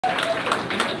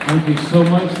Thank you so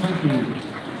much. Thank you.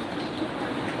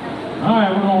 All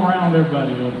right, we're going to round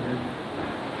everybody over here.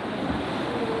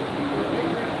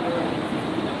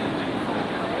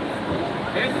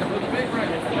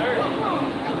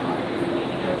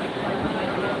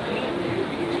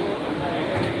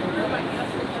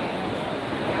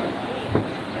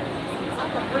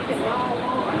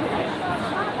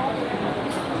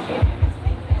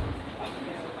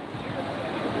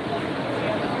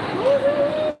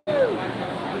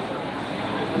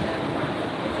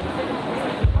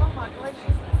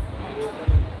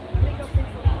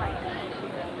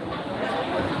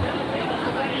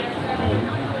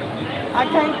 I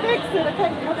can't fix it. I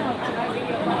can't come on.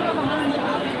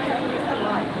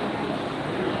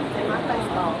 My face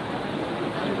ball.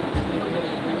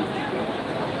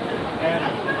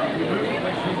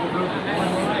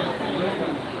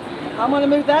 I'm going to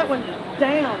move that one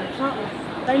down.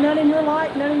 They none in your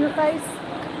light, none in your face.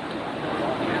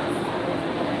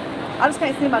 I just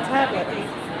can't see my tablet.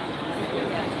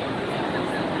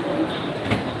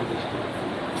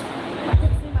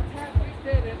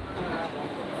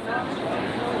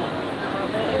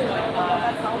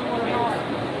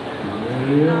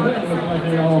 Yeah, it looks like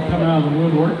they all come out of the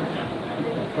woodwork.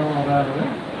 Throw all that away.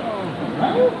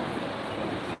 Right?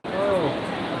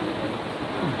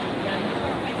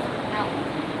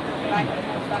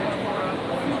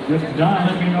 Just John,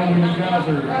 let me know when you guys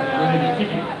are ready to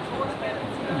kick it.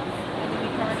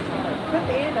 Put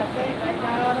the end up there. I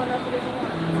don't know if it is or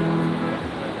not.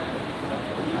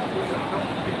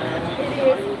 It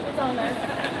is. It's on there.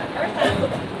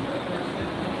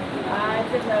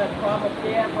 It's in the probably.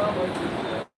 Yeah, probably.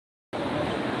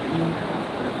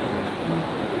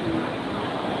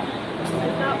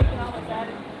 It's not. We can always add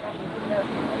it.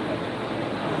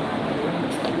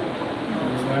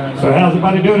 So how's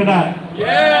everybody doing tonight?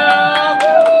 Yeah!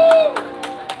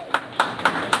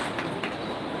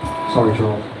 Sorry,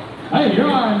 Charles. Hey, you're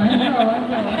all right, man. You're all right.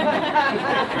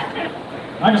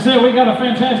 Like I said, we got a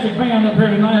fantastic band up here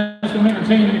tonight. It's going to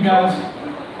entertain you guys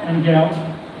and gals.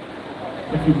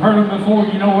 If you've heard them before,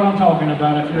 you know what I'm talking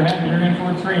about. If you're happy, you're in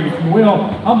for a treat. If you will,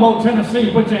 Humboldt, Tennessee,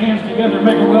 put your hands together and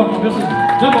make a welcome. This is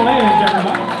Double Edge,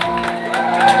 everybody.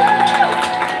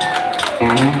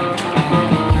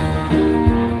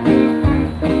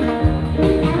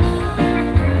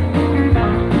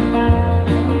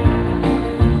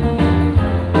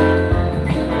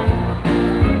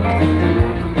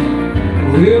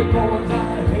 Well, boys, I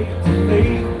hate to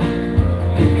leave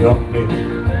your company.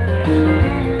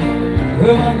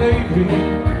 Well, my baby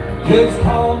just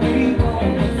called me on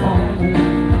the phone.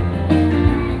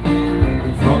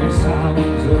 From the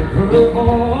sounds of her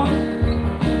voice,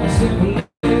 I simply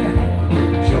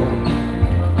had joy.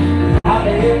 I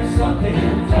had something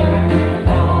turned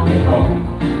on at home.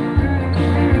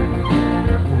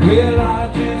 Well, I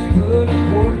just put a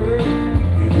quarter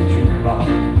in the jukebox.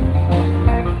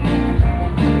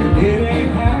 It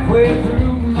ain't halfway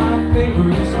through my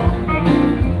favorite song.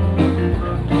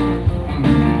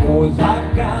 Boys,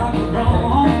 I've got it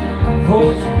wrong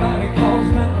before somebody calls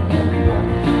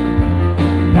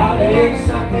 911. Now there's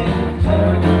something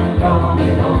turned on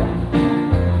at home.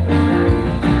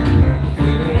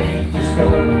 It ain't the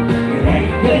stove, it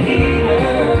ain't the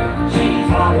heater. She's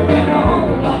hollering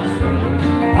on the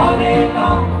street all day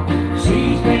long.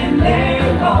 She's been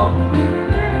there long.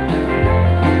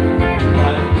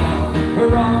 Her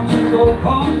arms are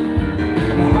open, the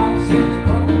house is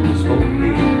probably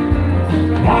smoky.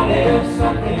 Now there's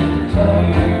something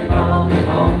turned on at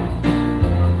home.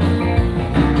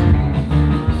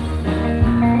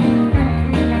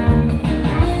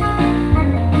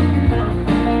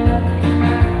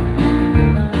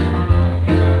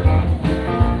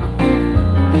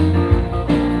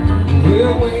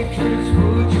 Well, waitress,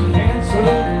 would you cancel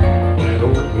that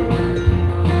order?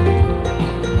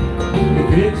 If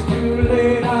it's too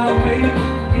late, I'll make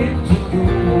it to go.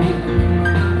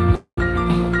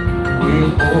 Well,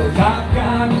 boys, I've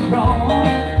got it wrong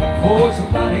before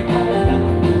somebody calls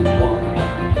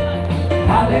 911.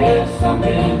 Now there's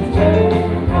something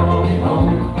turned on at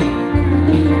home.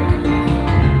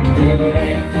 Well, it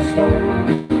ain't the stove,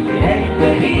 it ain't the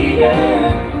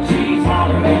heater. She's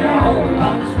hollering her whole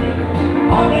lot sweeter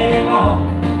all day long.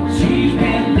 She's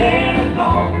been there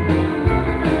long.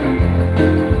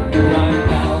 Right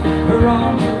now, her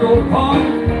arms are open,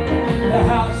 the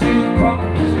house is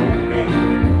probably smoking.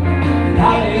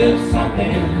 Now there's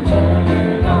something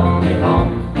turned on at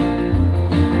home.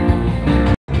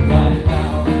 Right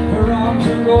now, her arms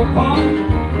are open,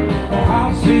 the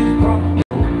house is probably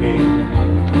smoking.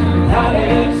 Now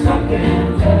there's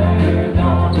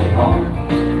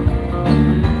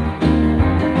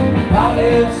I'll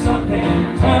have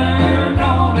something turned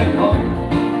on at home.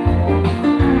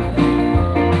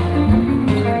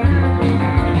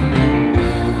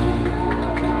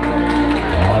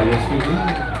 Oh, yes, we do.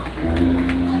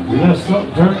 You have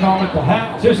something turned on at the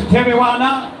house. Just tell me why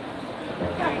not.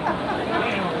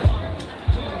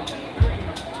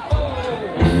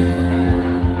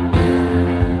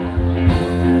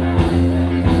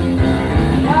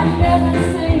 I've never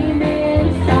seen the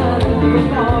inside of the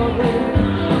ballroom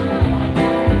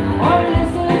or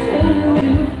listened to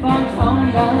jukebox on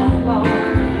the floor.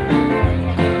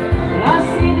 I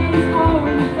see these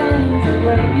horrible things that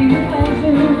bring you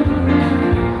pleasure,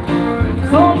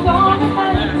 so I'm gonna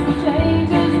make some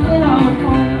changes in our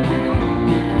home.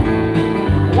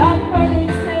 But I've heard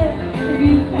it said if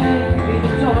you can't be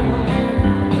the door,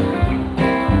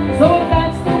 so if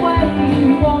that's the way you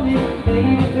want it,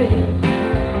 baby,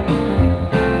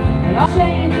 I'll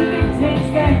change if it takes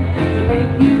that to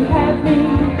make you happy.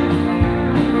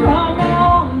 From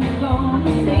now on, you're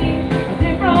gonna see a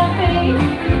different me.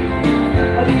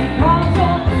 Because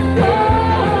your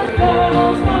good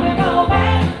girl's gonna go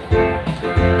back.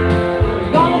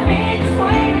 Gonna be the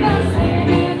sweetest thing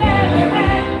you've ever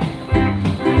had.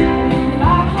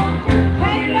 Like one,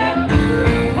 hang it up,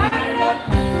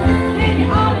 then you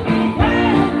ought to be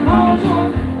glad. Cause your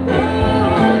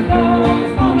good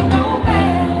girl's gonna go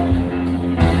back.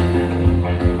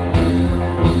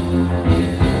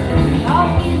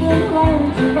 I'll even learn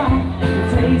to write the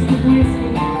taste of whiskey.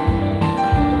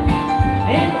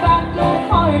 In fact, don't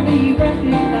hardly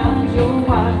recognize your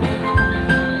wife.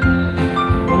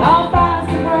 Well, I'll buy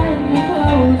some brand new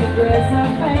clothes and dress up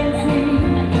fancy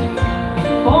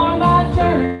for my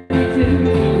journey to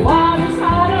the wider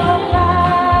side of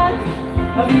life.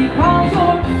 Because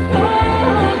your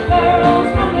good girl's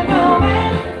gonna go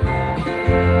back.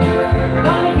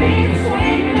 Gonna be the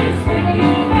sweetest thing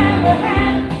you've ever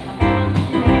had.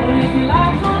 But if you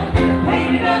like one,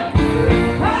 paint it up,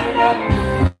 cut it up,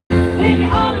 then you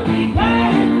ought to be glad.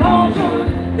 Cause your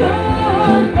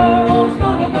good girl's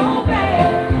gonna go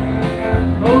back.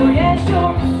 Oh yes,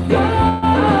 your good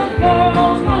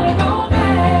girl's gonna go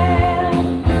back.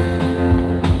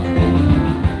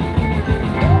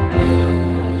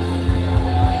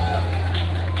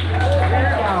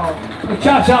 Let's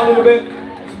cha-cha a little bit.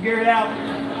 Let's gear it out.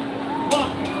 1,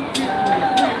 2,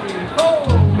 3, 4.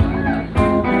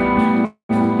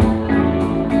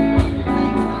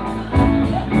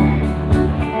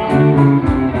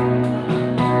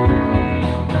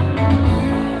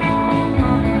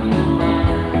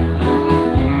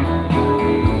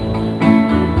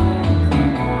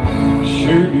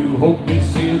 Sure do hope this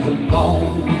is a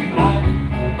long night,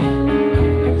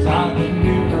 'cause I've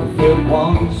never felt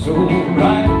one so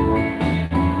right.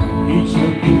 Each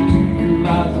look into your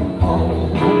eyes and all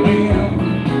them,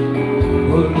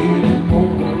 but little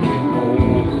more and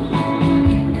more.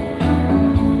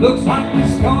 Looks like we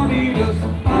started a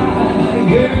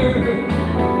fire,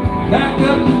 backed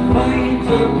up the flames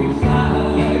of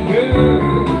desire,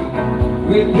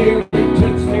 with every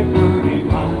touch they burning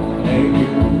high.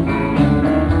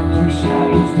 Two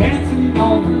shadows dancing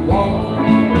on the wall,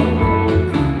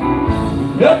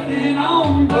 nothing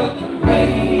on but the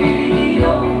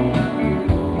radio.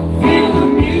 Feel the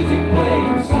music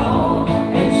playing soft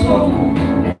and slow.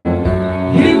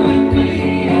 You and me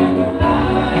and the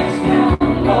lights down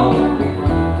low,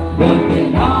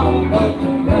 nothing on but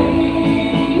the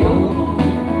radio.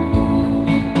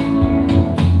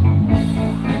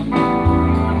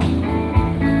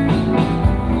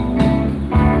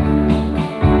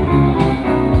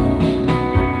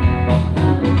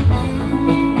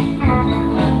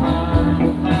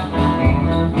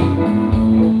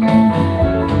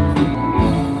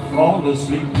 Fall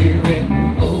asleep here in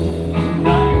the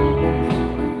night.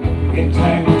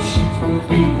 Entangled sheets will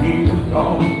be here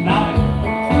all night.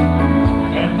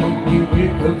 And when we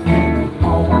wake up in the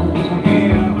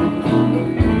morning,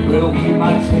 well, we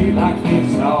might stay like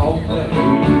this all day.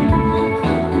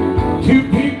 Two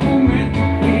people meant to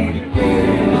be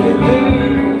together,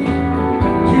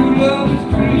 two lovers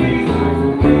dreaming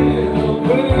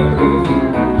forever.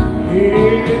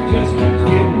 Yeah, it just keeps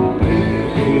getting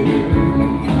better.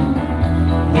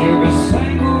 They're a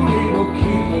single little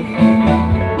kid,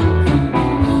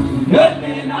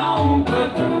 nothing on but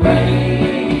the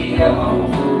radio.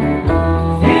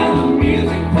 Feel the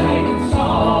music playing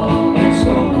soft and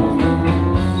slow.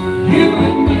 You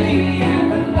and me and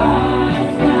the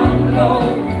lights down low,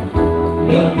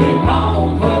 nothing on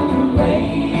but the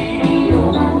radio.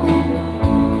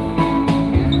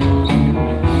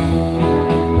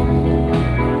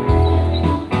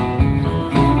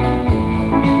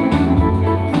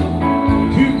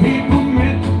 Two people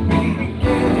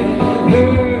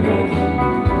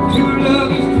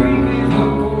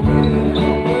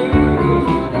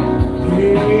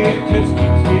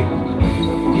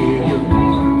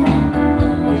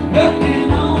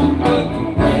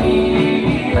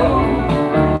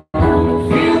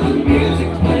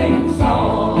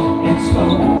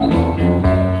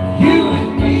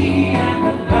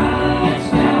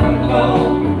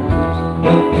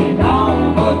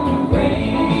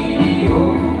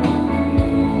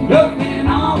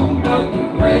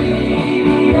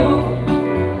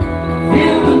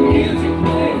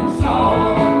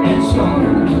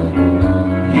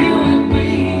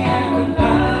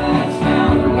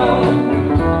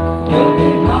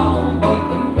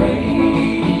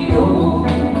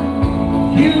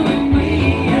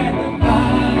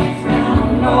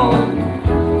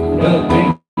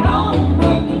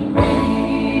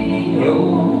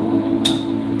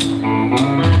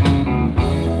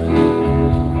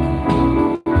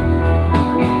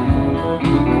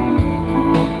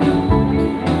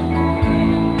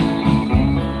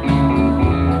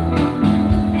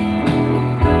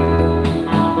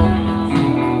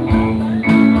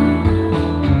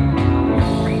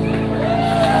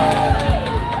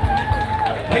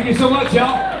so much,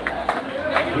 y'all.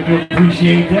 We do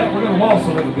appreciate that. We're going to waltz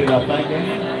a little bit, I think.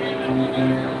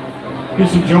 Get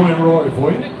some Joe and Roy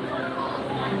for you.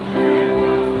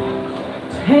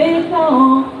 Take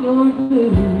off your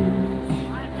boots.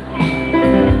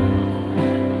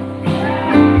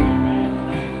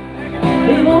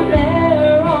 Leave them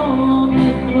there on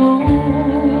the floor.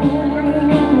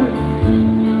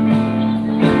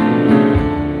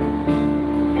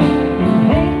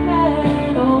 Hang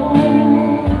that old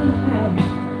hat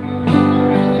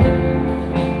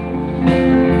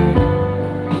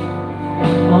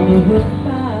on the hook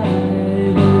by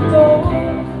the door.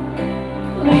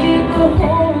 Leave the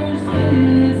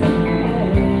horses and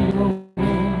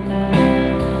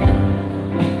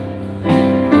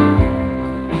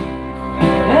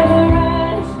the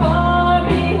riders far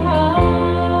behind.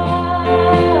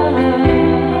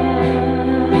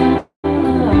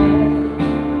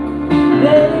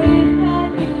 They've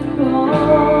had you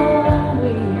all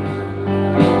week.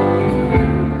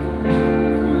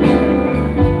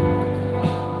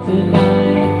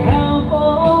 Tonight,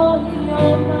 cowboy,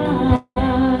 you're mine.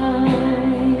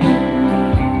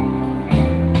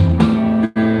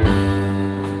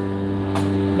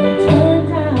 Turn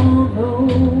down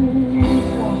those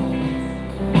lights.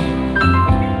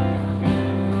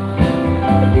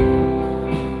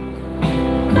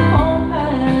 On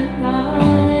that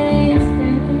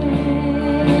nightstand,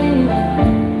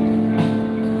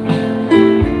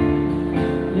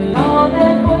 and all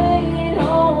that weight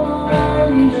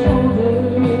on your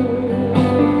shoulders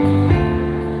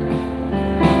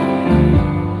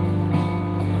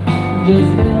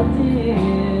just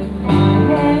melted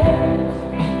my head.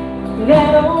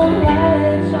 That old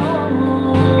latch on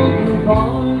the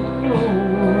barn door,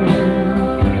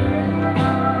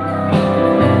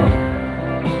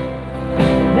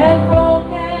 that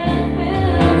broken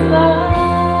fence line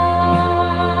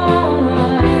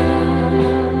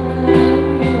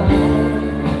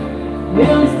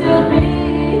will still be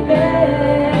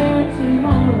there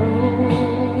tomorrow.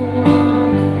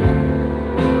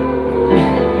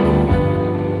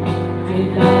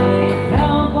 Tonight,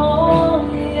 cowboy,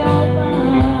 you're mine.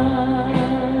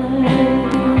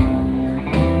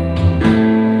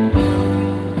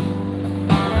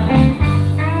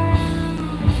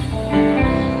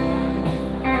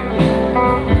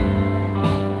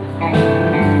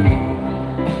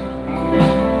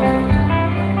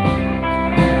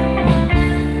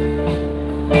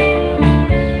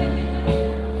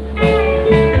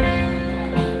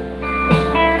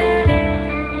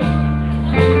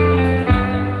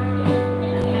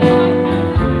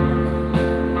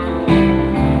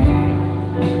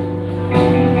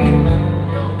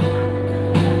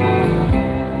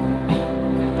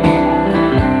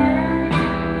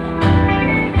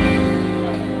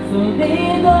 So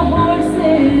leave the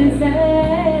horses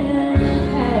and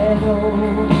cattle,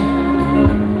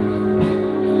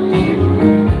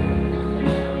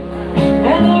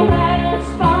 and the riders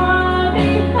far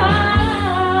behind.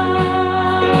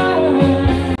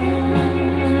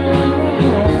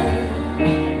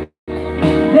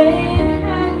 They've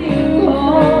had you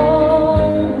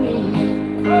all week.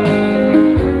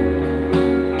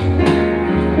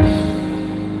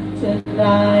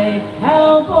 Tonight,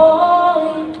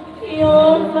 cowboy,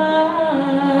 you're mine.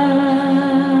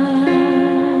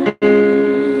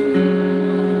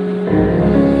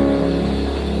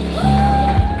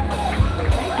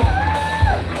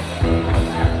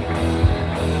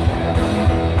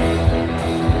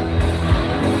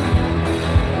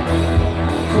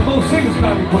 So both singers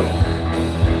got requests.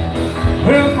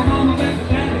 Well, my mama and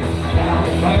daddy down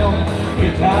around.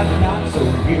 It's hard tonight, so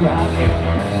here I am.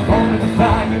 Morning to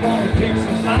fire, you wanna take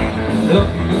some night. Look,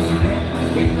 you lose your head,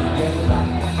 wait for that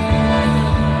light.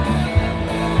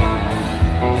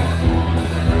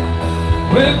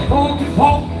 Well, before you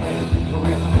walk, so in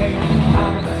the hand,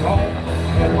 I'm in the call.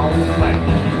 Had my own plan.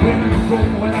 When you go,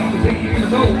 when I was 8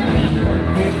 years old,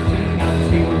 15, I'm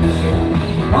still the show.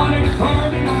 Running the car,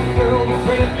 and I'm a girl with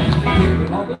red.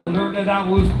 Giving all the learn that I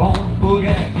was born to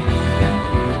boogie.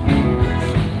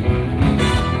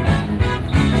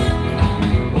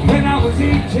 When I was 18,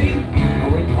 I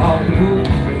went to Hollywood,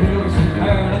 the hills in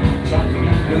Maryland, shot me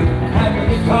good. Had a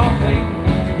guitar playing,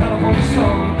 some California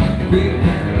song, big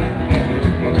and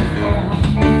took my phone.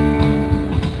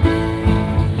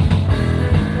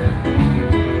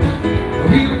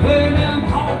 We were playing them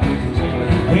hallways,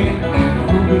 and I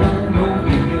don't know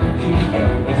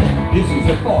this is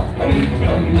a part I didn't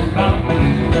tell you about.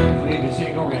 Maybe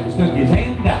cigarette stuck his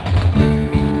hand out.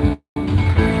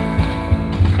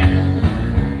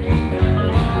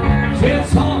 Said,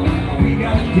 son, we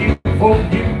got a deal for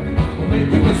you. We'll make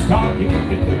you a star, you can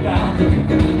get the guy.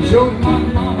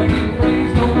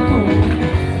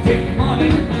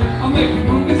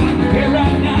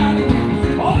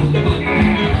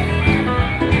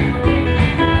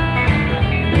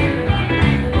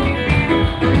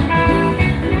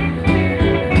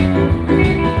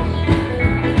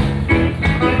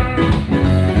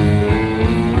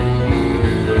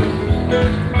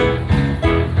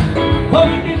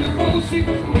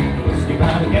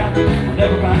 about a gal,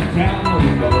 never find a town where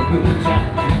you got a good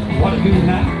time. What I do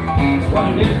now is what I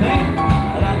do then. I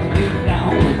like to get down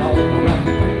with all around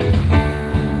the place.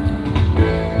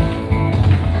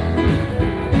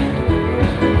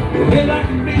 Well, I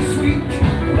can be sweet,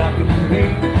 but I can be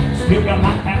still got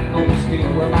my hat on,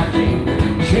 still wear my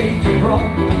jeans. Shades of wrong,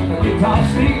 guitar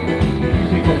steel. You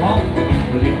think I'm wrong,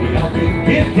 but if you help me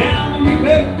get down on me,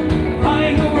 baby, I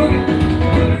ain't no rookie.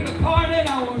 Put in the party, I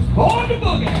was born to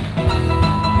boogie.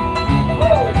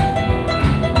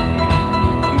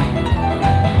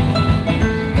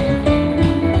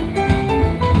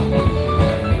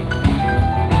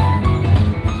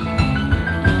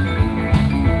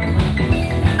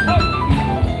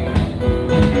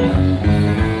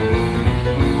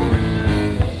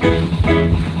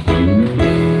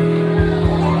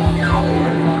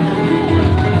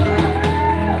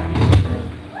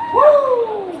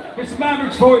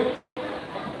 For you.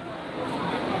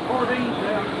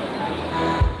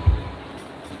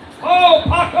 Oh,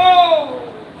 Paco!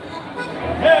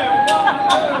 Yeah,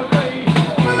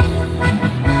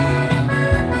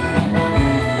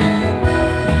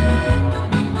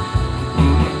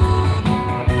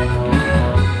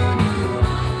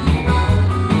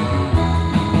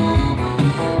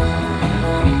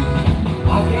 I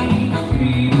can't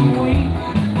feel weak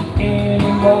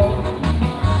anymore.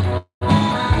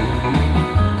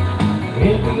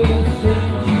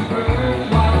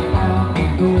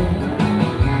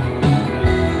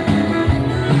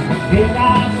 Then I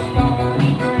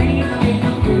started drinking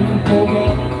to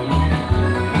forget.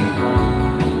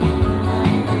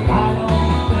 I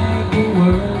don't think the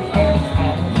worst has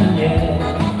happened yet.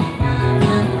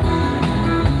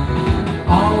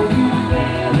 All you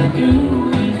ever do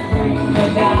is bring me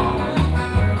down,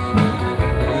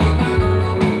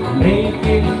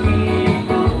 making me a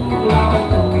fool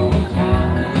all over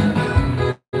town.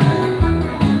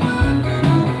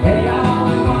 They all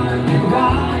wonder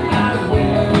why I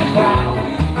wear a crown.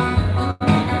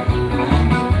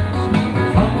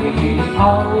 Funny,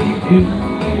 all you do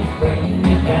is bring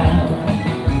me down.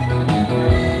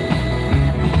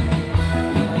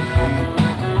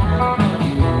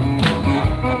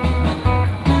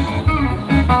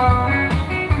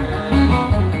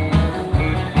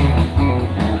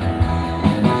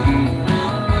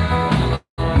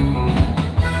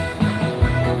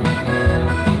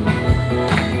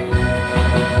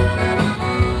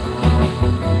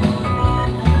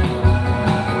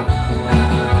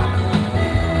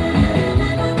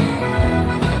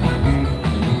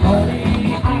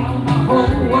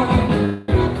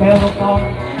 Fell apart.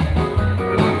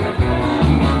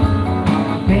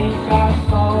 Think I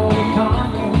saw it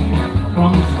coming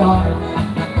from the start.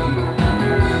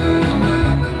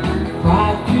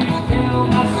 Tried to tell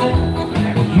myself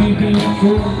that you've been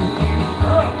true.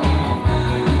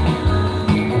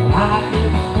 I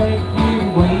expect you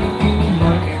way too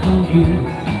much from you.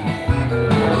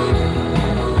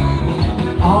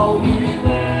 All you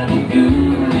ever do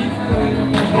is bring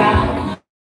me down,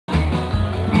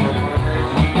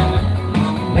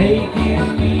 making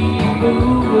me a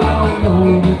fool all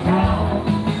over town.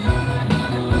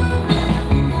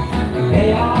 They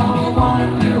all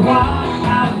wonder why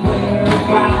I wear a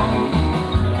crown.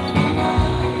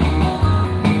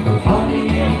 Honey,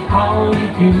 all you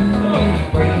do is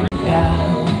bring me down.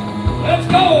 Let's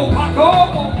go, Paco!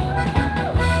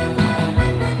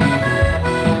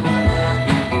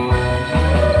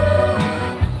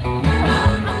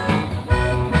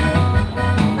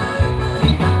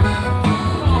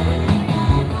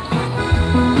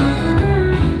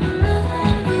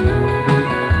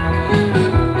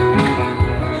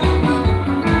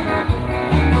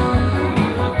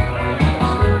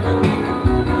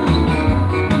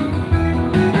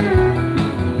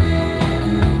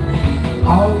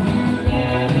 All you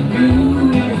ever do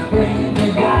is bring me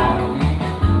down,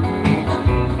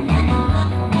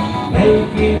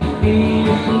 making me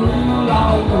a fool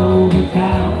all over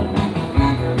town.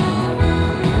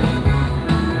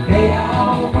 They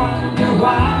all wonder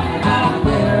why I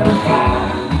wear a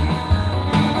crown.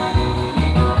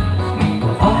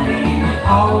 Honey,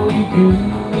 all you do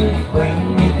is bring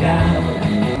me down.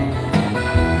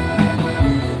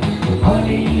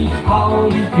 Honey, all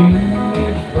you do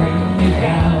is bring me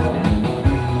down.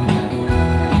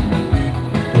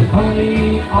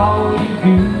 Honey, all you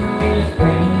do is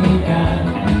bring me down.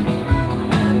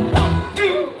 1,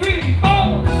 2, 3, 4.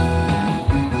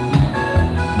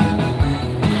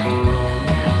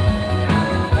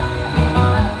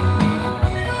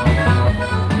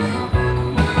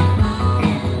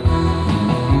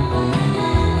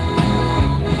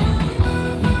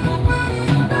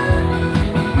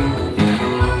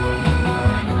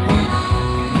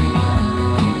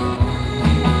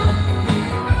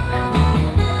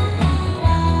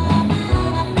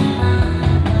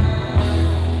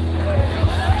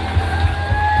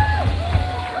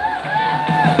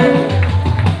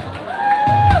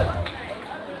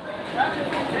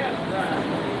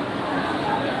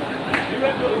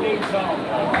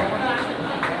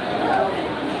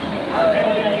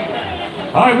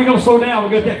 All right, we're going to slow down. We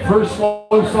got that first slow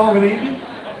song of the evening.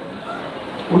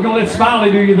 We're going to let Smiley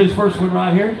do you this first one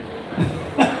right here.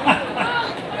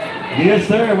 Yes,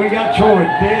 sir. We got Troy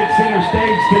dead center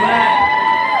stage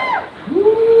tonight.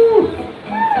 Woo!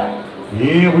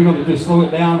 Yeah, we're going to just slow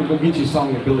it down. We're going to get you a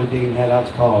song that Billy Dean had out.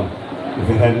 It's called If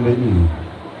It Hadn't Been You.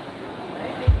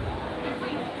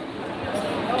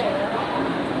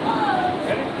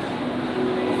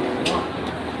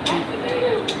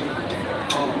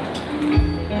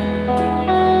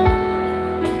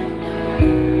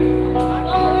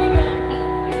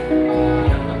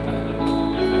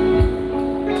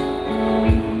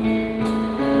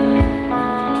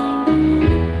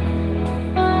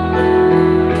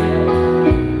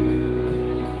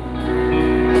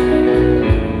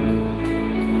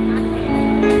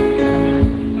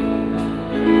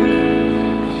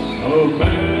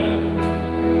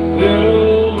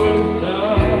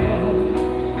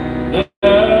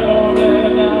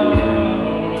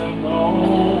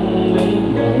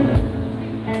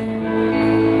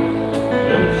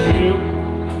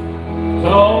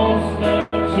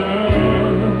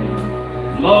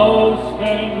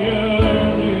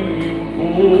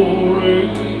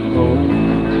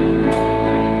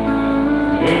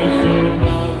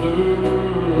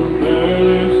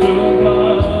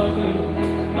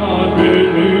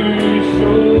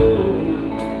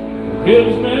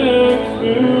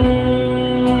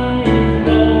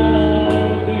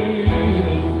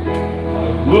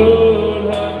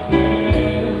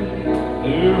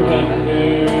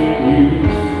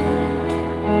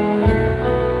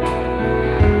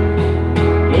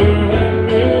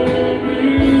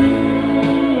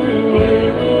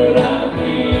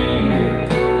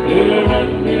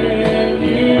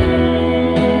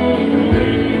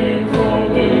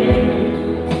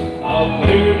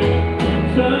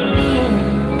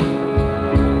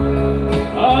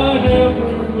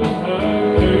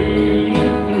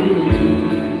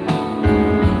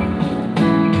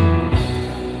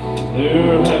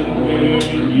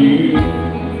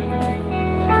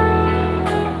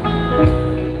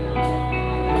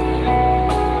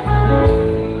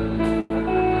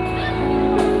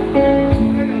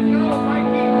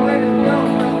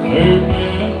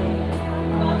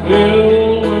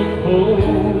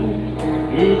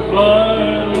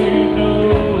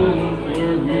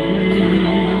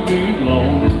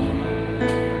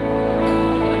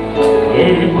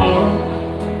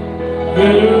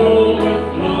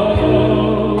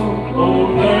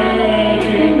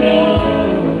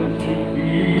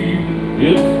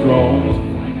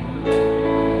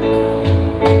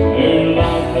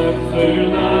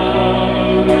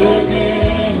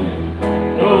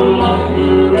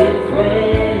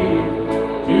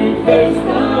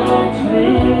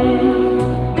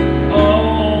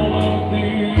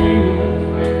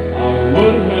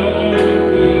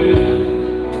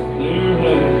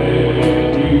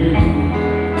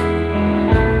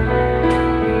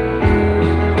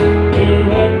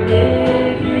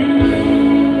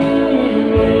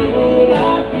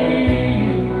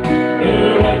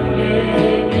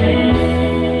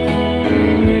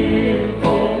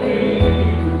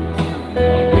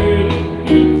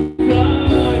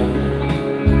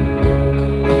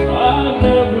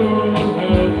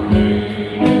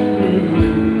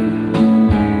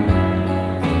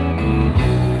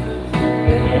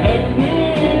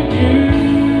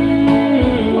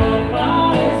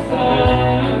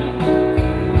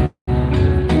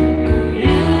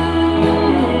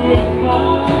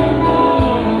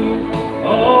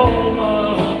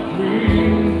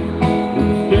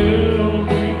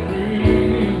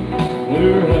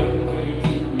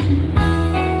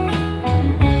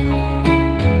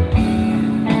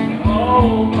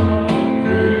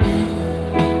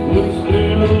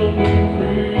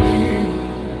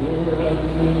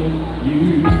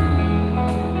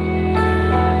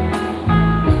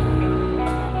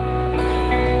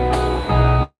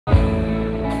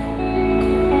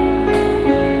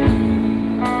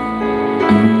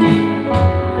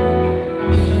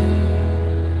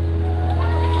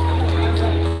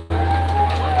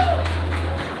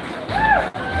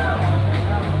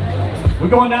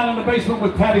 Going down in the basement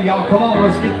with Patty, y'all. Come on,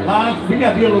 let's get live. We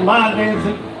got to do a little line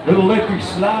dancing, little electric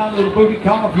slide, little booty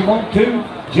call if you want to.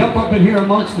 Jump up in here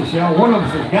amongst us, y'all. One of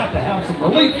us has got to have some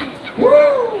relief.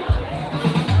 Woo!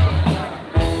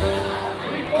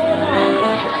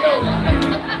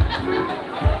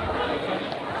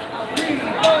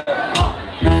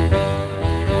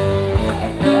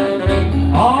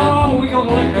 Oh, we're going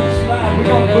to electric slide. We're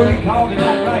going to booty call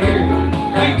tonight right here.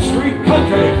 Main Street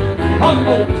Country.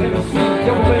 Humboldt, Tennessee,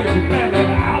 double-edged family in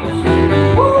the house.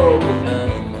 Woo!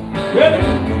 Ready?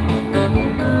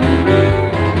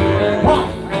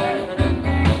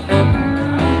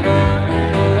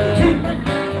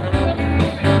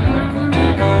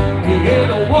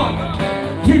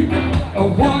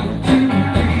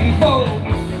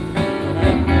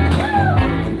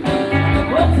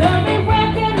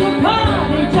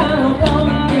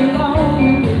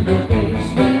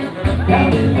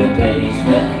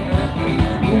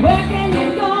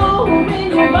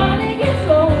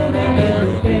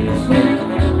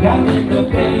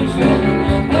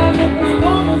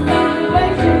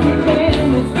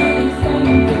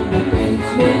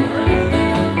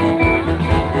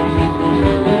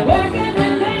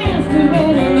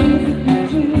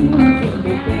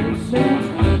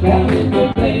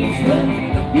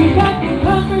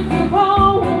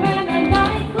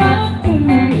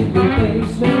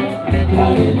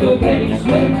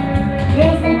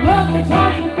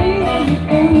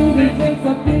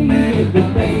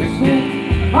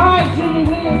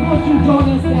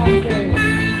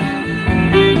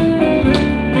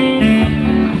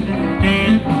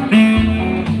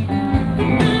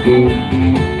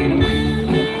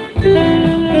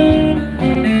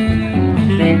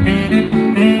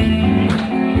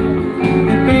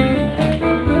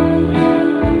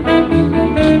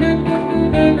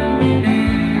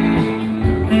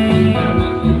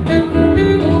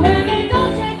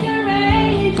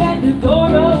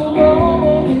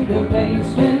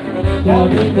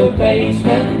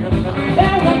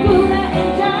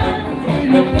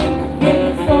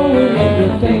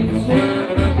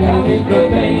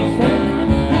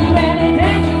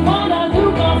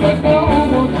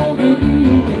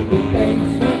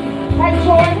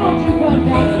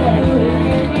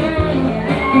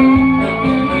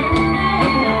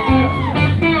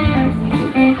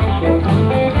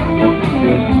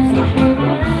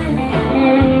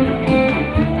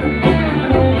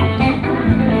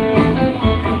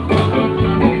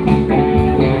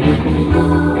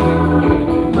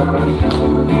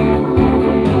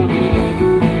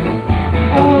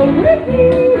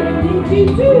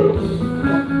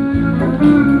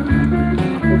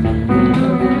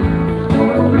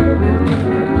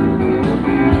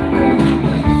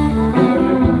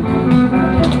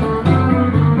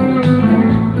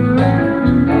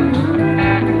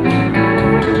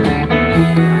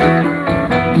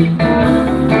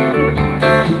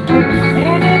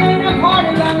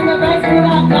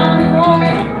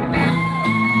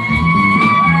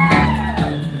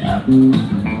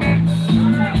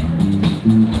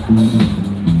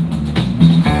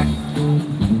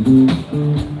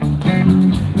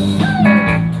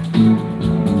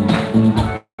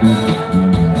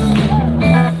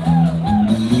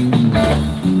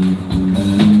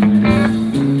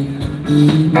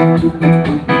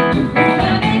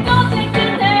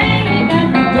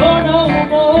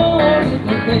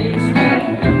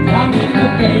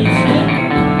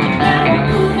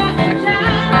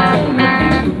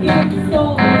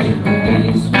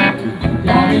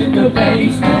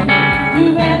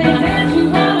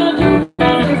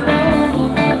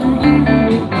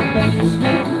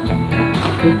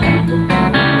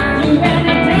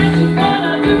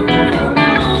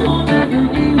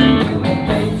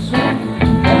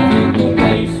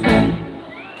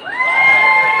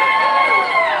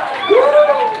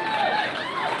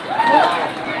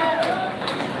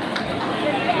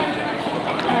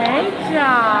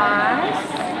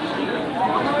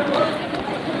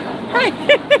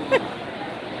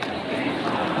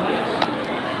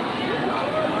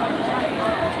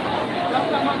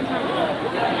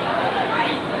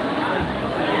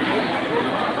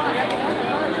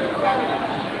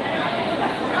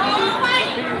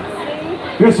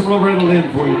 Here's some Loretta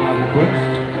Lynn for you, Michael, quick.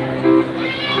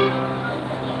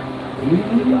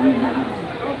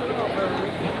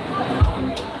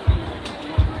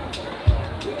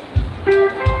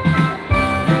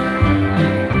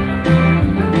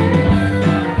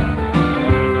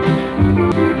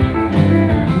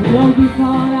 Long you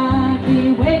thought I'd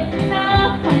be waking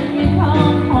up when you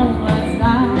come home last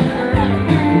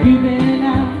night. You've been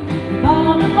out,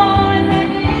 all the boys that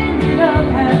ended up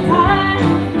had time.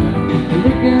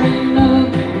 Liquor and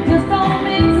love just don't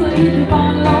mix, leave you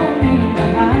follow me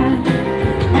behind.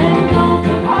 And don't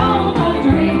come home or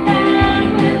drink down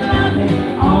with loving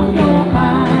on your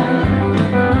mind.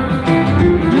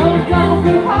 No, don't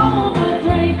come home or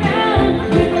drink down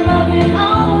with loving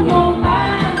on your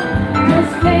mind.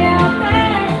 Just stay out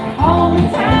there all the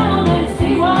town and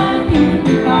see what you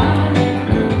can find.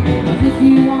 'Cause if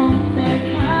you want that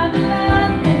kind of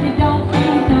love, then you don't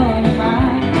need none of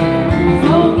mine.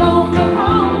 So don't come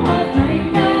home or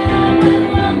drink down with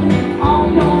love on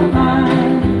your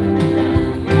mind.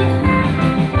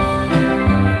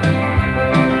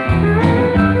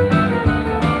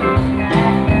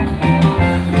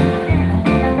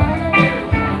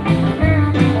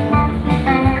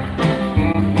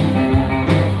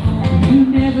 You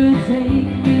never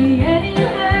take me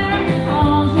anywhere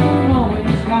because you're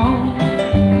always gone.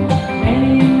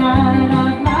 Any night I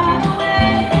fly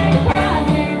away, I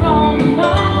get wrong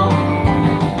alone.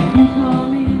 You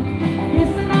come in,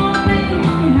 kissing on me,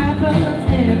 it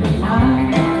happens every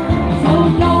time. So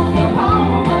don't come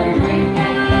home or drink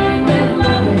down with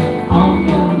loving on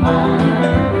your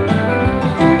mind.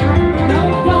 No,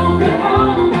 don't come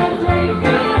home or drink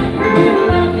down with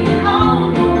loving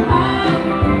on your mind.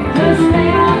 Just stay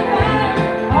out there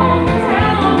on the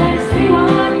town and see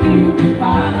what you can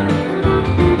find.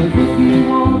 'Cause if you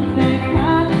want that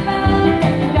kind of love,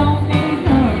 then you don't need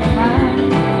none of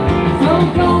mine. So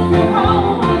don't go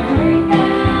home or drink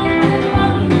down with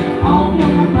love on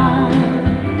your mind.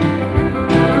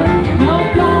 No,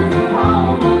 don't go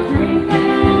home or drink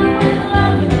down with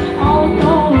love on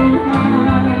your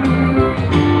mind.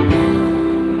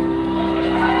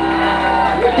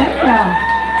 That's all.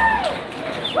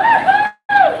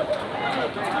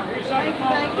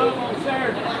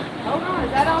 Hold on,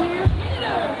 is that on here?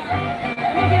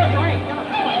 Let me get a drink.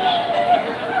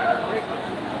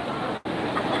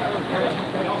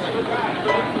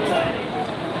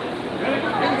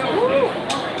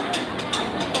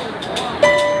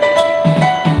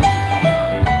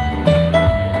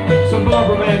 Some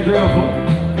Barbara Mandrell for you.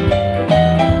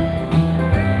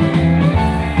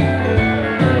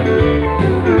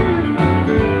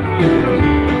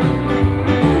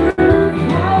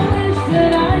 I wish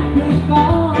that I could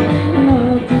fall in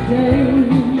love today.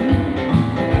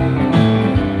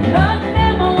 The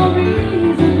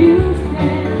memories of you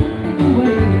stand in the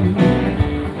way.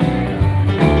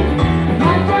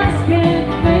 I just can't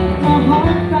make my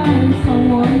heart find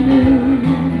someone new.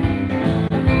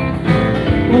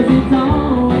 Was it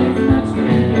always much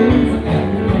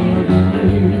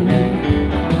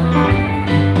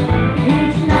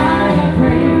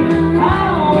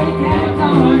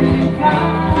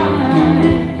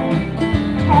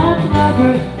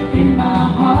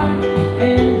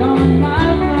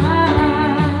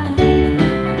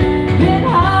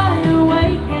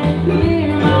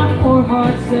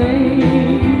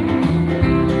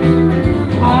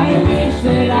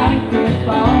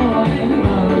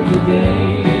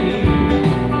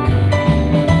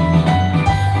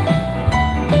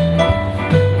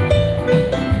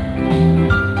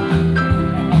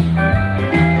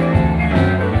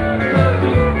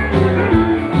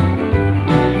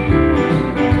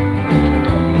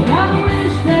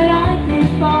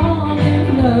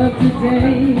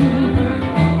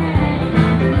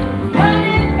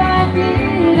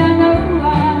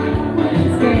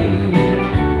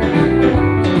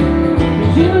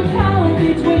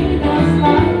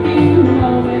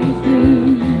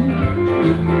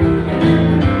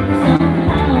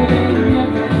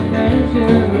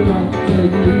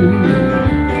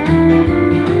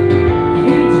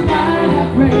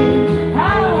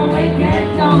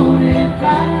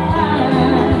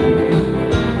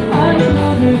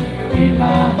in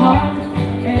my heart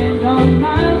and on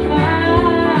my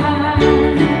mind.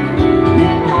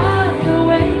 Then I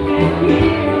awake and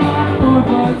hear my poor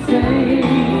heart say,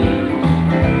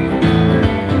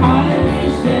 I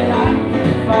wish that I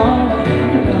could fall in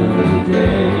love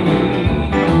today.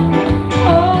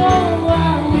 Oh, I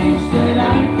wish that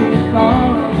I could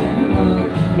fall in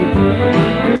love today.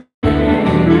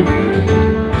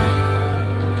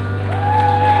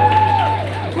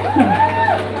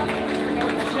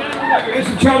 It's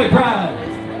a Charlie Pride.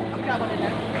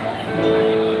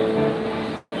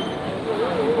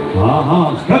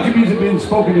 It's country music being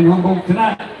spoken in Humboldt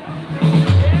tonight.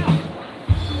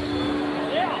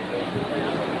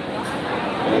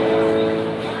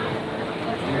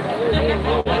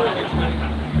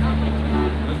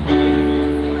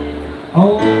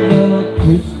 Oh, the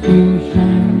crystal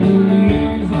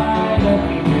chandeliers light up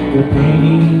the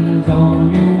paintings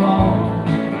on your wall.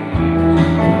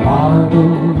 The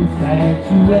marble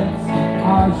statuettes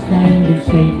are standing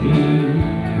stately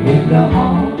in the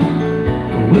hall.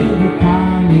 With a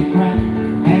tiny crack,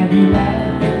 have you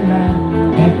laughed and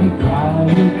laughed, have you cried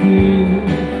a tear?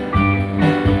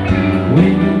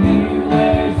 When the moon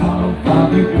wears off of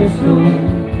your crystal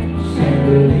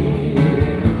chandelier.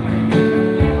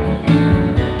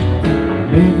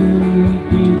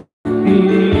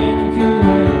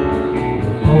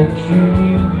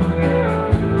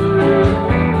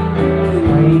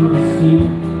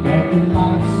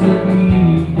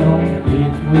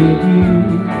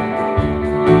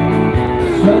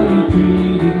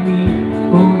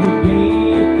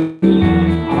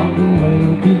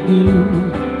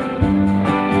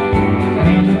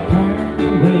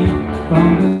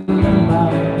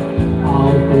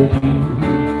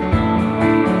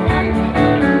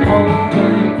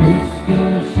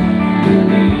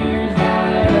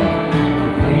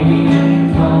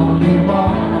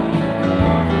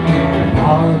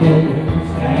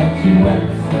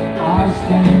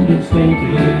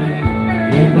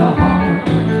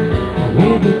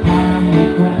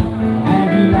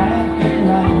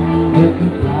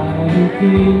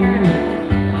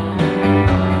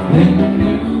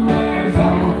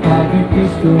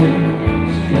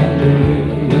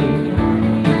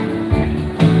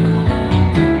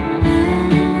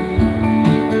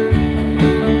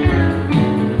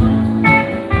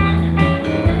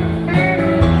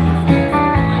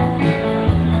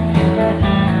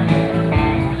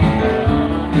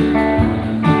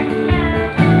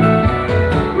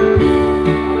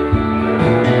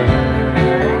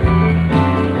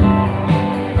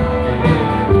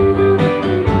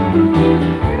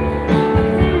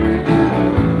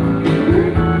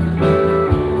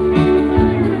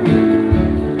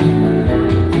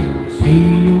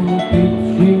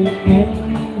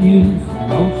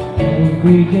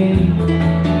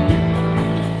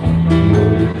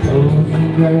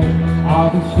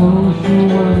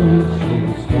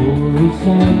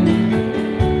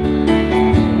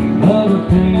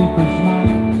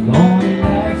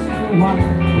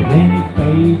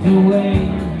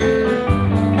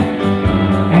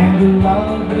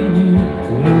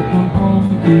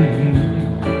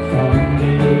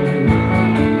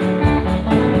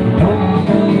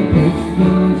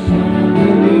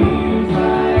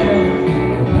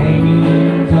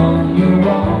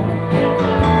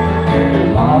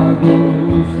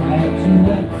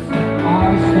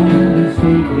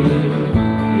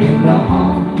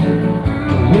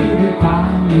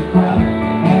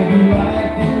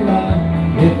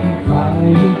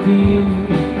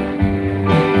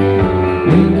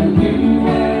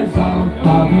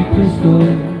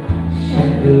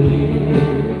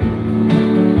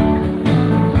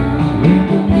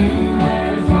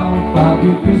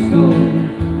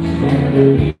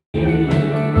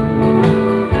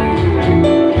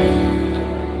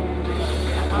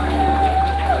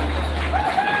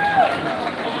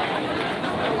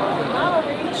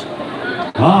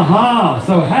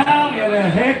 So how in the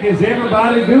heck is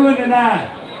everybody doing tonight?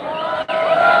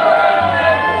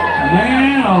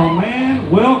 Man, oh man,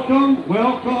 welcome,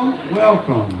 welcome,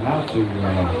 welcome out to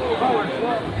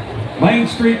Main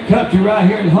Street Country right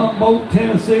here in Humboldt,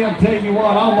 Tennessee. I'm telling you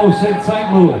what, I almost said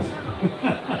St. Louis.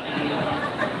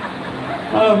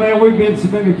 Oh man, we've been so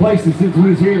many places since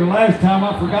we was here the last time,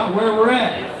 I forgot where we're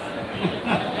at.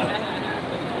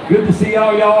 Good to see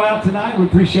all y'all out tonight. We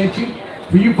appreciate you.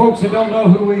 For you folks that don't know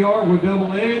who we are, we're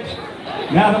Double Edge.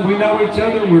 Now that we know each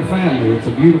other, we're family. It's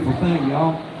a beautiful thing,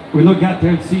 y'all. We look out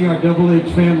there and see our Double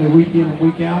Edge family week in and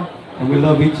week out, and we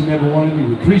love each and every one of you.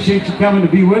 We appreciate you coming to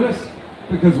be with us,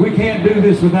 because we can't do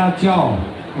this without y'all.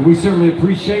 And we certainly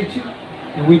appreciate you.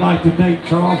 And we'd like to thank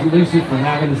Charles and Lisa for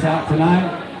having us out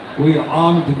tonight. We are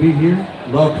honored to be here.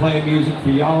 Love playing music for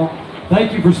y'all.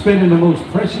 Thank you for spending the most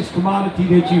precious commodity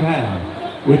that you have,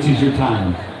 which is your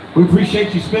time. We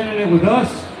appreciate you spending it with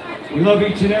us. We love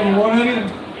each and every one of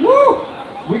you. Woo!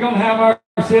 We're going to have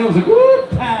ourselves a good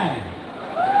time.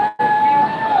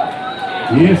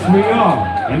 Yes, we are.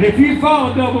 And if you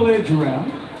follow double edge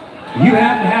around, you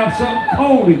have to have something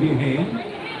cold in your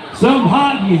hand, something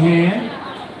hot in your hand.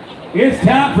 It's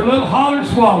time for a little holler and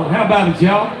swallow. How about it,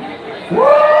 y'all? Woo!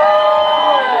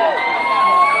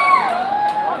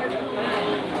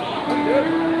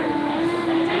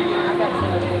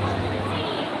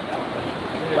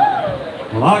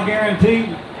 Well, I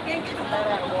guarantee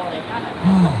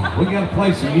we got to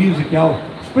play some music, y'all.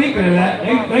 Speaking of that,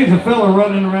 there's a fella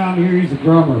running around here. He's a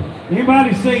drummer.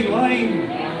 Anybody see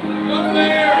Lane? Up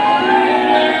there!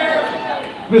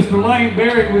 Mr. Lane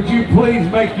Berry, would you please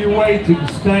make your way to the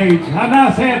stage? How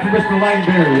nice hand for Mr. Lane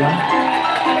Berry, y'all.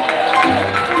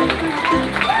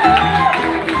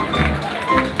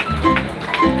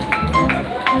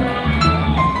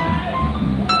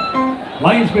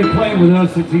 Lane's been playing with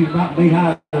us since he's about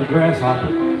knee-high to a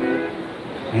grasshopper.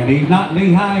 And he's not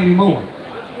knee-high anymore.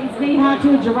 He's knee-high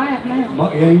to a giraffe now.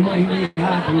 But yeah, he's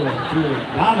knee-high to a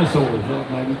dinosaur,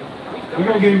 maybe. We're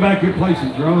going to get him back here, play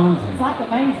some drums. It's like a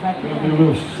maze back there. Do a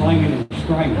little slinging and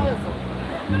stringing.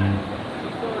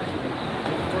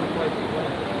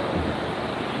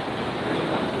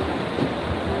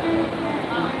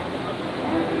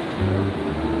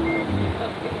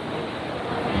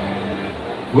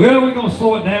 Well, we're going to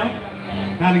slow it down.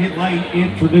 Kind of get Lane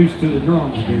introduced to the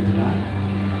drums again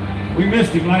tonight. We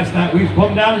missed him last night. We was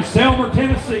pumping down in Selmer,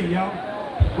 Tennessee, y'all.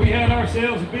 We had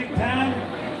ourselves a big time.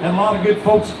 Had a lot of good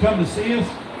folks come to see us.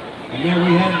 And then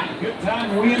we had a good time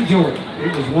and we enjoyed it.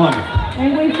 It was wonderful.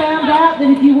 And we found out that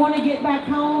if you want to get back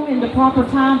home in the proper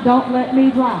time, don't let me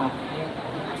drive.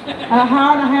 An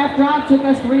hour and a half drive took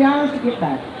us 3 hours to get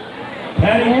back.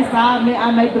 Patty, Yes,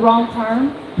 I made the wrong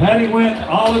turn. Patty went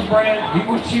Olive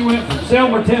Branch. She went from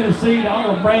Selmer, Tennessee to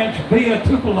Olive Branch via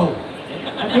Tupelo.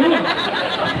 I did.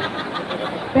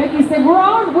 Becky said, we're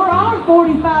on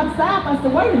 45 South. I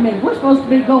said, wait a minute, we're supposed to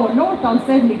be going north on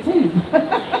 72.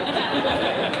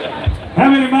 How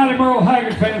many Mighty Merle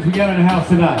Haggard fans we got in the house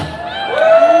tonight?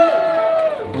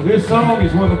 Well, this song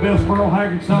is one of the best Merle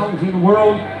Haggard songs in the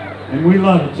world, and we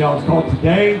love it, y'all. It's called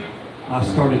Today I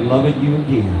Started Loving You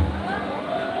Again.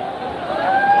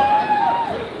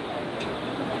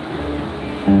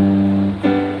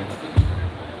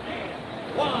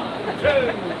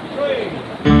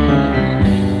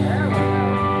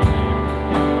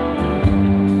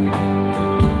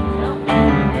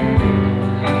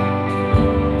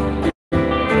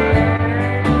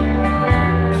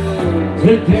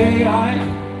 Today I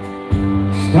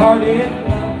started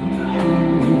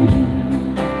loving you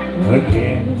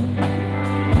again.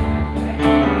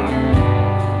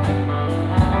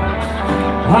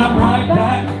 I'm right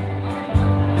back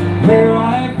where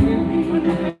I've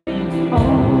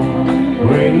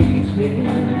always been.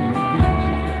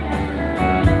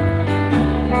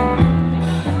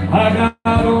 I got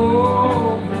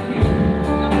over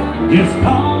you just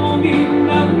long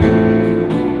enough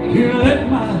to let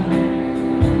my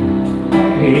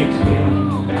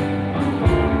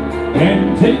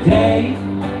and today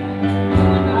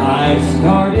I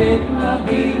started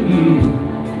loving you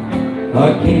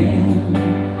again.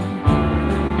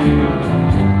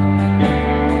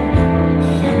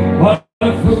 What a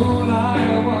fool I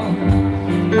was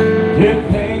to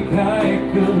think I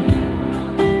could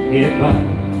get by.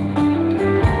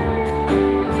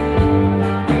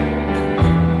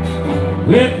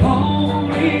 With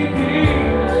only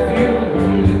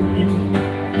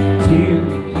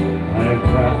tears I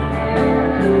cried.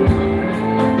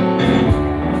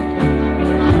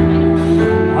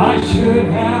 I should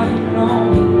have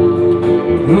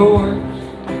known the worst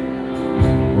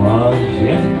was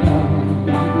yet to come.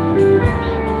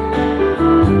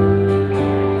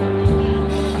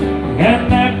 And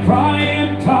that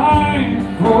crying time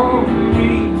for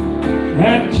me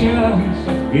had just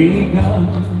begun.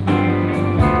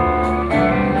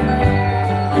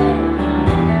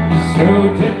 So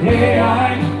today I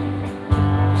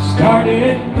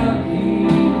started loving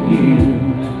you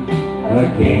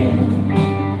again.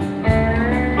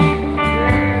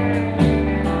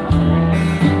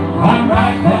 I'm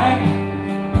right back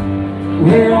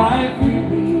where I've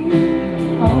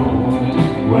really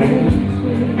always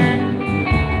been.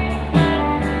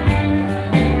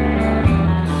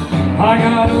 I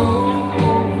got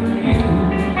over you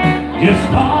just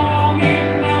long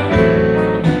enough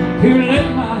to let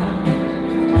my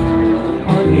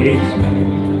heart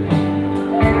expand.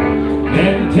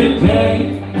 And today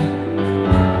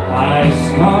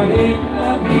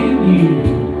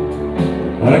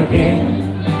again.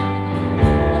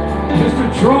 Mr.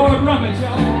 Troy Rummage,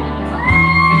 y'all.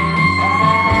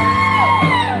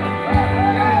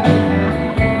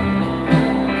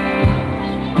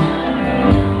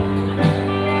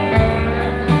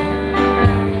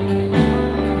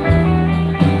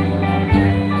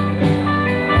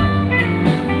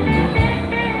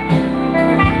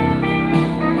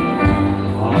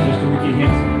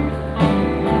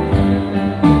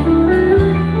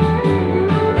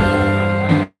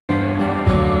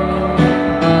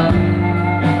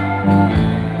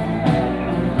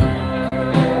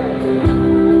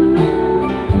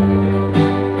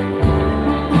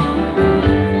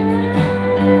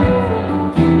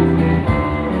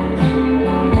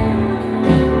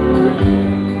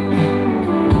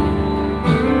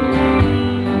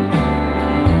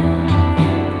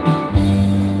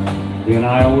 Then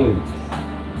I awake,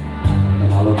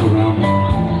 and I look around me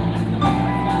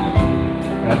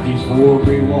at these 4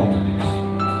 gray walls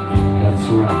that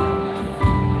surround me.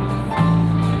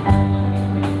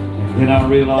 And then I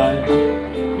realized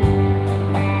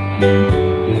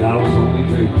that I was only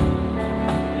dreaming.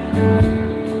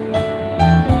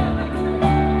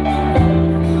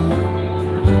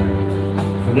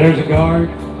 For there's a guard,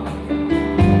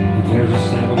 and there's a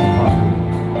saddle pocket.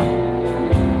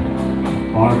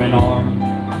 Arm in arm,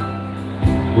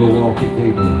 we'll walk at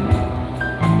daybreak.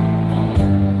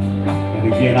 And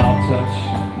again I'll touch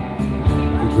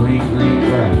the green, green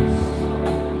grass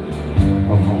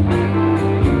of home.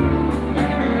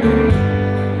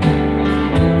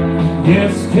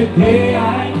 Yesterday I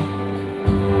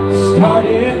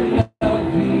started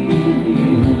loving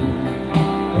you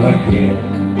again.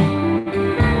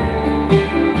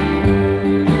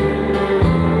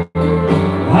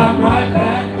 I'm right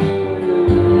back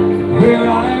where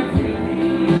I've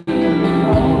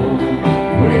always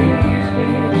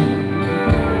been.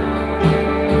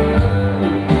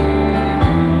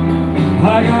 I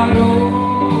got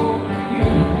over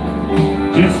you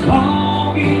just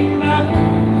long enough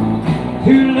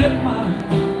to let my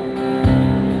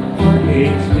heart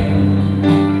expand.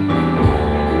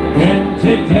 And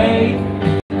today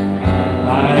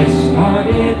I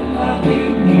started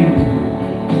loving you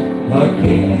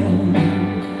again.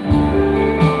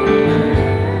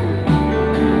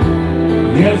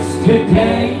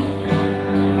 Yesterday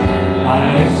I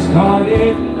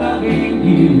started loving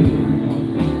you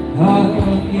again.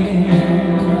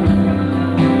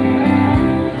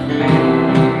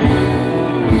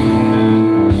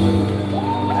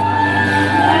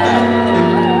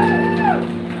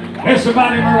 There's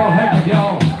somebody Merle Heck,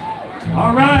 y'all.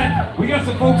 All right, we got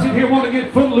some folks in here want to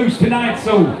get footloose tonight,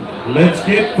 so let's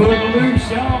get footloose,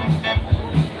 y'all.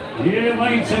 Yeah,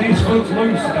 Lane said his foot's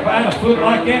loose. If I had a foot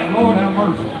like that, Lord have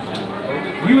mercy.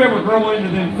 You ever grow into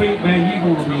them feet, man, you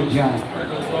gonna be a giant.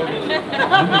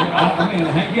 I mean,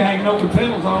 you hanging over the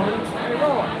pedals already.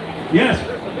 Yes.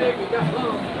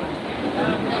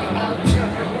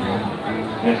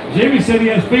 Jimmy said he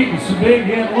has feet so big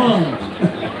he had lungs.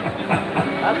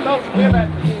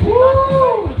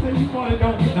 Woo! I tell you what, it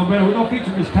don't get no better. We're gonna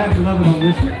feature Miss Patty Lovin on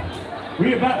this one.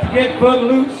 We're about to get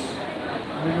footloose.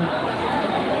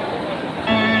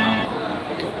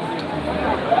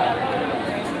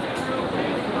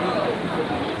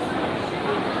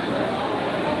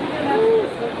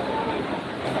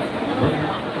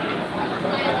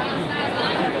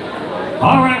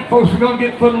 All right, folks, we're going to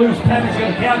get footloose. Patty's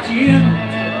going to count you in.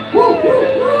 Woo, woo,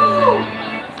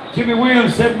 woo. Jimmy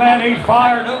Williams said, man, he's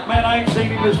fired up. Man, I ain't seen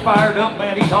him this fired up.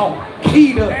 Man, he's all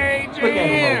keyed up. Hey, Look at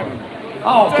him.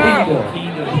 All keyed up.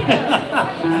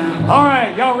 All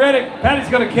right, y'all ready? Patty's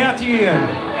going to count you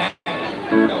in.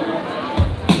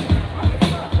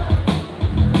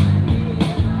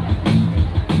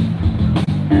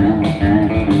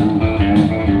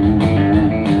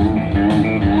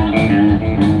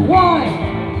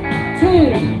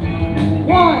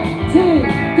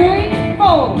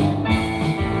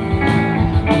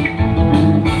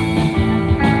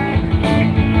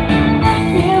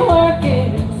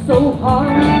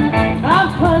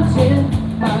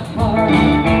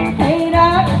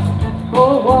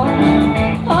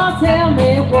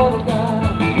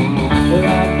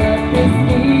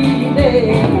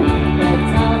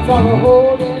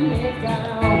 Holding me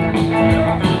down.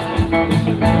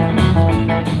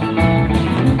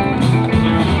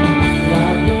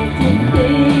 I've been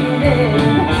defeated,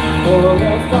 or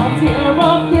else I'll tear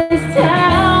up this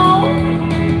town.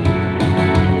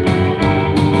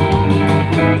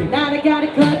 Tonight I gotta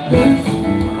cut loose,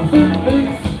 foot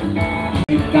loose.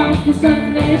 Take off your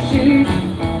Sunday shoes,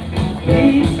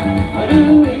 please,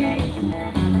 Louise,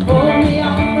 pull me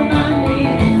off of my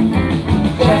knees.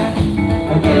 Jack,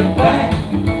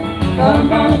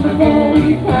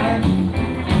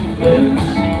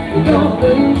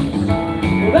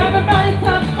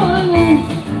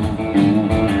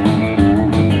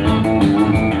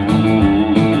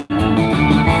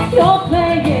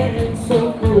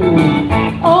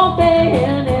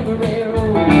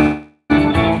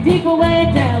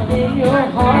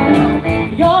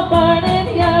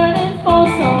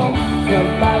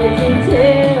 started to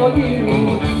tell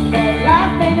you that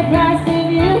life ain't a price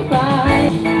that you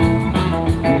find.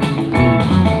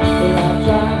 Well, I'm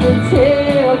trying to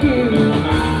tell you,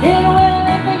 it will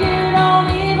if you don't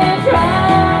even try.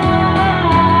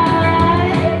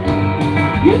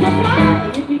 You can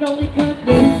fly if you only cut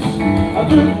loose, a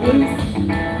blue loose.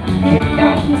 Get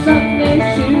out your Sunday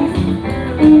shoes,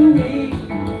 ooh-wee,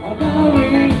 a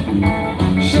glory.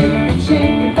 Shake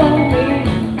it for me.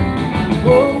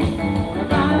 Whoa,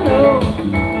 I know.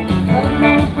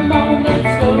 Come on,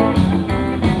 let's go.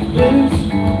 Loose,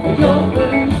 your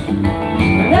blues.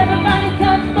 Everybody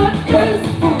cut foot loose.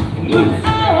 Loose.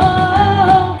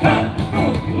 Oh, Cut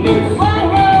foot loose.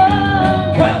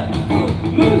 whoa, Cut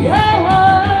foot loose.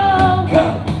 oh,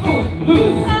 Cut foot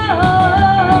loose.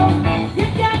 oh. You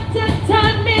got to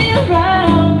turn me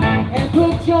around and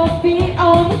put your feet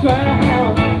on the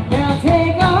ground. Now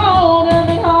take a hold of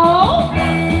it all.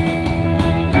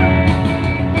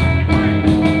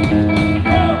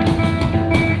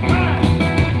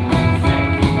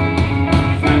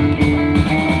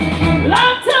 Well,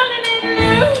 I'm turning it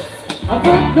loose. I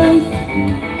put loose.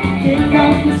 Kick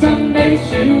off your Sunday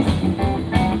shoes.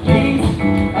 Please,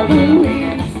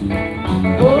 Louise,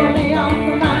 pull me off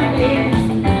of my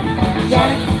knees.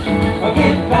 Jack, or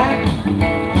get back.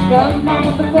 Come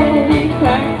on before we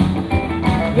crack.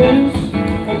 Loose,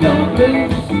 or don't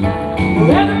lose.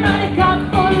 Everybody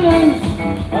come for loose,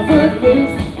 a foot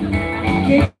loose.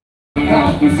 Kick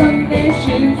off your Sunday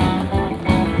shoes.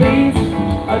 Please,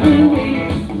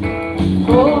 Louise,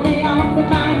 pull me off of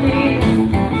my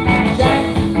knees. Jack,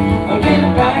 or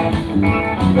get back.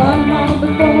 Come on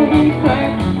before we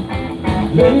crack.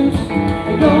 Loose,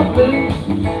 or don't lose.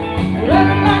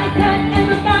 Everybody cut,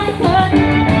 everybody cut.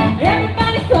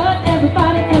 Everybody cut,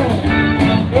 everybody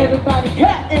cut. Everybody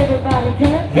cut, everybody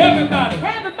cut. Everybody.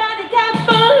 Everybody got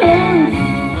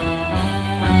balloons.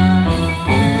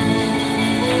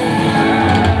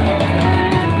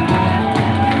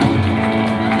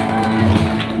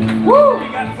 Woo! We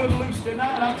got foot loose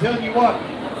tonight, I'm telling you what.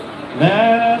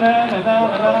 Na, na, na, na,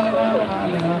 na, na, na,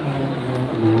 na, na.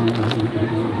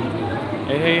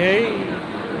 Hey, hey, hey.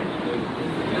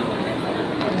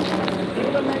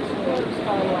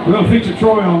 We're going to feature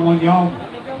Troy on one, y'all.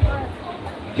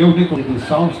 Joe Nichols did this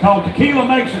song. It's called Tequila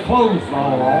Makes Your Clothes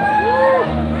Fall Off.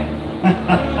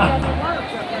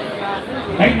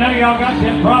 Ain't none of y'all got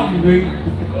that problem, do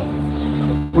you?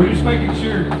 We're just making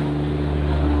sure.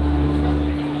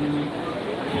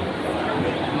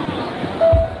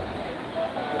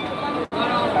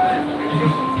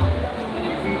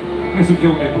 This is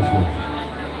Joe Nichols' voice.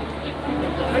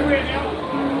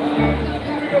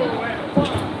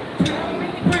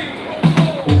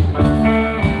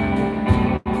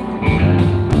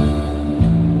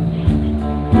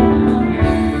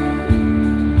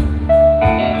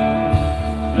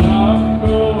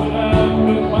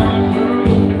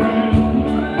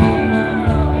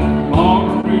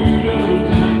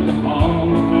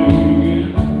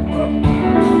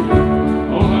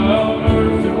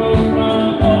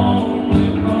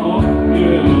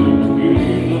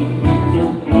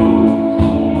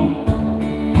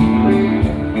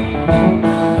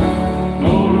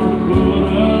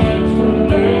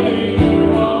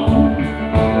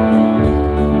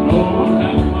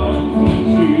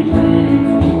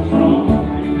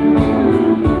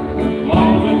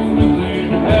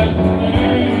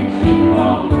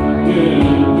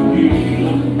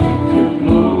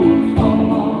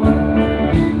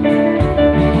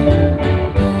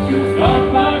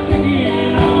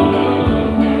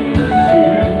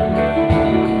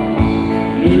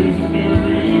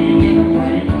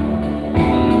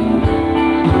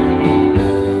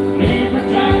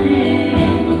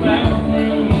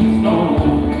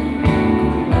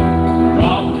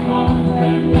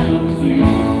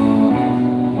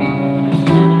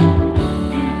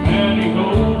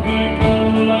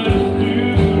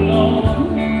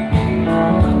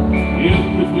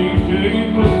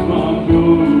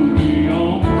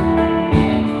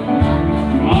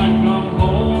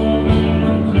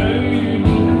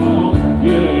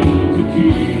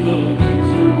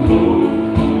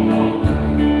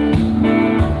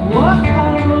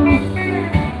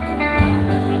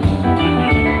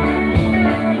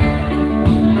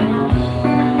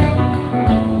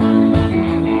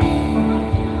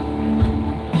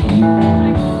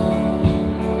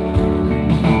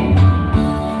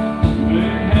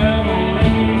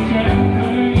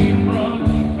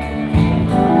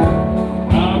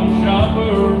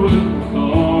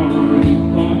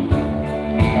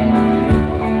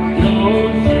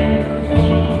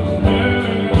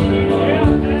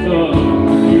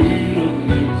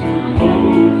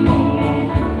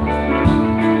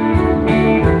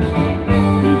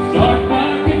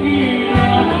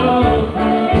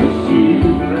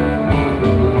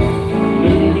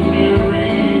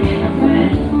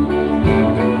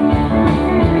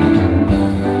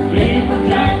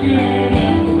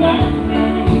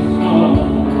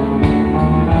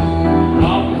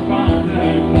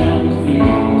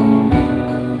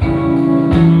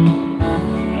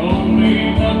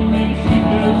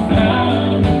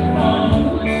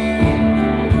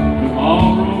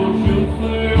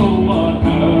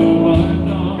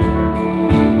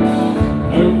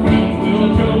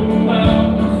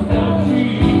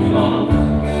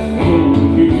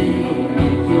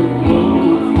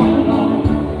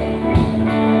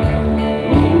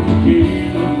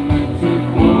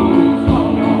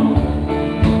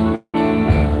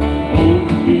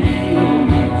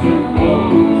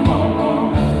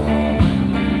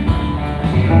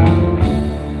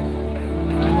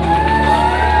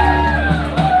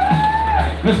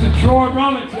 Mr. Troy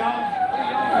Rummett,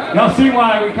 y'all. Y'all see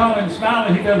why we call him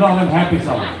Smiley? He does all them happy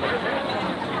songs.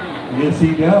 Yes,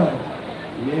 he does.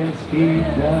 Yes, he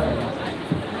does.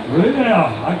 Well,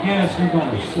 I guess we're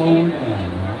going to slow it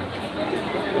down.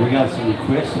 We got some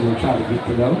requests, so we'll try to get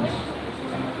to those.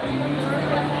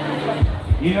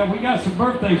 Yeah, we got some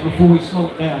birthdays before we slow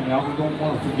it down, y'all. We don't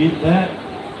want to forget that.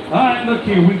 All right, look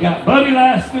here. We got Buddy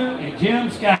Laster and Jim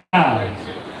Skiles.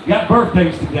 Got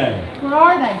birthdays today. Where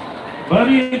are they?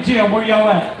 Buddy and Jim, where y'all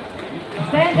at?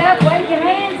 Stand up, wave your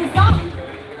hands or something.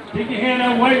 Stick your hand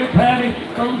out, wave it, Patty.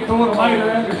 Throw it later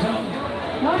at or something.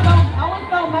 No, I only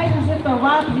throw maters if they're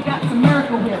ripe and you got some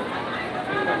Miracle Whip.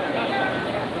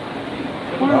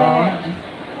 Where are they at?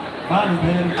 Find them,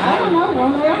 Patty. I don't know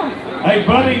where they are. Hey,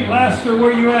 Buddy Laster,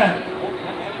 where you at?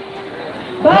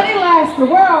 Buddy Laster,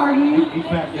 where are you? He's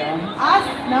back down.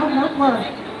 No, where?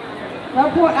 No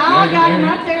point. Oh, I got him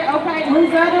right there. Okay, who's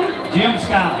the other? Jim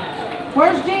Skiles.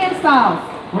 Where's Jim Styles?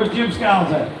 Where's Jim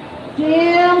Skiles at?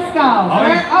 Jim Styles. Oh,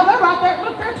 They're right there.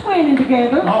 Look, they're twinning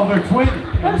together. Oh, they're twinning.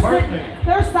 They're Birthday.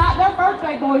 They're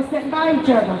birthday boys sitting by each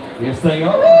other. Yes, they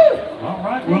are. Woo! All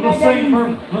right. Well, let's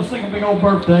sing a big old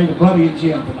birthday to Buddy and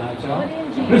Jim tonight, y'all.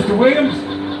 Mr. Williams.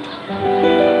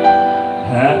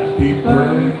 Happy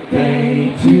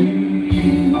birthday to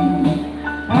you.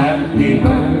 Happy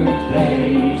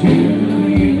birthday to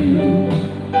you.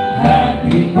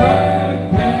 Happy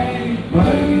birthday,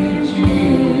 Buddy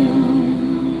Jim.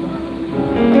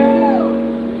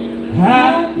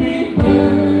 Happy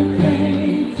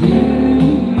birthday to you.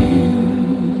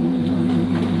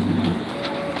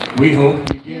 We hope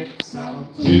you get some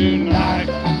tonight.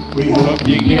 We hope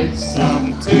you get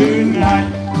some tonight.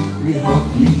 We hope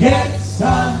you get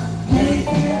some cake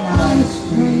and ice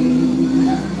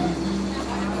cream.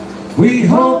 We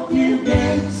hope you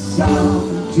get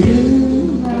some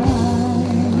tonight.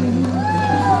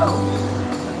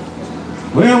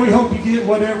 Well, we hope you get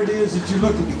whatever it is that you're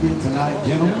looking to get tonight,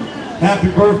 gentlemen.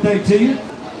 Happy birthday to you.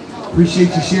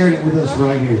 Appreciate you sharing it with us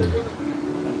right here.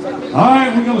 All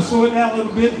right, we're going to slow it down a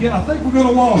little bit. Yeah, I think we're going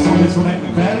to waltz on this one, ain't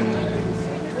we, Patty?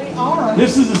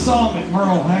 This is a song that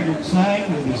Merle Haggard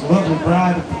sang with his lovely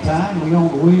bride at the time,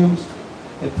 Leona Williams,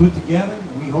 had put together.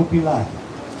 We hope you like it.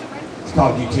 It's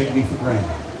called You Take Me for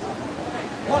Granted.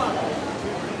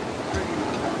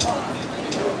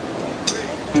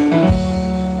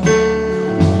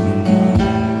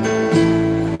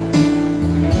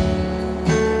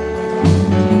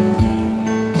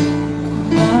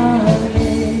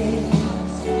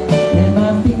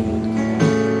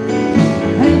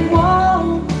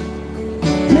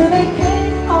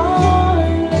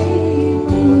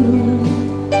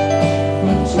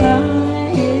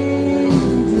 Trying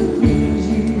to please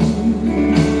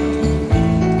you.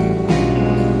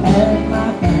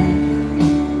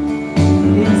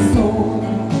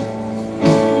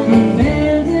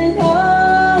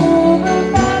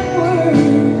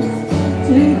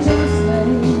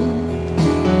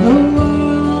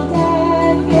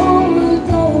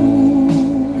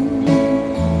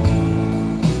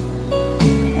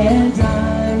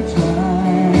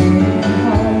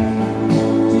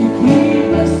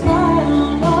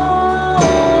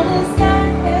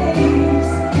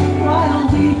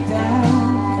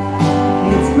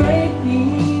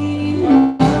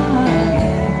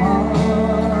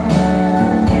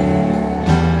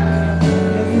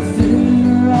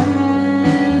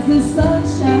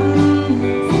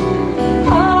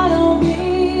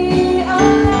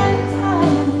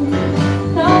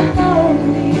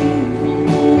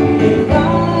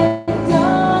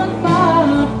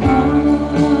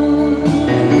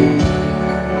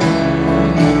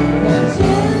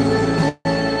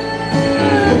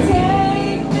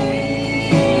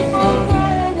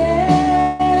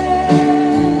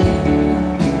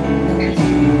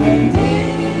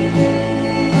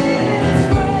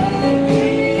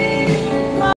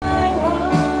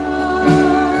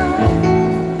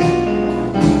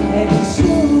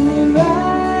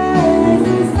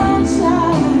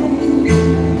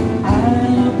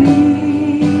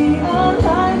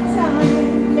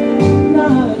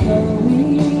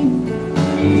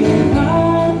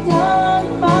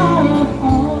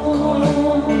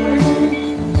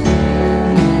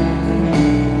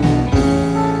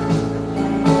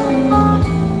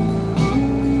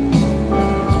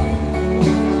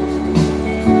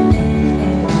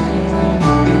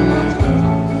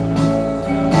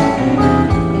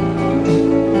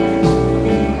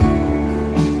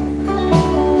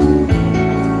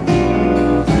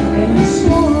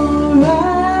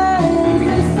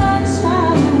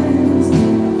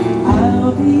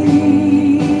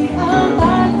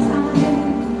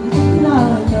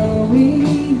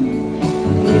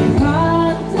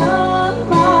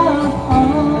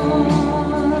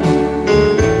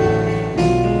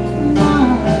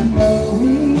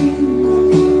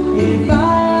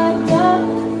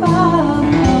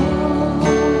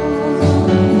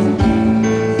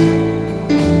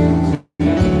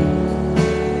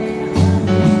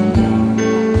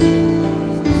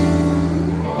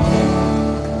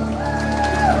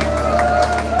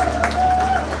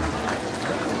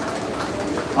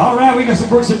 All right, we got some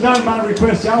works done by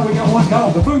request, y'all. We got one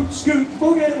called the Boot Scoot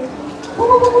Boogie. Woo,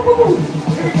 woo, woo, woo, woo.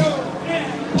 Here we go. Yeah,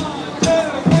 1, 2,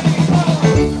 3, 4.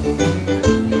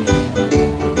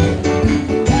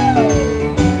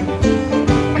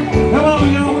 Come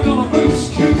on, y'all. We're gonna boot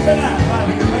scoot tonight right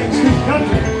here, Main Street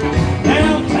Country.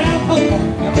 Downtown Hope.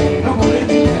 Double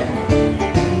digit.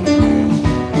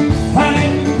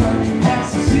 Fine country, past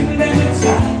the city limit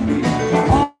side.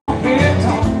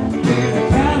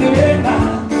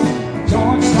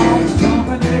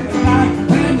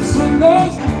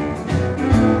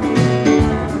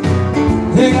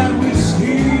 They got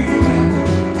whiskey,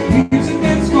 music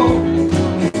and smoke.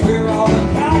 It's where all the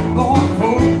cowboy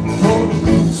folk go to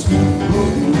boot scoot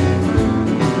boogie.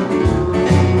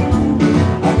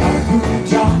 I got a good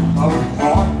job, I work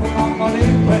hard with my money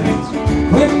plans.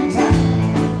 Quick time,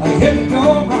 I hit the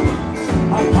door right.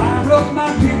 I fire up my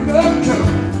pickup truck,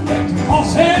 let the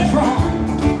Homestead from.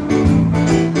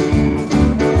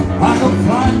 I go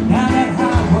flying down that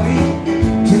highway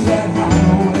to that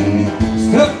highway,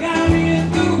 stuck out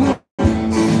in the woods.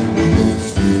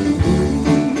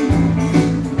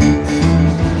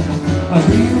 A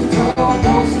heel door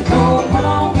goes the door, come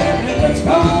on baby, let's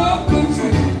go boot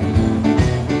scoot.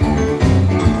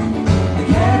 The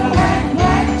Cadillac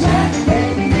blackjack,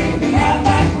 baby, meet me out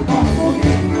back, we're gonna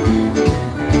forget.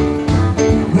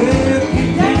 Well, get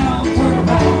down, turn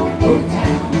around, go to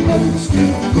town, boot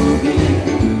scoot boogie.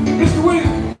 Mr.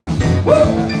 Williams, woo!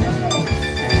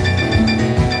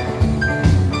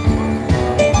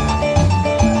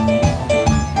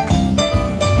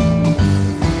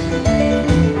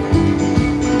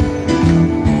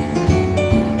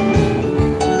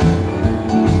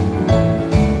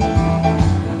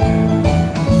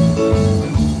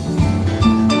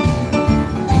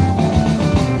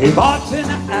 He bought in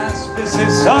the Aspis,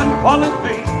 his son followed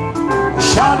me. The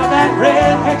shot of that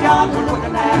redhead yonder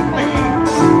looking at me.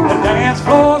 The dance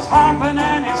floor's hopping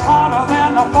and it's hotter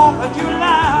than the 4th of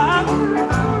July.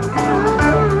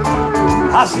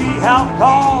 I see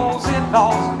outlaws,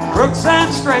 in-laws, crooks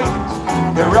and straights.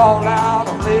 They're all out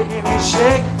of making his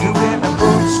shake, doing the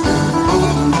boot scoot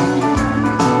boogie.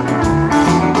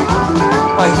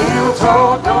 A heel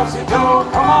toe, dosey do,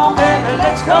 come on baby,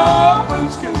 let's go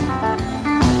boot scoot.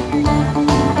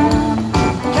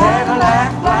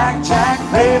 Cadillac, blackjack,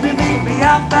 baby, meet me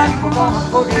out back, we're gonna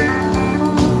boogie.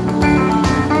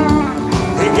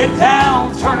 They get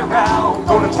down, turn around,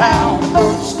 go to town,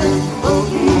 boot scoot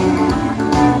boogie.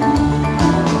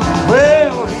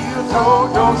 Well, heel toe,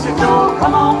 dosey do,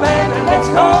 come on baby, let's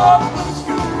go boot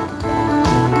scoot.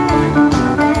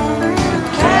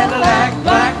 Cadillac,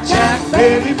 blackjack,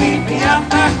 baby, meet me out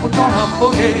back, we're gonna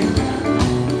boogie.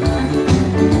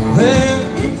 Well,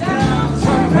 get down,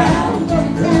 turn around.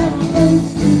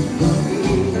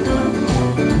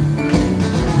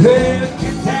 Let's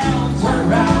get down, turn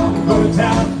around, go to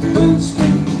town, boot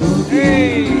scoot boogie.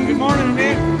 Hey, good morning,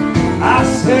 man. I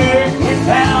said get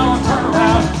down, turn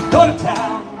around, go to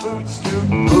town, boot scoot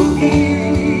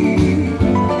boogie.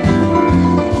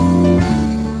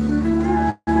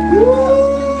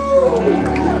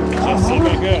 That's so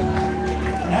good.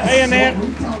 Hey, Annette. What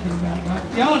we're talking about right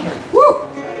yonder. Woo!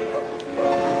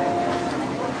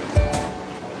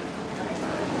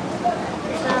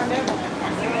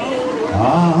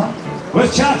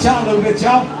 Let's cha-cha a little bit,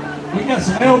 y'all. We got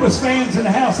some Elvis fans in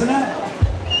the house tonight.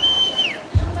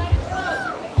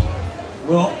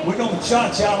 Well, we're going to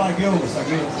cha-cha like Elvis, I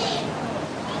guess.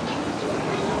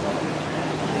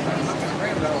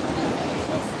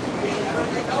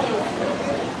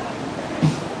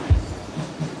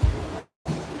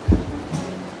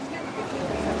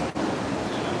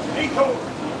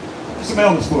 Some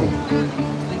Elvis for you.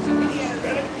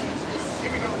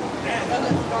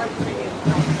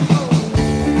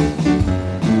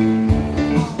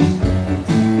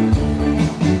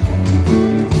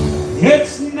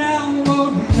 It's now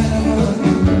or never.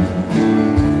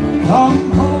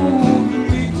 Come hold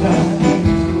me tight.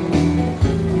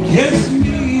 Kiss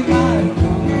me, my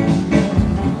darling.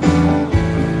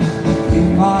 Be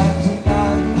mine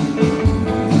tonight.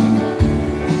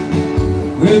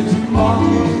 With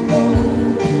tomorrow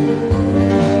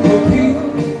will be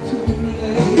too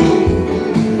late.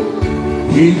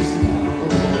 It's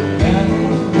now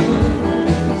or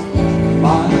never.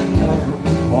 My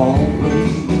love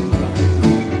always.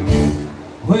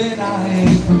 When I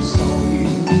first saw you,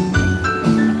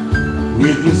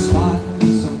 with your smile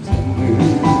so tender,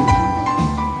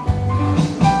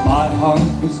 my heart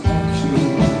was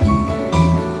captured,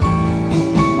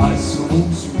 my soul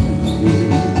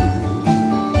surrendered.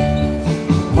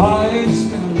 Why, it's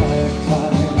been a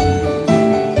lifetime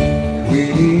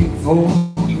waiting for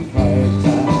the right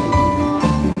time.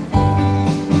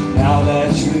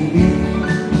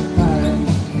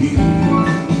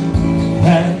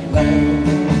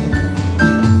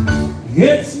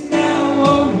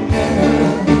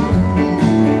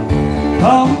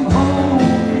 Come home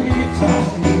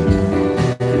anytime.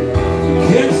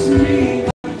 Kiss me,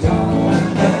 my darling.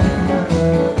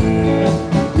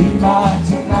 Be mine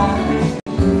tonight.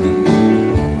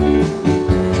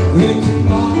 When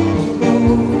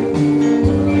tomorrow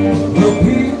will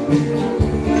be,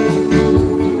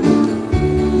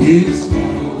 it's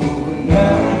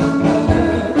never,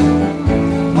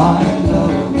 my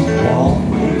love won't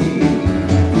wait.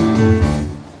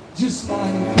 Just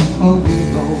like a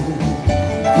widow,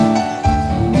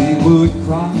 we would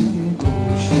cry in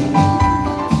ocean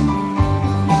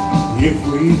if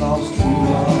we lost true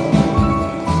love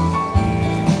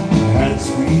and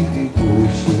sweet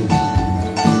devotion.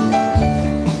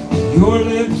 Your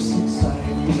lips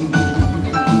excite me,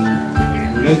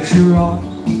 let your arms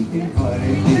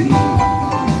invite me,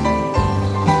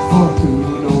 for who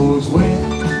knows when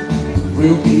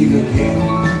we'll meet again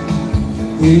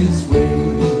this way.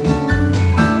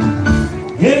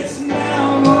 It's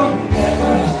now or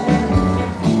never.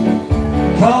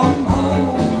 Come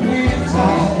home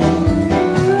anytime.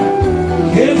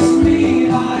 Kiss me,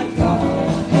 my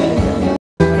darling.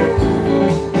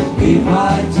 Be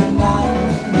mine tonight.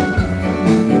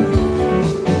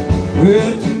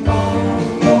 With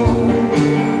tomorrow will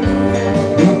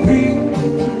be.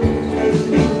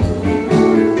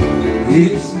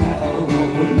 It's now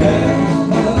or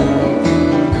never.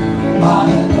 My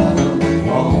love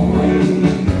won't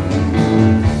wait.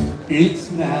 It's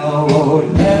now or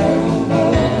never.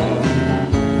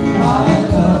 My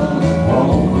love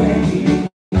won't wait.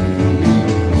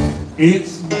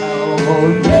 It's now or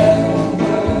never.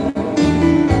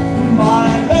 My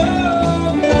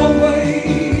love won't wait.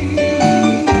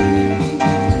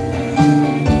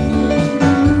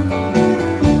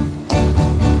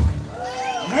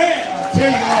 Man, I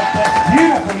tell you what, that's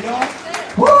beautiful, y'all.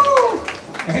 Woo!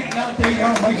 Ain't out there,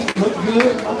 y'all make it look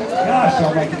good. My gosh,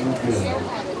 y'all make it look good.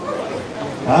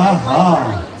 Aha.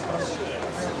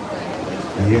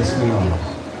 Yes, we are.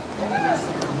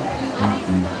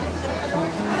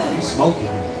 You smoking.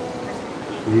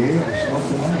 Yeah, we're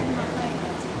smoking out.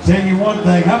 Tell you one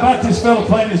thing. How about this fella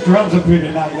playing his drums up here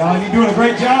tonight, y'all? You doing a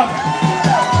great job?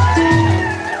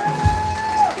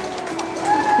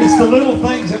 It's the little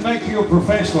things that make you a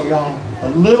professional, y'all. The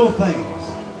little things.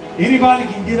 Anybody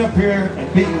can get up here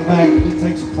and beat the back. It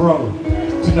takes a pro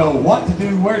to know what to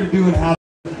do, where to do it, how to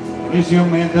do it. This young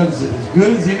man does it as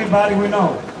good as anybody we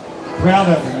know. Proud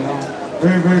of him, you know.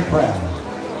 Very, very proud.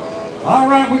 All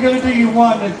right, we're going to do you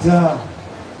one that,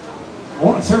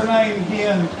 what's her name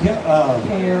again?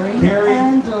 Carrie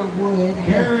Underwood.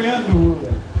 Carrie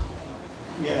Underwood.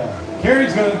 Yeah.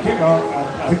 Carrie's going to kick off.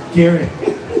 Carrie.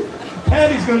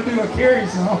 Patty's going to do a Carrie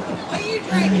song.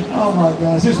 Oh my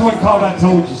gosh. This one called I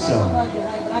Told You So.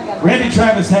 Randy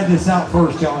Travis had this out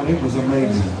first, y'all, and it was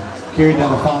amazing. Carrie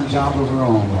done a fine job of her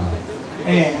own.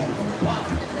 And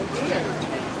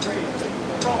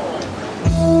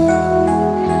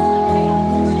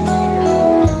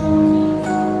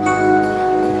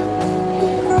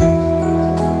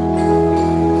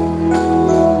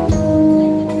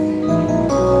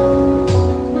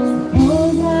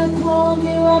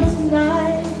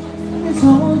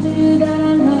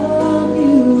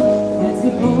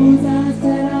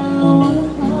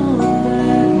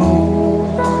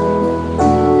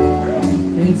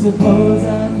suppose I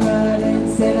cried and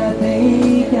said I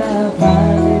think I'll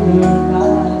finally learn my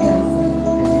lesson.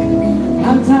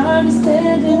 I'm tired of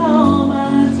spending all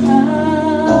my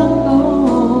time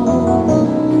alone.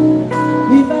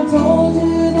 If I told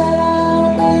you that I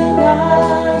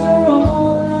realize you're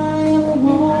all I ever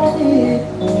wanted,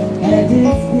 and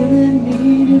it's killing me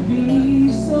to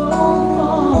be so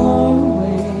far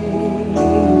away,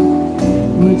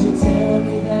 would you tell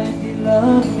me that you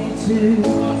love me too?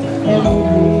 And would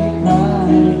we cry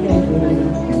together?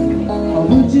 Or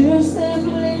would you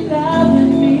simply laugh at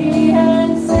me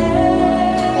and say,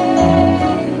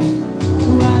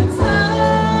 I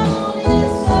told you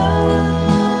so?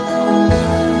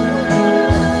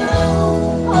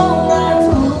 Oh, I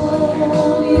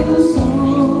told you so.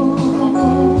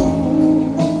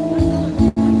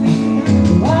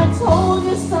 I told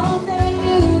you someday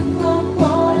you'd come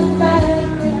calling back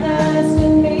and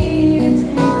asking me to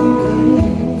take you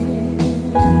in.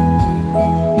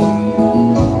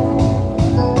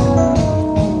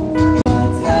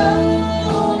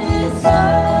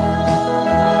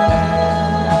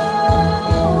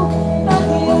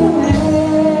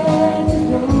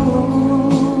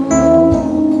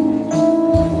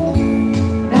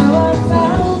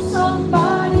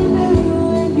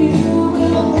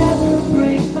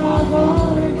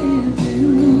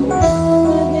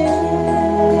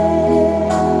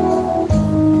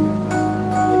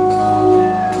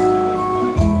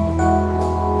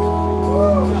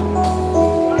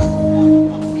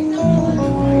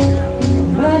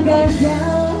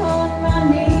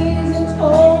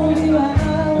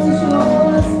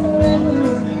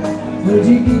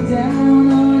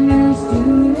 down on your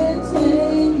stool and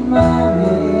take my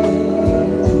hand.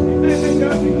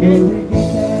 Can we get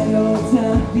that old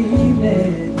time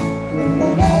feeling when the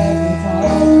light guitar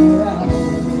for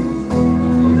hours?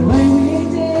 The way we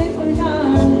did when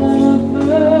our love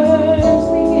first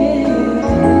began.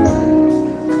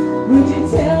 Would you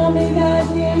tell me that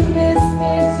you miss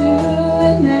me too,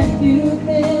 and that you've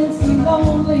been so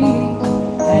lonely,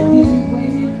 that you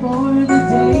waited for the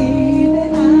day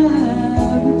that I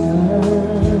return?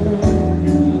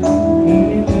 Can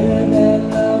you live that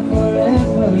love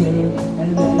forever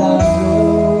and let love go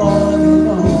on and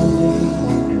only?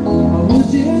 Or would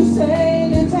you say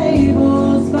the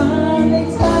tables finally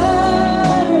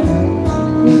turned?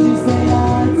 Would you say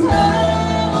our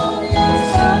time on your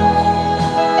side?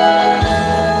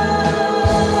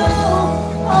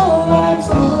 Oh, I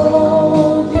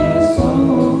told you so.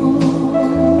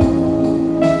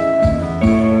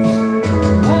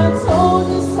 I told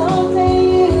you someday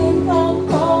you'd come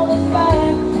crawling back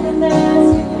and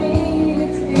asking me to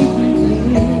take you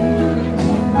in.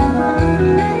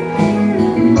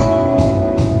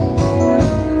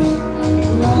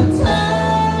 Our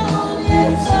time on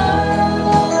your side,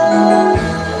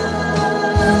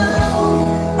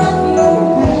 but you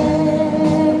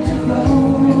had to go.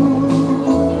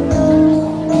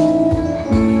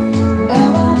 Now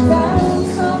I found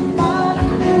somebody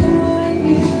new, and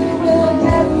you will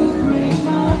never break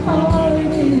my heart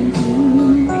into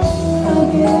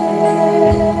again.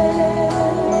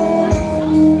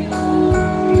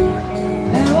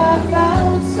 Now I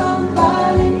found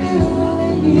somebody new,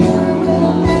 and you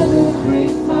will never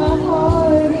break my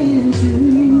heart into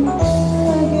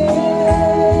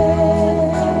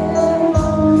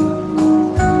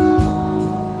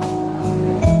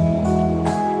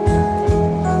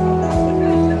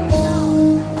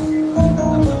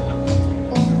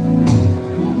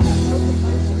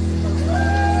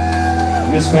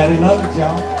Miss Patty, love it,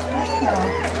 y'all.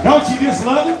 Don't you just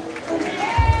love it?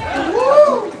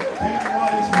 Woo! Tell you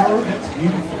what, it's word, it's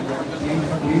beautiful.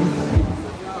 Beautiful,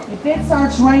 beautiful. If it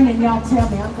starts raining, y'all tell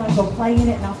me. I'm gonna go play in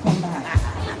it and I'll come back.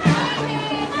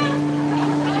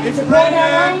 It's Is it going to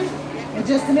rain? In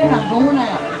just a minute, I'm going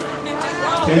out.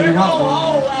 Tell you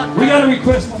what, we got a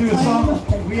request to do a song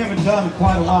we haven't done in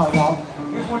quite a while, y'all.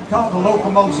 Here's one called The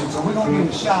Locomotion, so we're going to give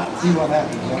it a shot and see what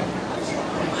happens, y'all.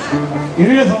 It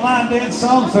is a line dance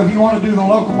song, so if you want to do the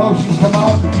locomotion, come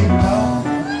on, you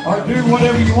know, or do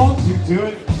whatever you want to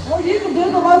it. Well, you can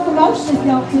do the locomotion if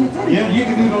y'all can too. Yeah, you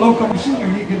can do the locomotion, or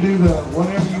you can do the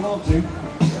whatever you want to.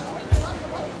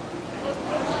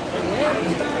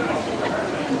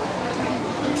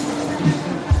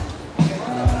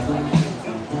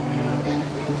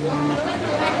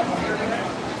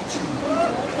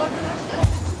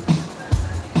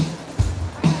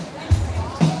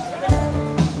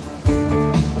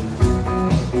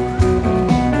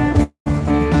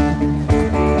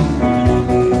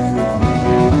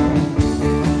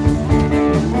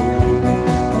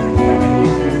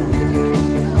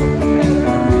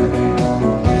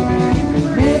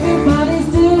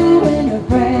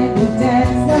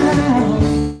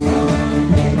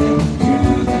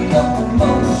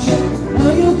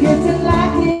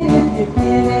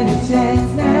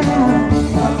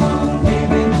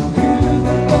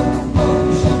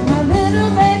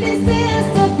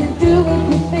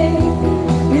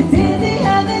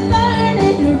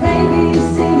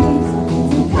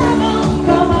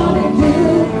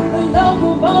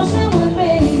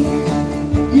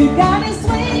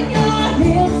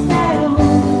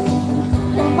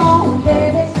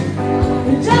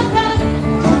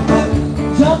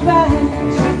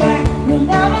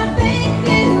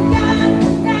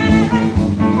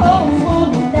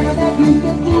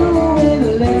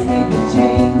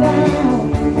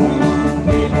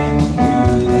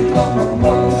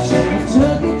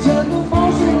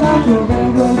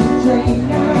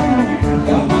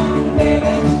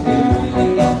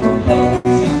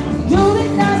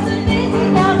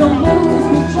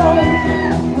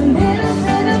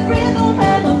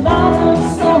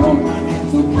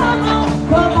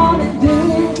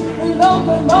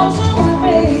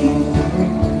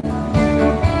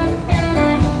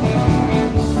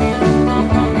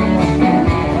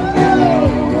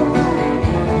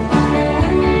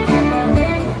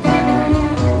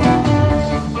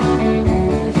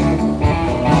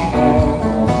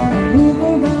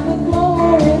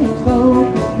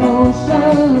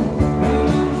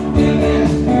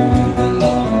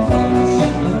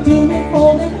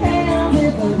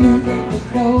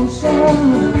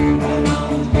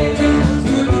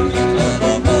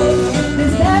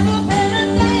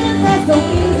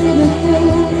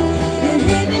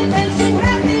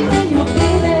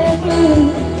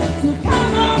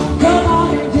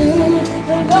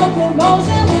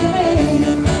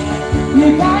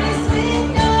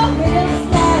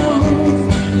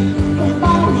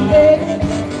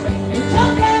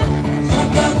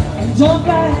 jump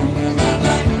back.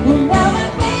 Well, now I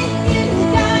think you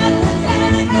got the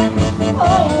time. Oh,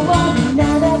 well,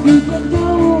 now that we can do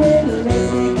it, let's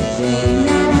take a shake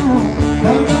now.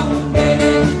 Come on,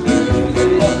 baby, do the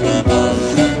looking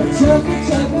motion. Chug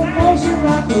motion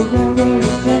like a railroad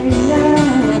train now.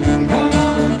 Come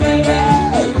on, baby,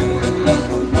 do the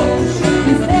looking motion.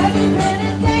 It's every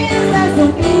minute dance that's so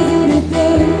easy to do.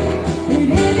 It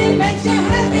really makes you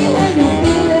happy when you're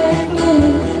feeling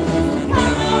blue.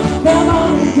 Come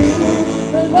on, do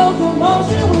the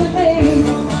locomotion with me.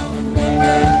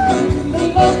 The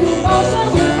locomotion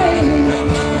with me.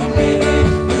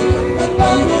 The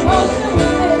locomotion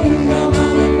with me. Come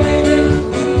on, baby,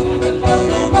 do the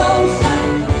locomotion.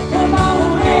 Come on,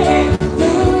 baby,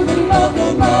 do the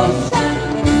locomotion.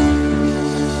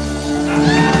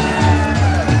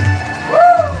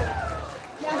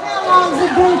 Now, how long has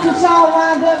it been since y'all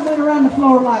lined up and went around the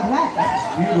floor like that?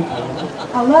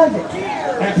 Beautiful. I love it.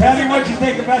 Hey, Patty, what'd you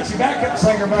think about your backup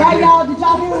singer back Hey here? y'all, did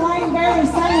y'all hear Lane Berry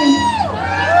singing?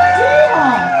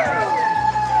 Yeah.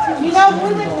 You know,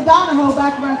 we went to Donahoe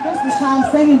back around Christmas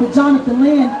time singing with Jonathan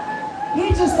Lynn. He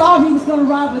just thought he was going to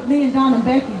ride with me and Don and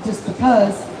Becky just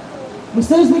because. As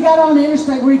soon as we got on the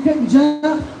interstate where he couldn't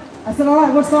jump, I said, all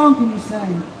right, what song can you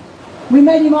sing? We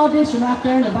made him audition right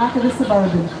there in the back of the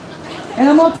Suburban. And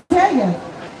I'm going to tell you,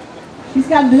 he's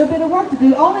got a little bit of work to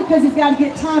do, only because he's got to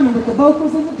get timing with the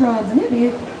vocals and the drums. And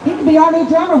he can be our new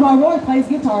drummer while Roy plays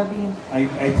guitar again. Hey,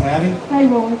 Patty, Hey,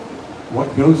 Roy.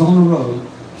 what goes on the road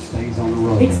stays on the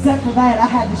road. Except for that, I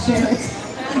had to share it.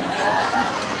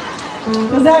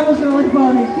 Because that was really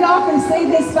funny. Y'all can see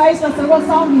this face. I said, what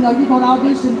song you know you're going to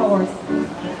audition for us?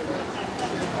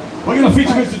 We're going to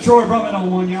feature Mr. Troy Brummett on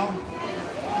one, y'all.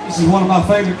 This is one of my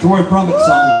favorite Troy Brummett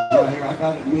songs right here. I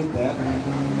got to admit that.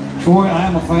 Troy, I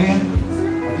am a fan.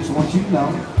 I just want you to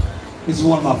know. This is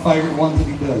one of my favorite ones that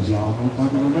he does, y'all.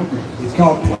 It's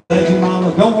called Legend My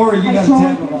Love. Don't worry, you got to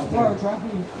tell me about that. Words right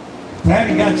here.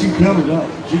 Patty got you covered up.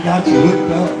 She got you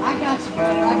hooked up. I got you,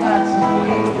 brother. I got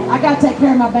you. I got to take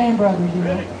care of my band brothers, you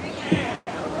know.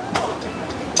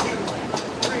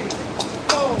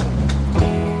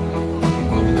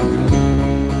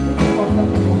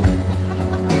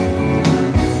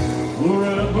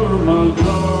 Forever, my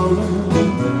darling,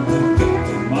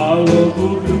 my love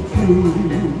will be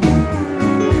true.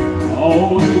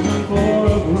 Always and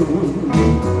forever,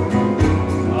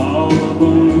 I'll love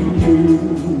only you.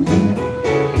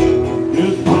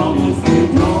 Just promise me,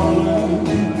 darling,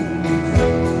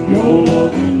 your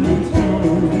love in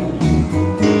return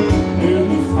is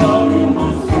the start of my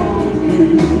soul,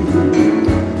 dear,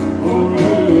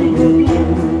 forever.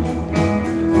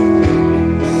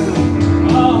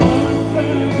 My heart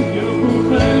thanks you for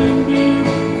sending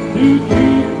to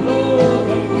keep love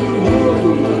and to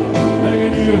hold love,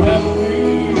 making you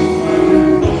happy.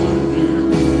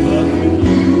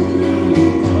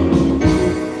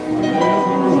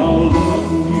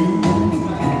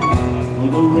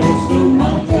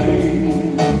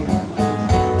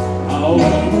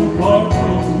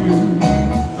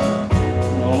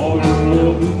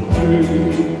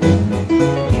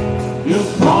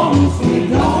 Just promise me,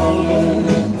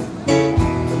 darling,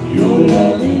 your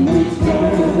love in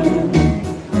return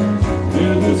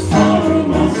is the start of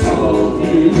my soul,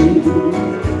 dear,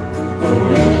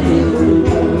 forever.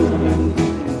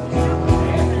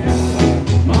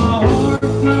 My heart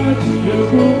says you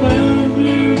command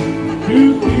me to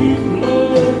keep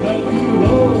love as you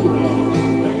hold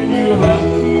on, making you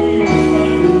happy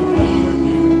and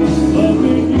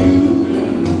loving you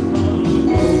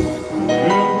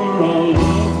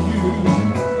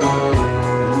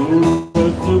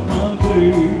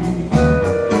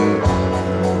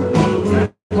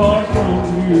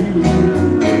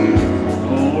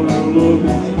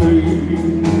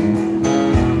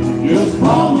Just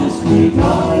promise me,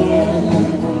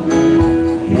 darling,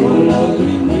 your love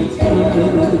in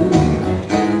return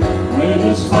may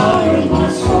inspire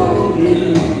my soul,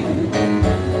 dear,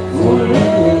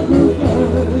 forever.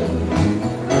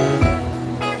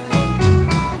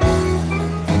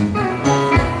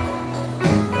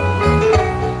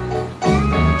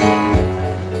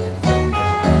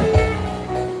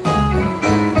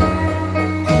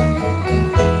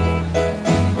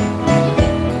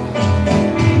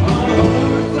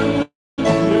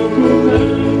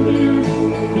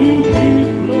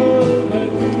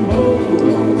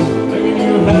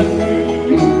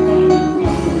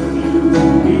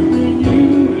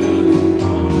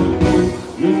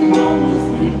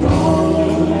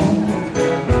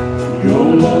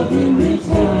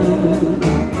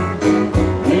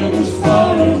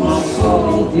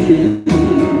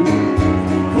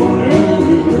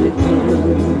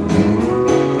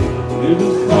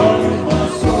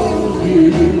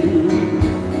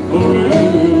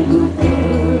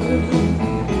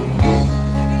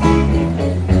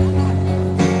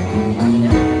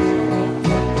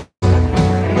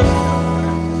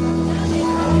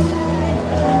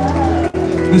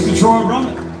 Mr. Troy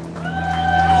Brummett.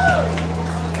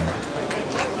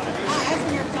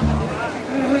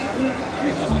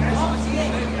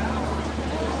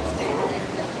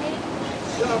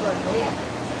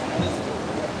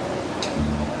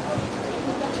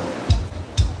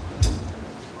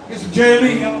 It's Jerry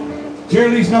Lee, y'all.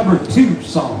 Jerry Lee's number 2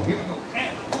 song. Here we go.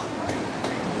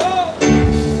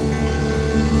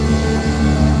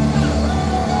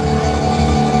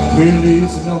 Really,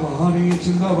 it's another honey, it's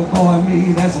your lover boy,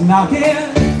 me that's knocking.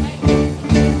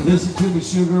 Listen to me,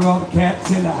 sugar, all the cats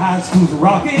in the high schools are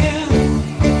rocking.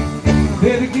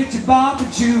 Better get your bob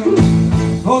and shoes,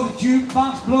 or the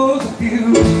jukebox blows a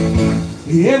fuse.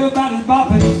 Everybody's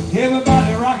bopping,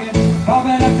 everybody rocking,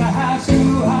 bopping at the high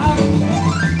school hop.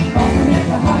 Bopping at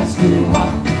the high school hop.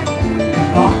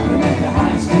 Bopping at the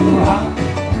high school hop.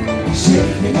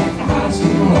 Shaking at the high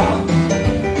school hop.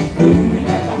 Moving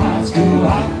at the high school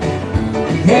hop.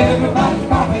 Everybody's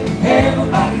bopping,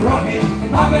 everybody rocking,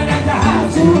 bopping at the high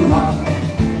school hop.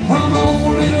 Come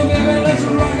on, little baby, let's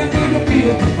rock it to the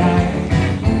beat tonight.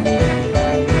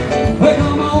 Hey,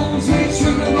 come on, sweet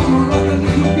sugar, gonna rock it to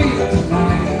the beat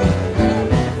tonight.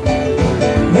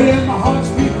 Hey, my heart's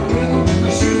beating rhythm, my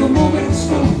shoes are moving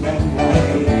smooth and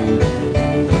light.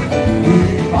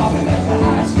 We're bopping at the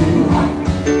high school hop,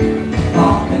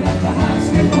 bopping at the high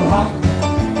school hop,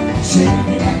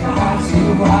 shaking at the high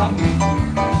school hop.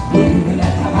 Moving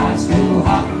at the high school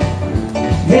hop.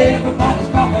 Everybody's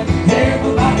bopping,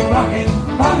 everybody rocking,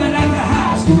 bopping at the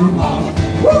high school hop.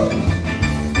 Woo!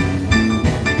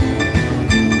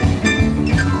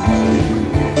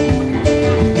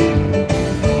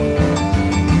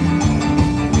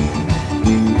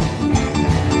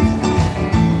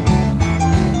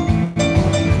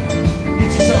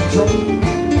 Get yourself trouble.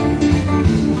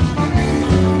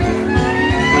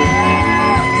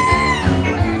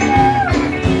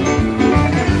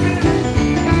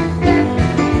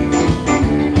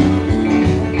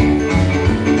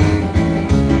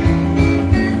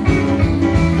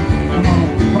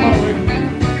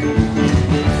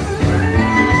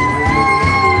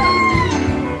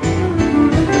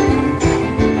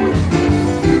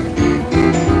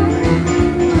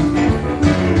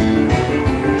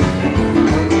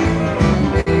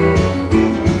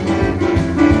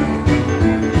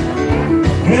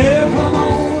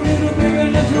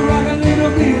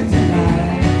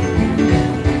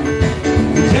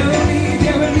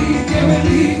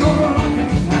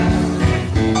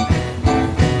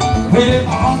 Well,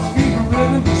 my heart's beating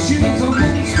rhythm, the shoes are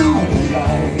moving smooth and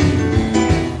light.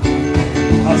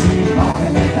 I see you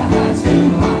bopping at the high school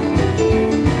hop,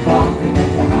 bopping at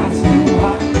the high school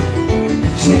hop,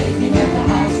 shaking at the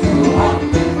high school hop,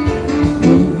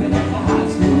 moving at the high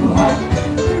school hop.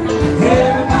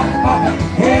 Everybody bopping,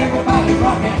 everybody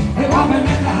rocking, they're bopping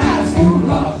at the high school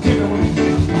hop. Give it what you do.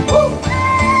 Woo!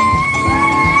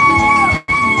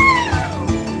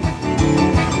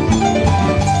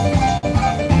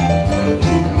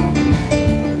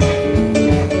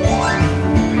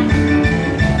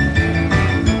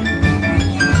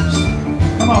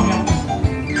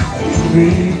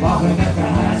 We're bopping at the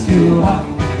high school hop,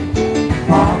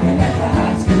 bopping at the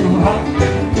high school hop,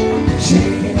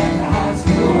 shaking at the high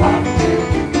school hop,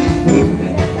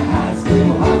 moving at the high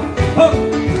school hop. Oh,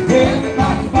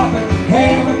 everybody bopping,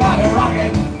 everybody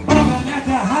rocking, bopping at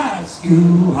the high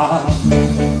school hop.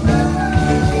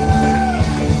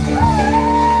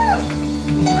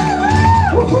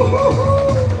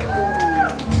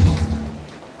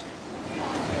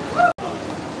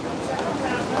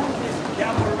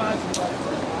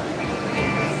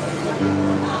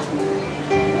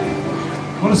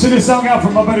 I want to send this song out for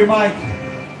my buddy Mike.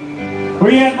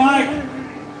 Where you at, Mike?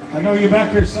 I know you're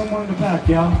back there somewhere in the back,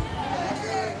 y'all.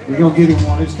 We're going to get him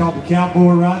one. It's called The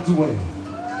Cowboy Rides Away. Here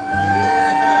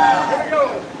we go.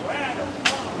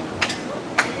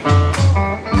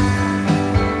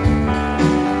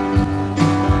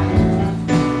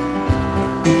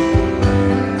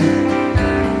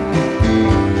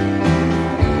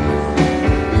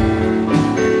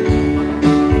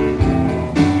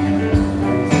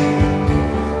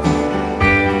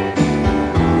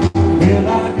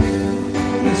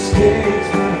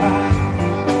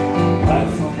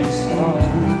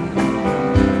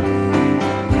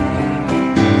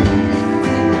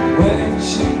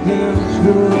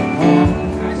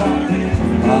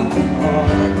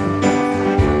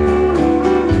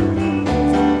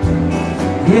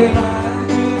 Well, I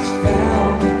just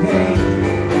found the pain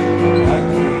I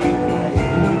can't wait.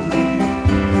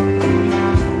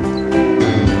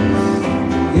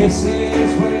 This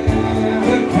is where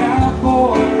the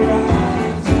cowboy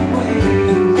rides away.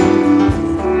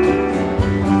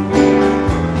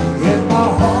 In my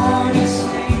heart.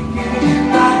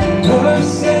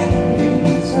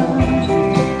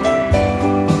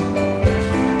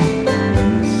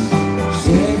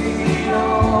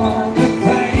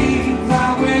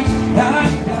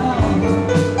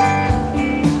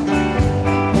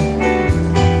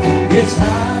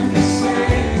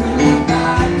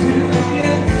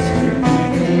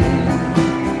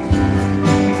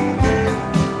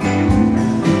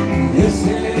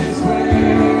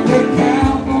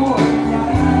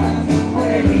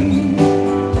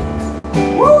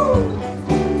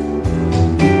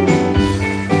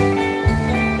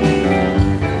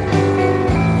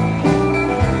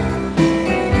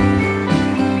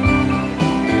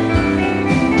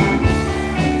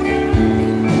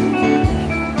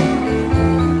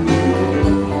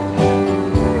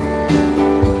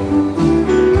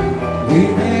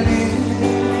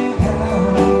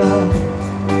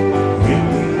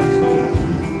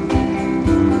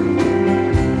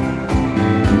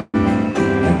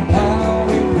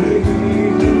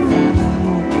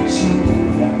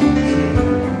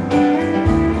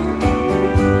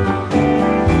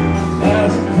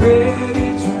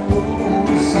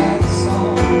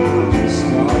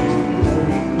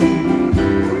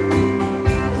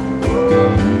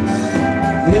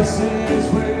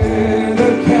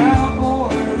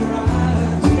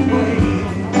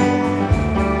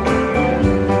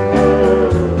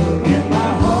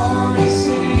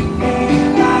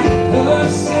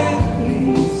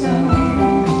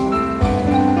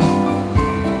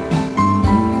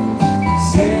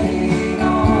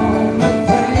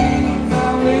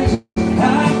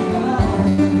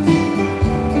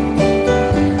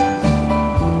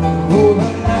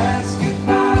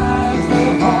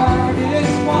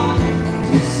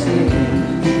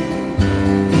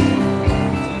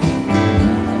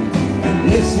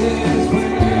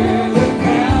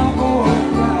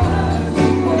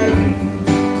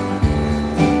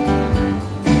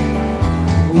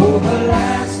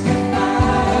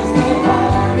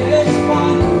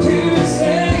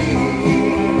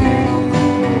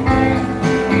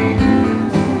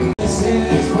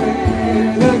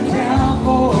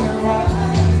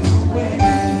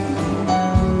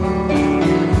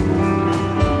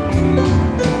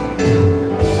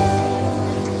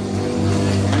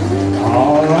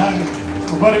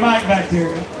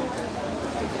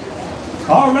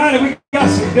 All righty, we got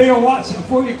some deal watching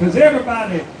for you because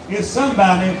everybody is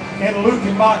somebody in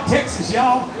Lukenbach, Texas,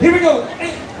 y'all. Here we go.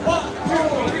 8, 1,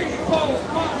 2, 3, 4,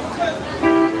 5, 7.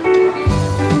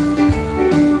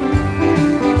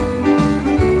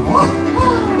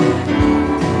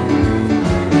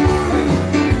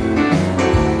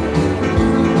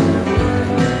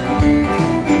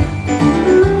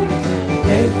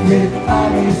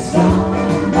 Everybody's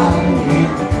somebody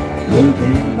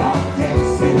looking back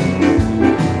Texas.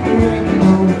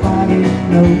 Nobody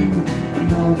knows,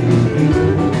 nobody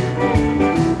knows.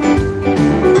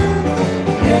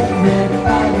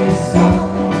 Everybody's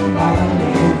somebody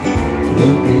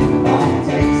looking back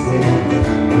Texas.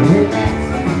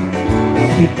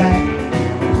 I'll get back.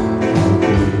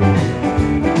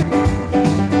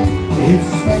 It's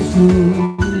special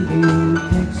to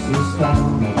Texas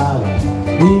down about it.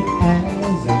 It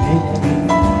has a name,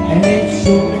 and it's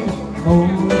sure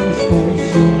more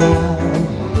special now.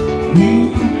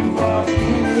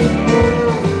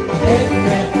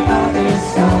 Everybody's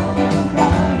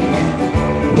somebody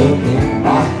looking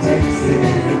back Texas.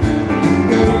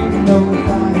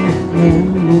 Nobody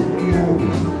knows.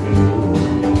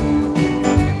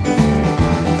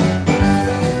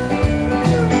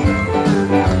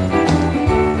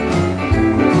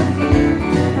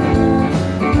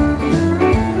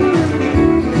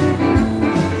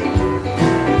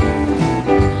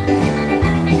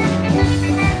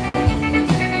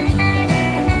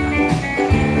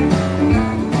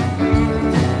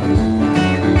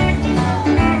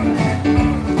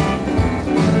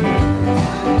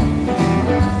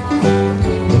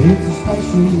 It's a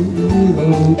special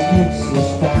little Texas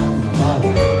town about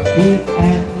it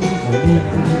has a name,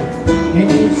 and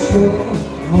it's sure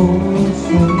more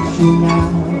special now.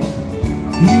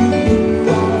 You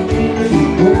are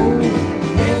people,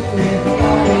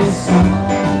 everybody's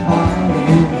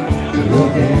somebody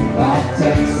looking back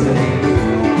Texas.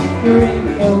 There ain't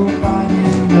nobody,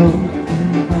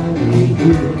 nobody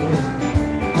here.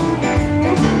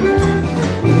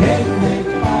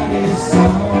 Everybody's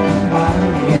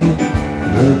somebody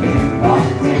looking back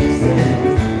Texas.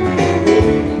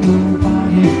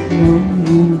 Nobody,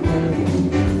 nobody.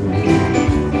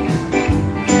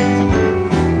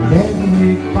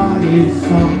 Everybody's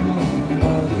somebody.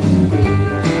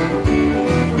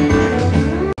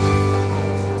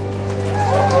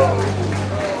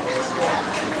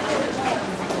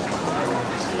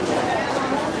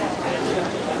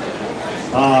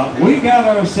 We got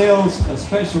ourselves a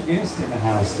special guest in the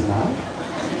house tonight.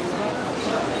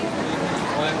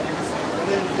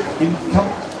 Can you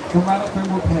come right up here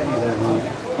and we'll pat you there, man.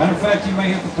 Matter of fact, you may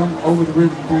have to come over the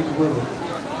river and drink the river.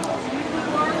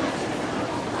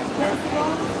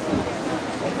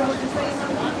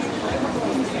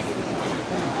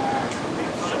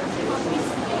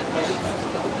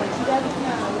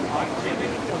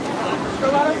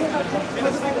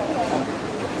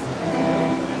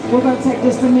 We're going to take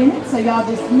just a minute, so y'all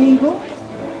just mingle.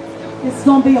 It's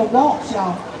going to be a waltz,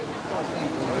 y'all.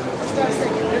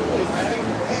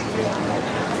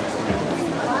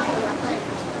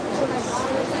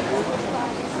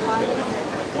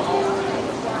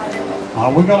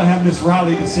 We're going to have Miss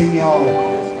Riley to sing y'all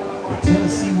the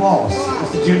Tennessee Waltz.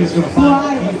 Mr. Judy's going to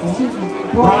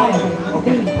find Brian.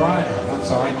 Okay, Brian. I'm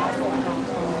sorry. All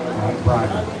right,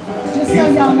 Brian. Just so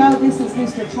y'all know, this is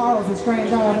Mr. Charles's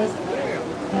granddaughter.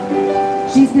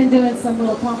 She's been doing some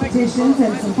little competitions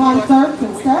and some concerts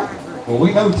and stuff. Well,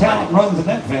 we know talent runs in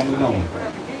that family, don't we?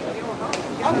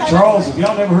 Okay. Charles, if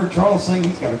y'all never heard Charles sing,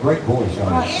 he's got a great voice, y'all.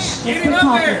 Let's get him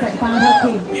up there. Find her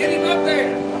key. Get him up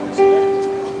there.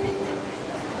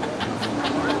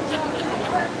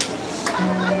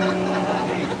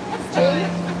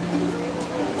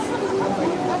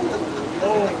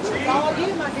 All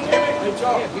you, my dear. Hey,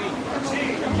 Charles.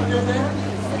 You doing that?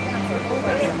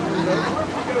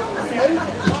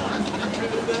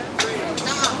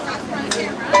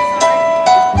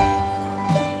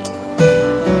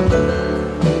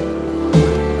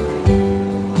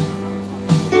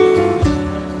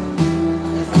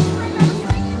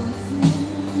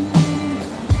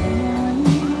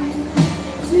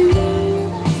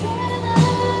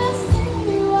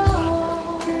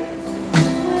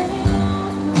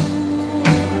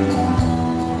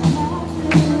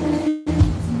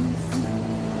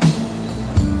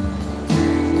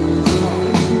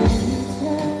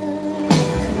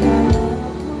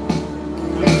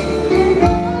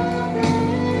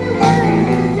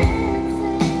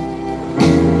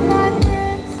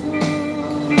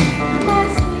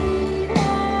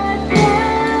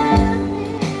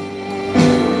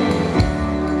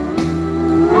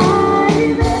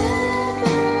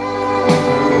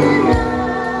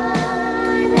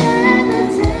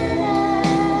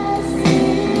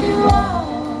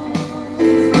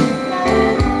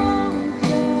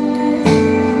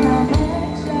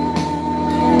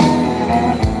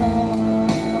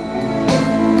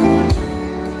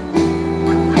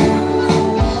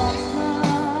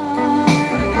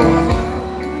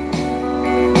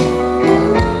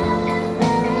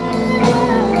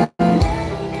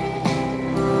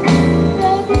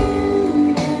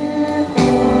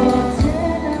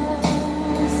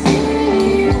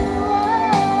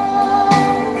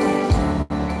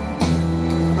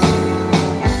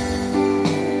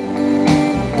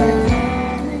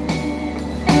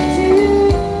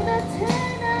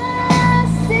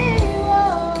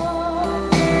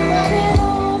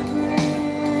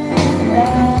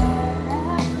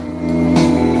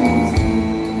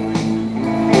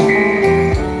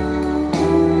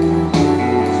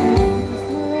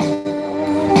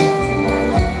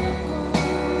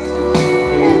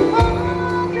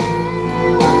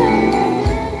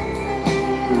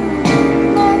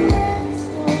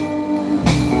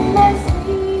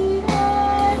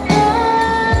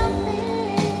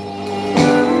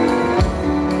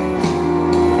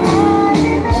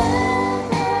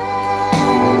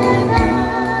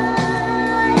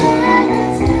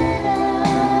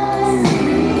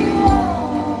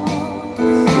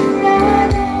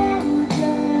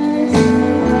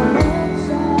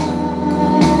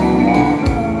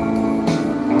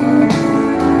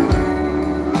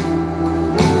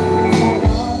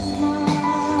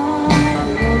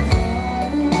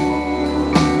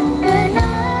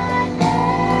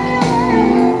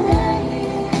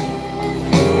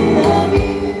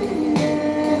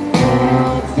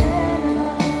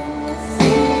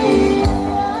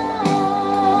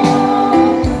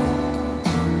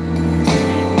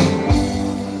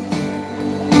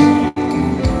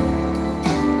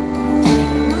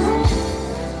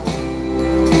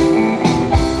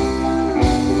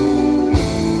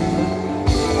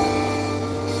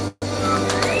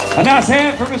 A nice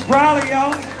hand for Miss Briley,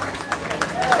 y'all.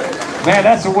 Man,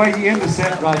 that's the way you end the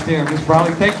set right there, Miss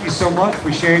Briley. Thank you so much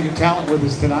for sharing your talent with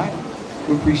us tonight.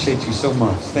 We appreciate you so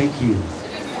much. Thank you.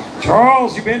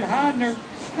 Charles, you've been hiding her.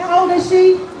 How old is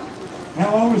she?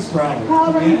 How old is Briley? How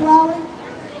old are you, Briley?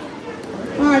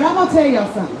 All right, I'm gonna tell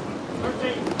y'all something.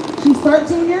 She's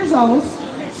 13 years old.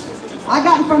 I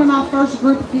got in front of my first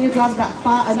group of kids. I was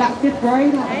about 5th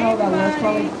grade. I don't know how old I was,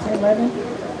 probably 10, 11.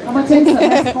 I'm gonna tell you something.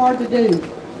 That's hard to do.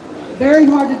 Very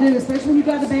hard to do, especially when you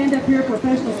got the band up here,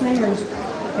 professional singers,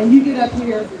 and you get up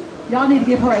here. Y'all need to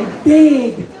give her a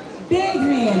big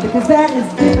hand because that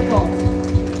is difficult.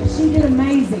 And she did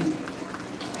amazing.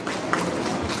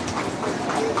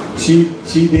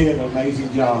 She did an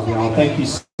amazing job, y'all. Thank you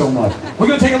so much. We're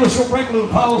going to take a little short break, a little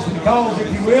pause for the calls,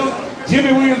 if you will.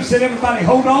 Jimmy Williams said everybody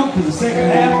hold on to the second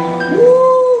half.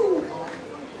 Woo!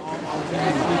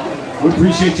 We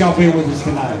appreciate y'all being with us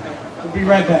tonight. We'll be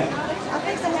right back. I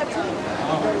think they have two.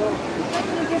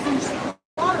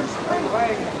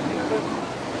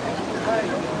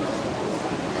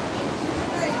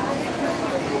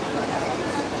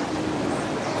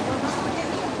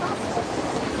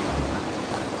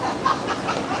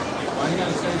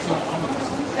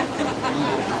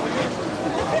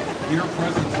 Your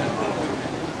presence.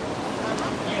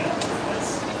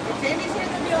 Jamie's here to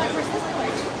be like persistent.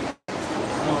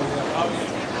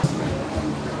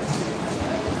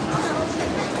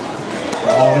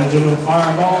 All into the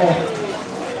fireball.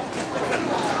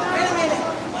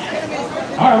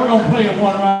 All right, we're going to play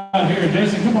one right here.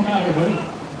 Jason, come on out here, buddy.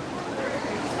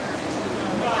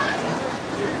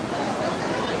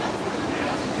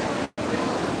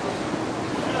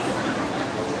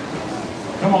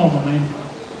 Come on, my man.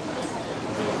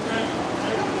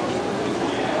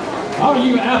 All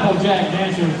you Applejack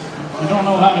dancers, you don't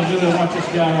know how to do it, watch this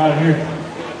guy right here.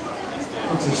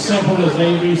 It's as simple as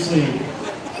ABC.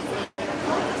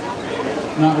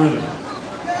 Not really.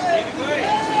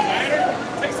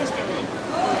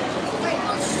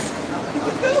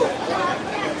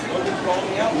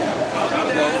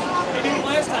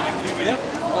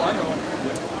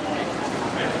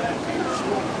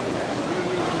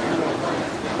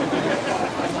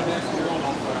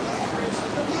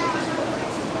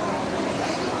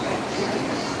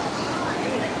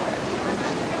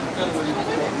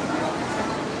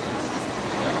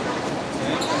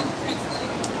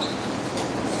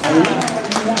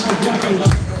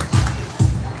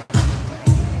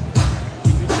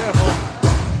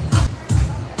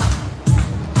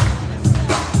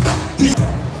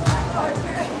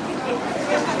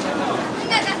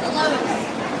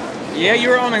 Yeah, you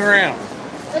were on the ground.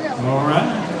 All right,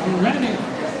 you ready?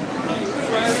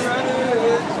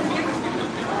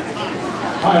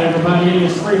 All right, everybody, it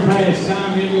is free pass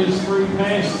time. It is free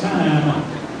pass time.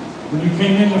 When you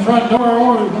came in the front door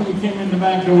or when you came in the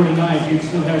back door tonight, you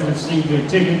still have received a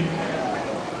ticket.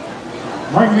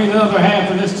 Bring me the other half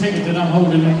of this ticket that I'm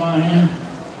holding in my hand.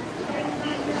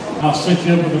 I'll set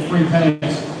you up with a free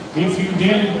pass. If you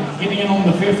did get in on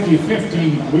the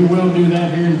 50-50, we will do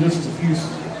that here in just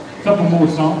a couple more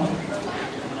songs.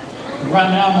 Right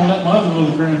now, I'm going to let my other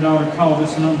little granddaughter call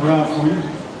this number out for you.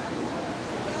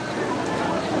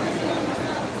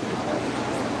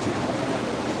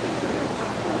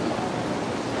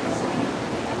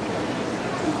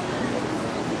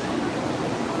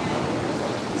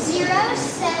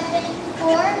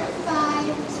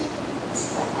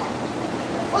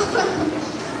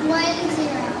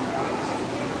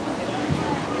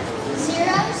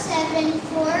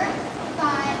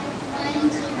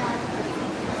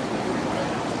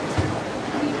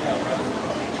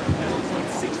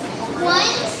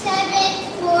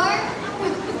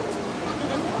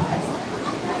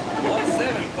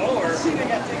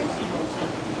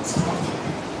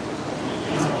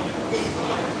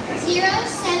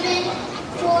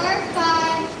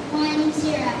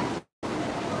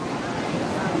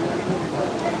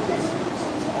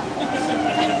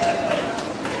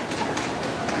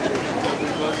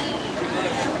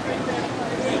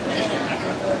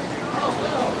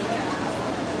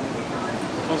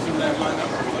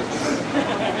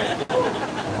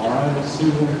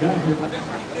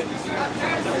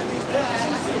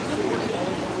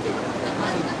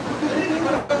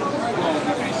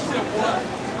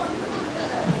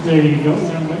 There you go.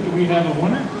 We have a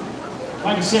winner.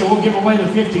 Like I said, we'll give away the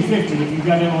 50-50. If you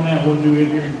got in on that, we'll do it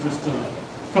here in just a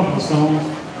couple of songs.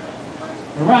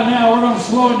 But right now, we're going to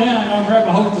slow it down. I'll grab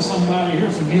a hold of somebody.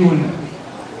 Here's some new one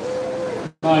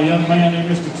by a young man named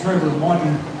Mr. Trevor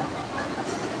Martin.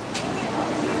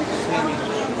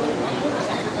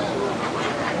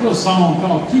 A little song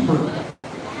called Keeper.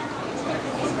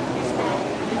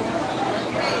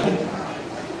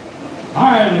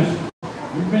 right,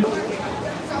 you've been...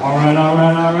 All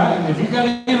right. If you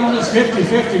got in on this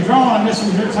 50-50 drawing, this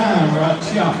was your time, right,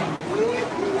 Chuck?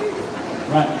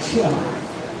 Right, Chuck.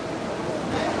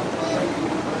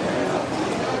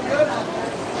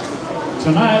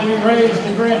 Tonight we raised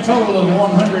a grand total of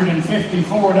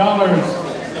 $154.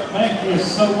 Thank you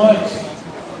so much.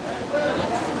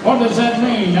 What does that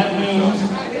mean? That means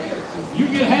you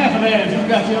get half of that if you've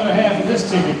got the other half of this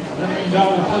ticket. That means I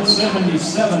will put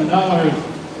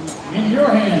 $77 in your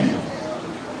hand.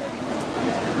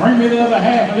 Bring me the other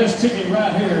half of this ticket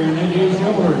right here, and it is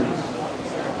yours.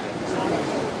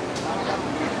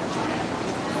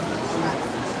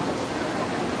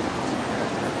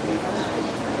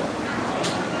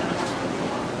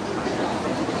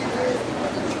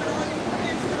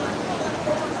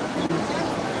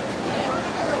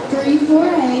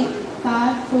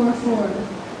 $348-544.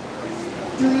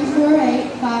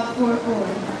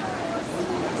 $348-544.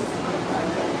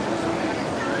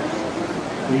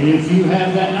 If you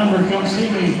have that number, come see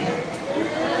me.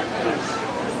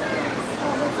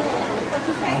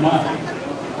 Come on.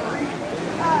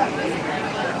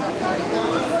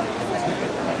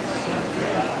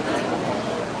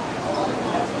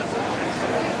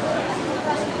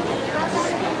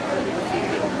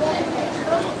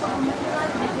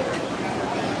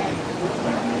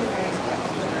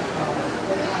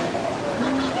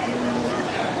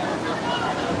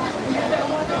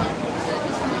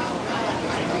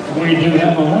 We do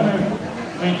have a winner.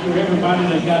 Thank you everybody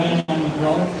that got in on the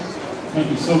draw. Thank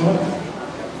you so much.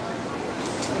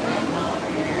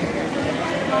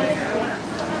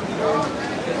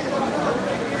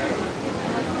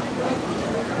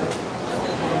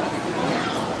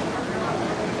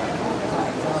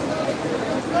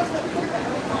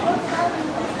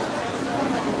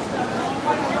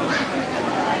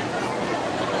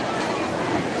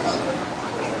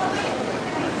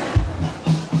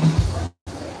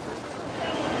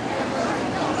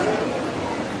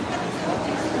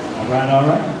 All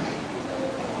right.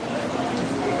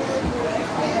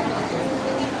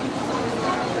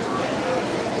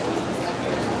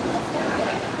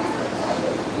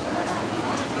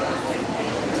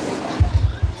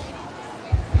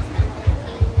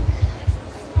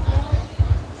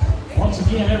 Once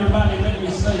again, everybody, let me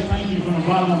say thank you from the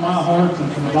bottom of my heart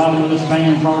and from the bottom of this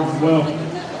band's heart as well.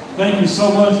 Thank you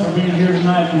so much for being here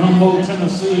tonight in Humboldt,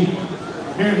 Tennessee,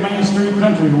 here at Main Street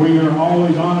Country. We are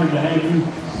always honored to have you.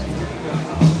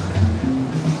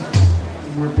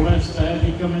 We're blessed to have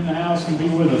you come in the house and be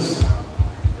with us.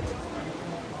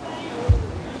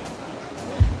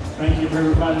 Thank you for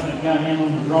everybody that got in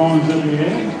on the drawings that we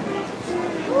had.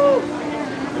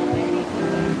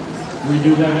 We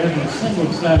do that every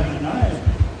single Saturday night.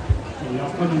 So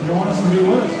y'all come and join us and be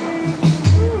with us.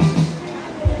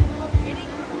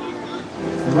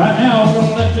 But right now, we're going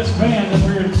to let this band up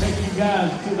here take you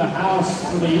guys to the house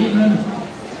for the evening.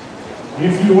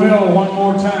 If you will, one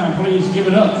more time, please give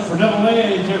it up for Double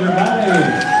Edge, everybody.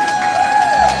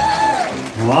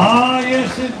 Ah,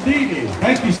 yes, indeed.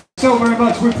 Thank you so very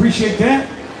much. We appreciate that.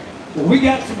 Well, we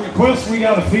got some requests we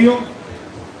got to field.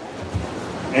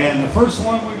 And the first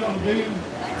one we're going to do,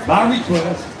 by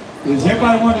request, is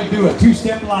everybody want to do a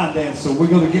two-step line dance. So we're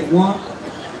going to get one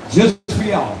just for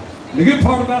y'all. The good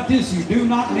part about this, you do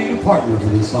not need a partner for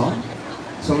this song.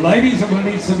 So ladies, I'm going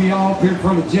to need some of y'all up here in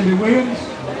front of Jimmy Williams.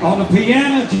 On the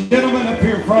piano, gentlemen up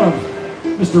here in front of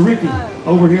Mr. Ricky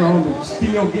over here on the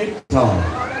steel guitar.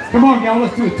 Come on, y'all,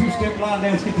 let's do a two-step line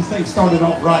dance, get this thing started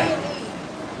off right.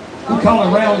 We call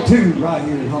it round two right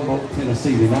here in Humboldt,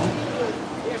 Tennessee tonight.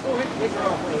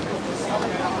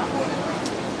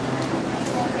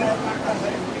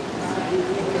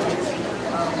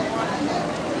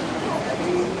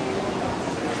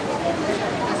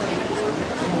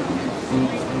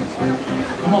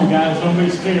 Come on, guys, don't be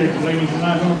scared. The ladies are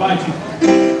not going to bite you.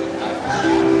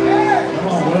 Come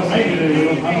on, well, maybe they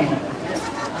will. I don't know.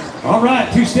 All right,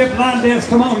 two-step line dance.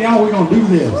 Come on, y'all, we're going to do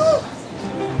this.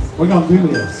 We're going to do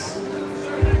this.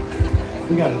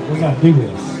 We got to do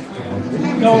this.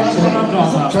 No, that's what I'm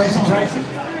talking about. Tracy.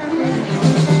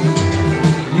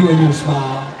 You and your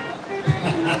smile.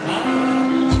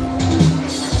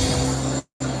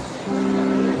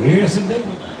 Yes, indeed.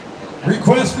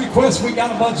 Request. We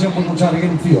got a bunch of them. We're going to try to get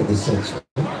them filled this section.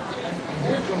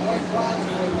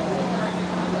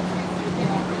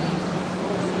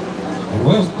 And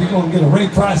we're going to get a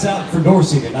rate price out for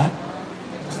Dorsey tonight.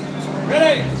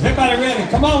 Ready? Is everybody ready?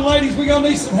 Come on, ladies. We're going to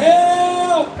need some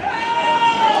help.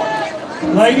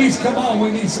 Ladies, come on. We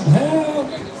need some help.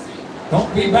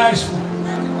 Don't be bashful.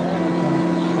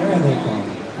 There they come.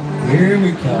 Here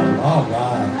we come. All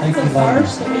right. Thank you,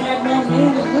 ladies.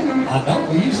 I know,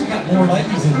 we usually got more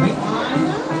ladies than me.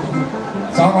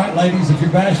 It's all right, ladies, if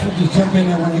you're bashful, just jump in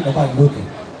there when ain't nobody looking.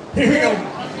 Here we go.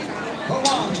 Come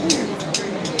on.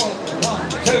 1,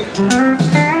 2.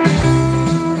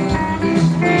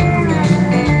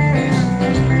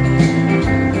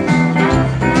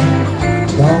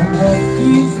 Don't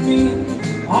accuse me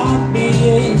of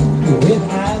being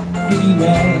without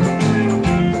feeling.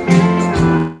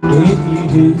 If you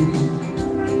do,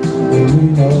 then you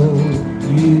know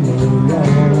you were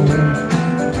wrong.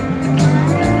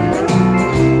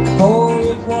 For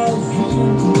it was you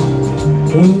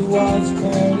who was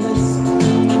careless,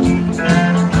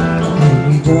 and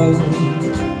you drove me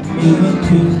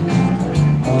into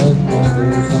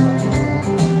another's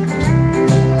arms.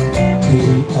 The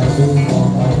other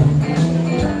woman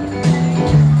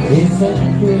is a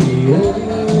prettier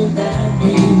than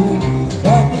you,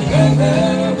 but the other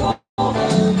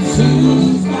woman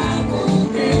sees my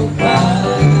wounded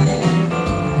pride.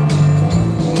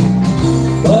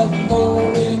 But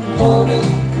more important,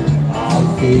 I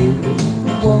feel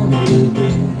wanted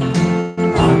again.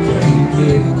 I can't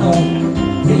give up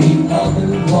the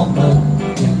other woman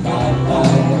in my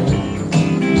life.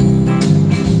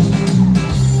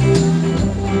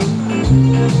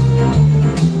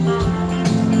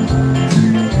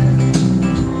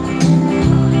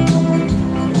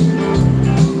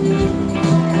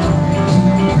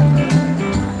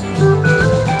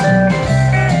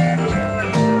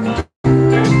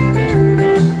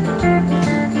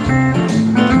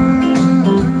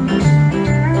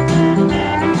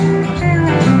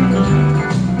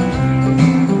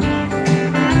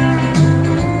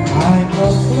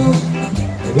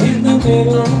 In the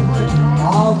middle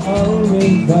of a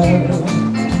river,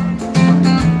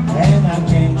 and I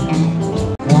can't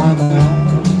climb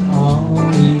out on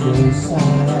either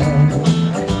side.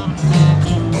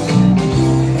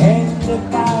 And if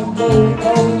I go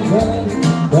over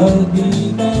the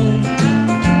demon,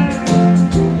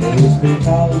 it's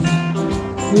because,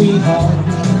 sweetheart,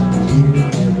 you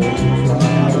never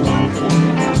tried.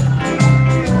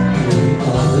 The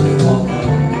other woman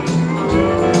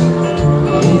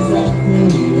is a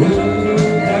prettier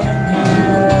than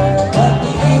you, but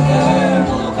the other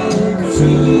woman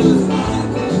sees my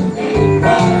wounded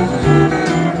pride.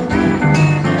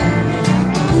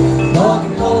 Not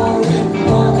more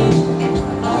important,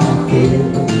 I feel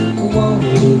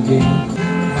wanted again.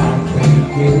 I can't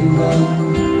give up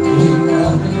the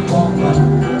other woman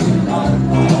in my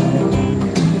mind.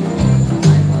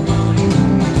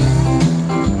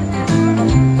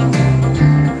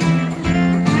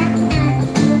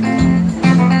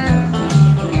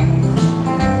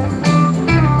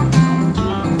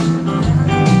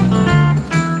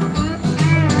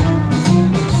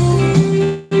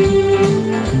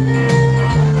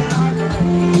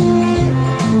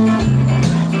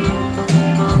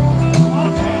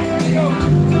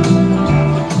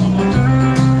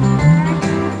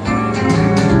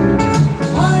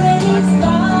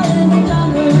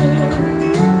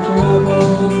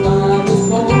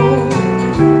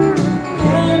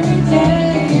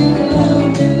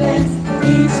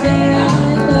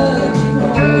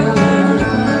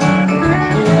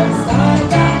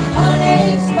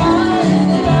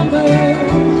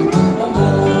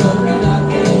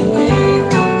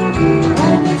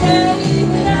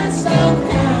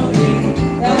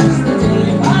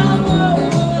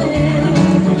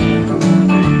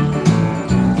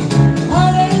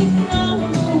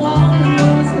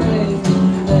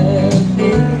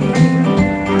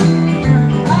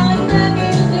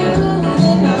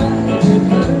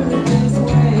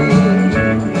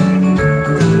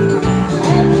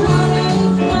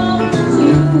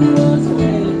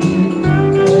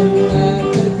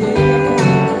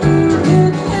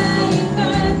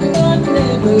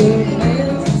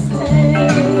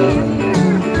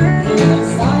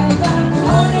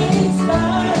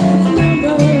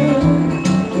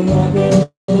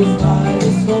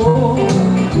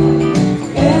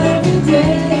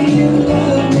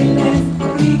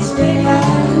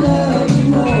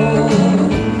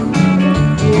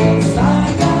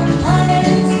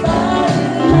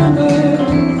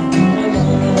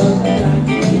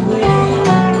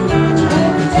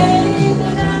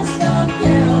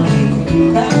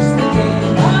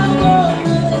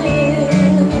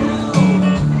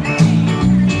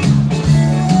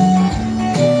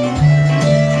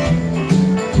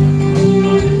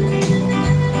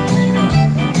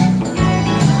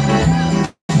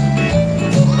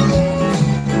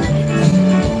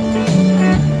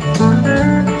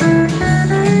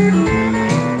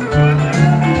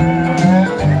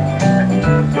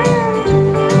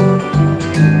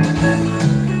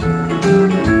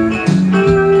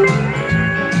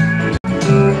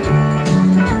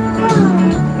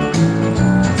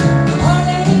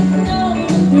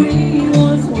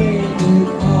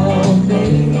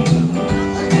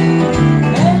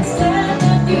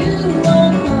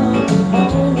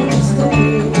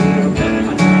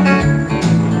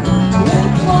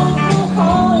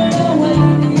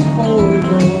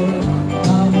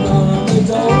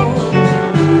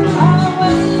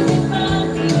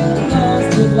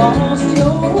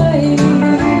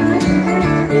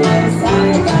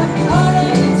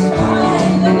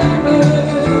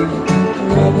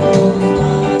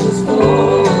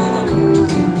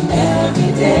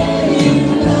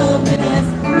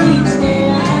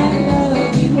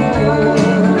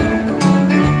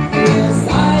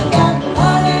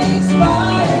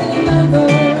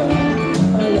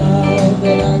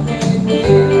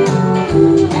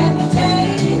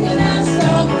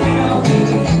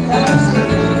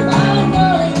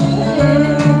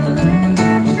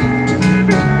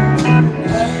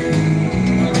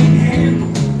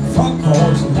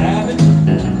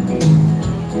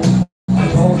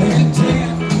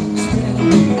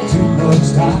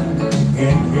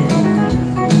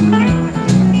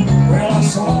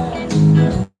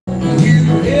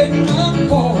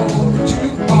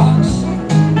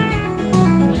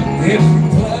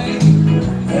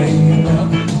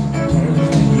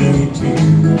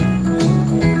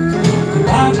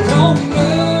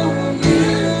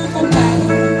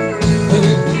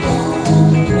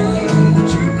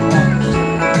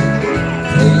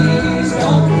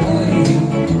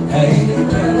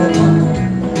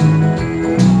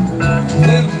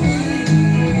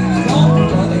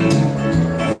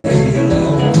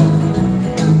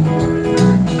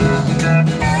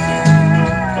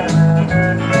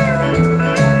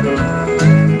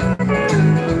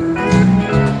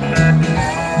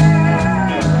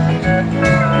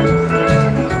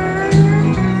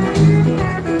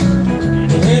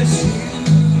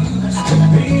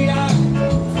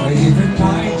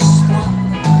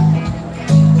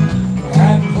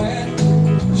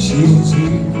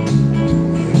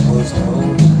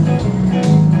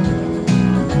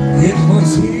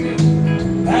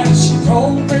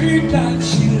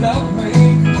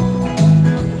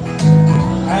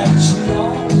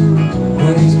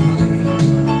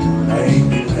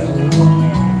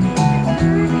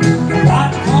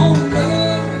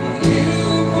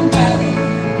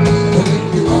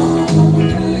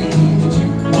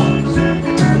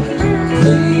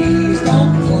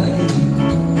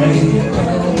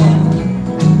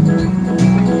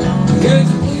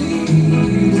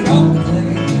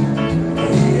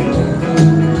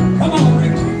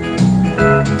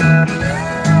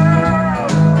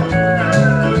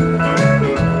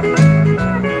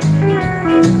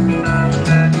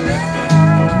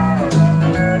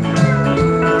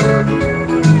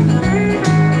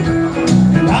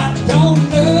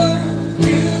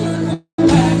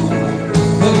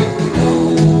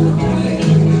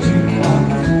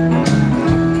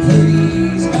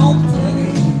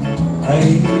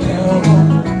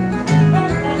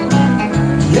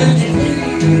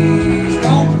 Please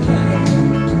don't play,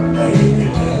 baby.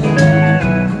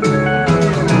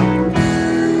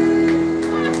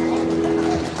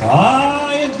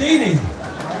 Ah, indeedy.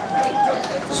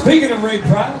 Speaking of Ray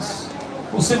Price,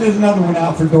 we'll send another one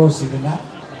out for Dorsey tonight.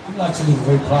 He likes a little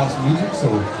Ray Price music, so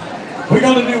we're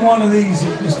going to do one of these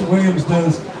that Mr. Williams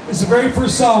does. It's the very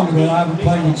first song that I ever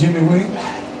played with Jimmy Williams.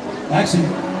 Actually,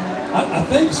 I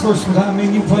think it's the first time me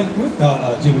and you played with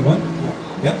Jimmy Williams.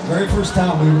 Yep, very first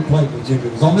time we ever played with Jimmy.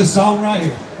 It was on this song right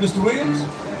here. Mr. Williams?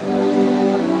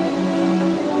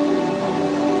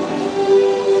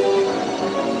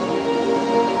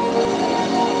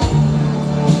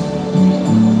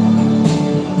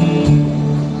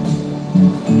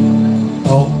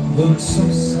 Don't look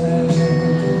so sad.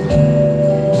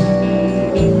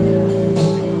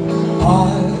 I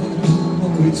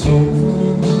know it's over,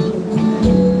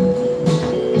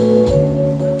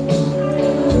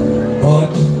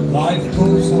 but life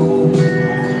goes on,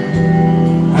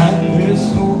 and this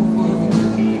whole world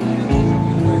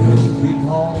will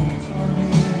belong to me.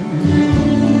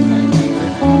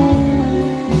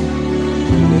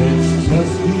 It's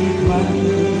just me glad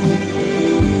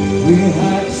we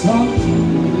had something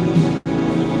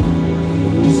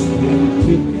to spend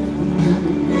together.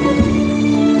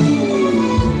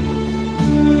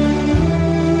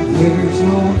 There's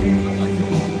no need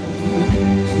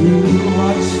to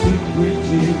rush the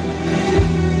bridges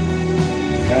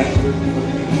that we're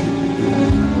burning.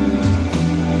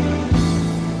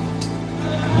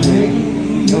 Lay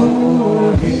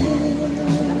your head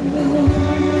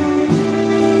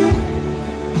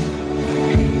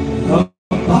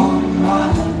upon my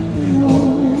pillow.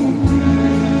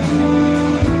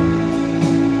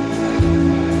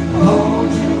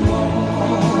 Hold your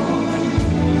warm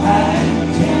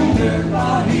and tender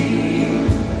body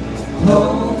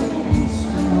close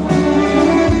to mine.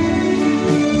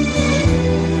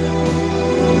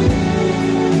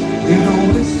 In a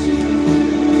whisper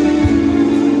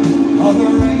of the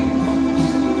rain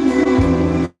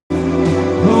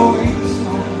blowing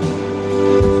soft,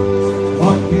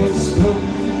 what gets through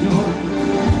the door?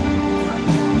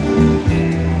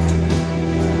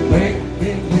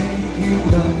 Baby, you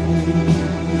love me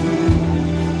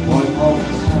one more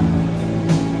time.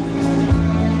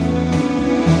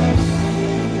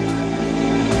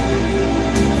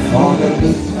 For the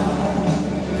good time.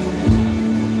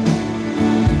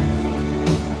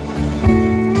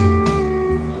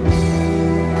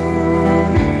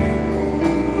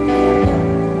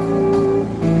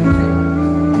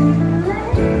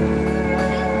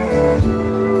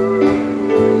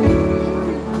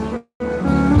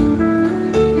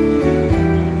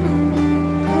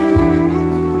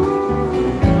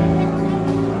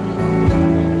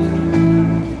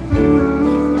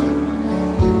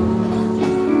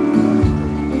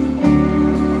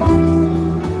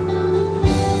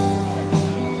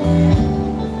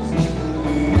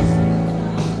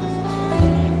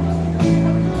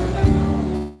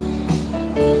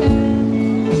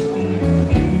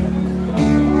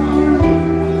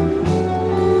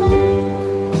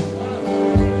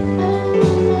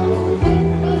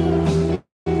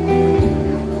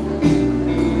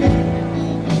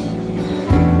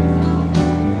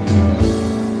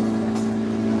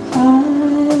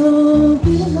 I'll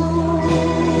belong.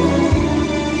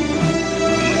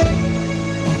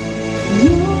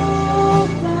 You'll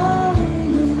find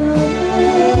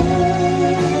another,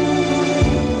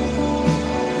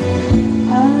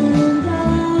 and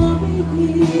I'll be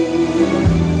here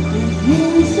if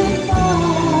you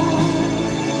survive.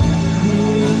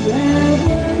 You'll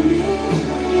never leave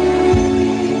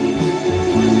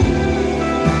me.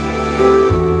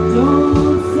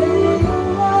 Don't say a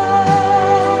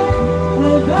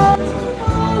word about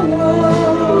tomorrow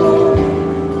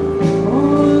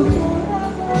or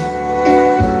forever.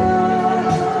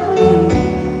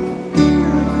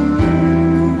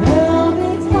 There'll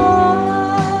be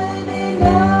time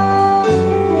enough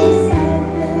for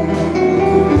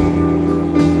sadness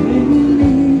when you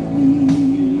leave me.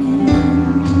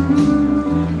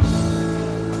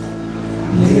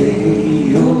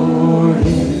 Lay your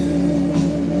head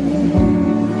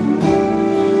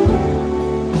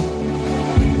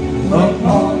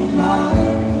upon my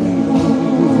pillow.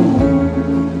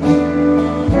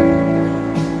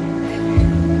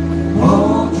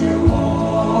 Hold your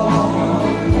warm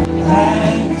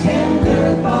and tender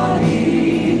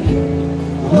body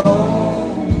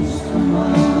close to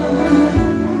mine.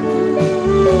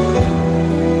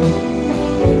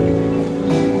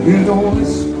 Hear the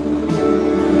whisper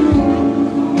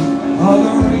of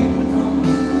the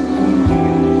raindrops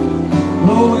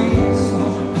blowing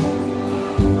soft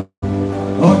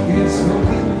against the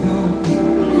window.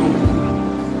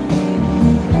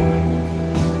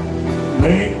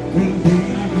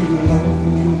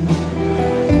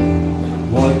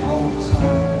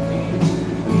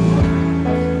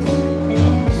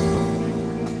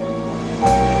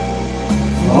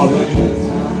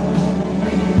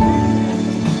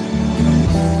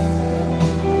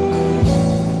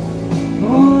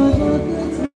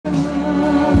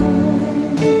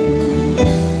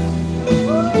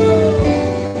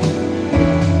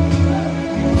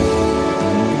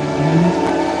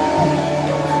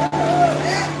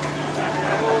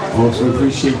 folks. We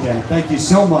appreciate that. Thank you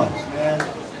so much, man.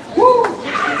 Woo!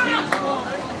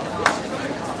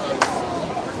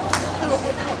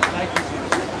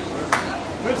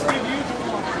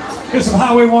 Here's some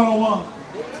Highway 101.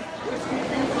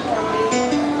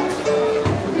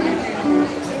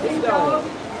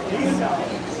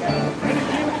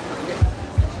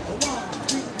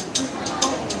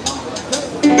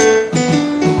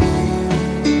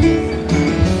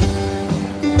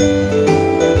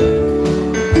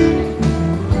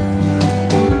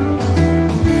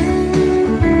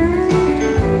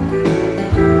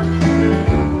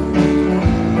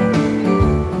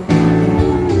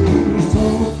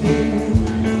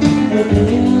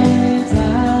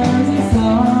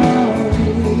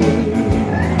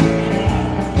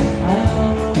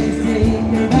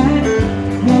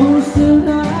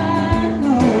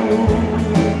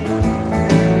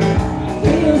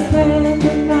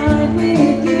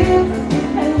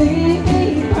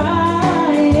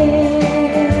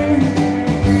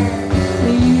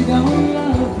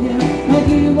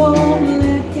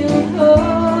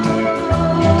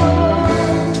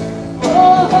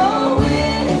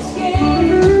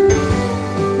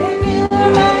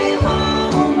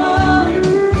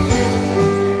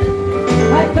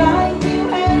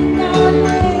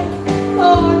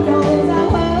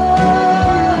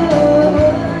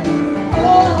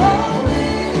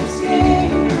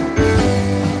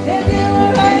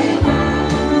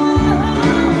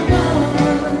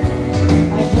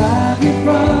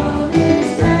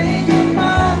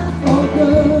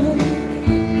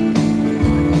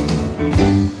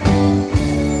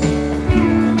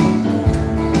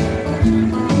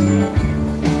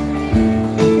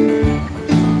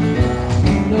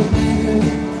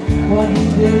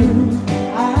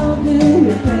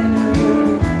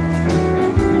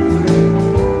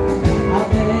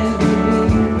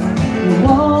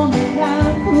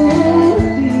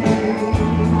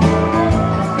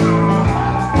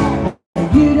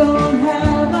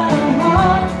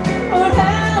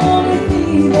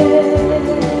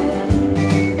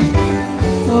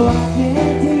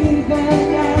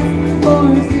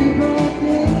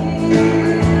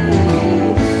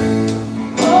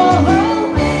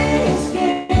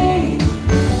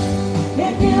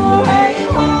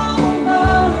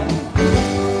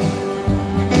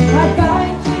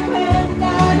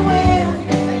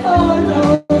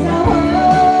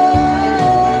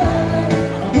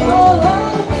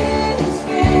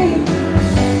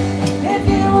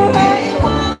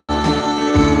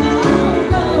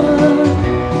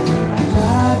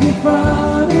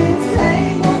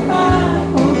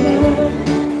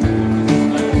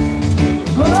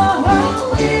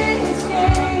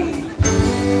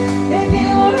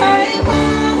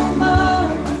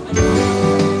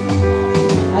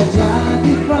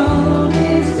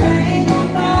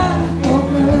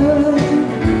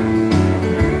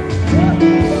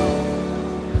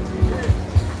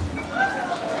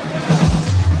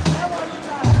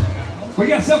 We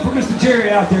got something for Mr.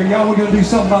 Jerry out there, y'all. We're going to do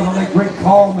something about that great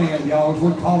call man, y'all.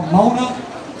 We're called Mona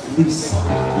Lisa.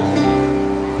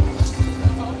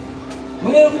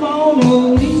 Well,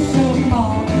 Mona Lisa,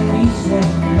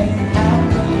 man, how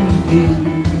do you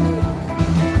do?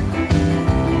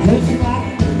 Just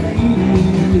like the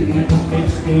lady with the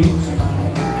best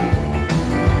smile.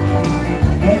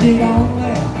 And it all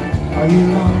laugh, are you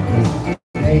lonely?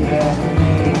 They have a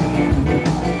name.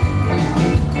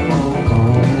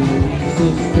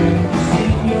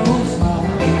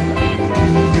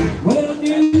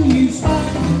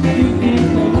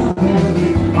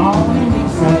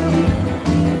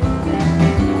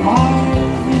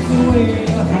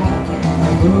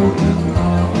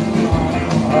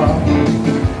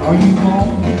 Are you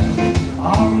home?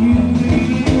 Are you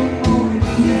real or is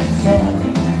it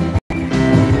something?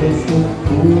 It's the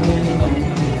cool and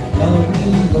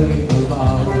lovely way of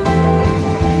ours.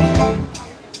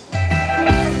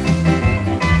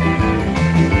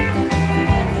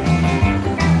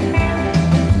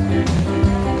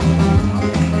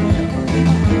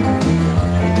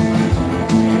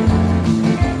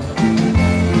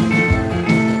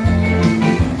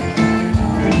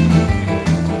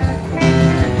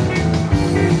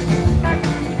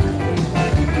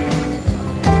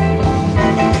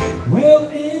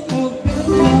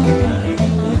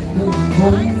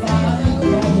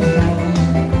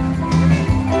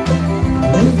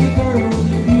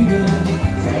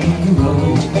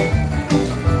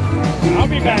 I'll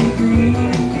be back.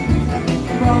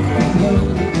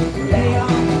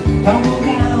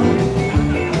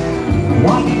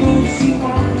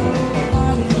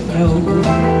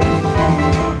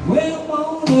 Well,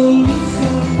 Mona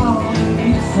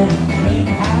Lisa, ain't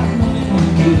have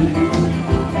nothing to do.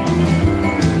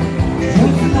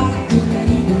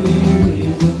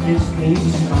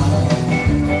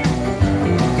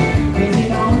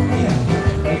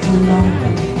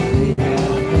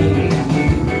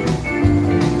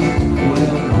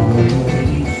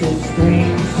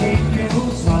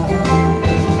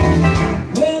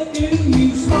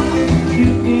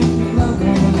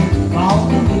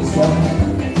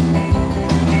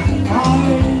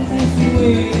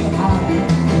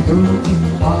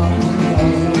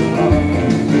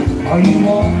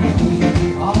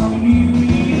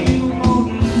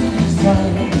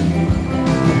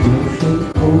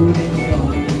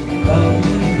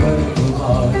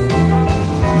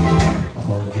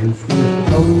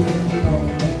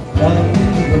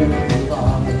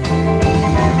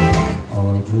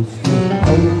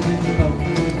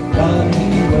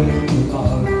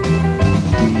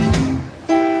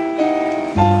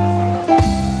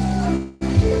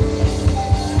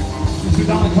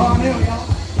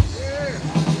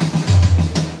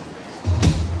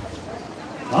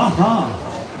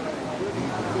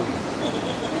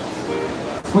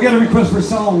 We got a request for a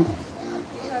song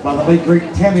by the late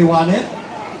great Tammy Wynette.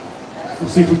 We'll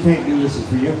see if we can't do this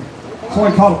for you. It's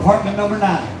one called Apartment Number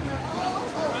 9.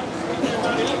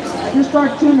 Just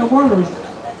start tuning the words.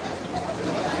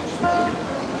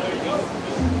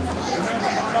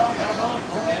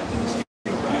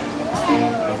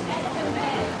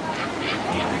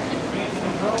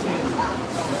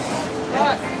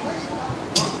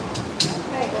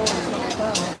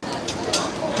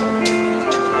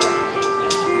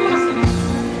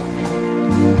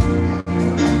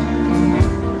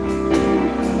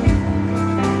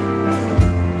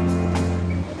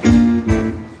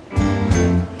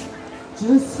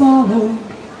 Just follow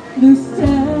the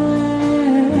stairway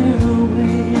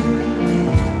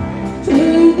to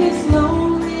this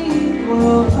lonely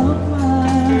world of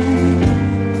mine.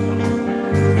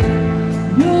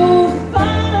 You'll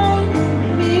find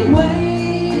me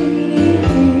waiting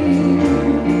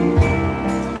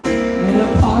in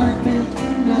apartment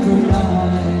number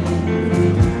 9.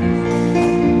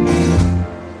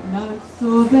 Not so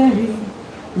very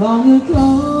long ago,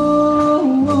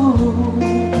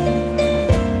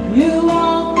 you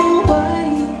walked away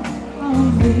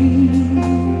from me.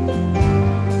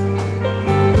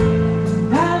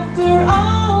 After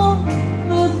all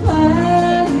the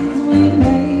plans we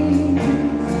made,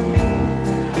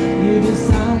 you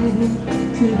decided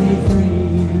to be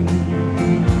free.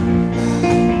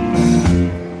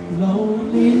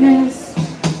 Loneliness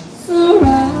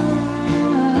surrounds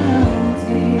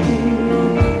me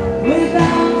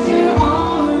without your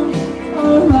arms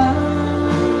around.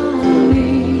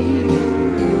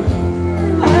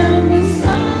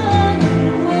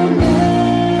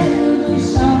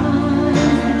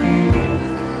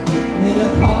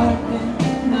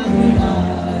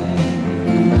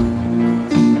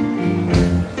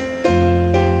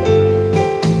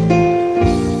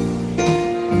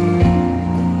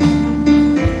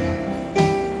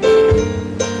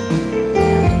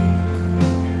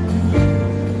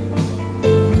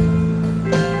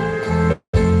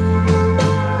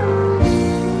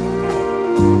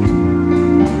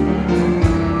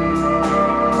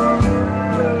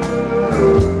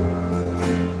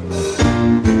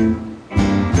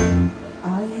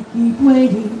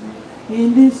 Waiting in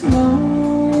this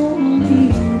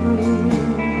lonely room,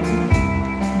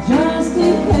 just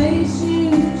in case you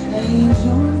change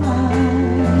your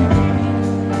mind.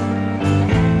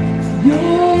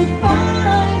 You'll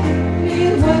find me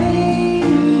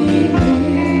waiting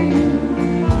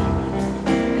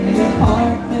in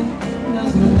apartment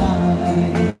number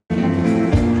 9.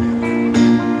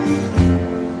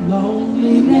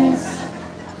 Loneliness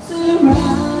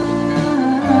surrounds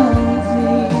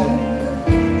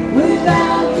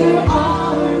without your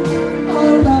arms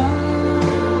around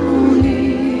me,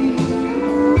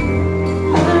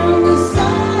 and the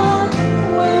sun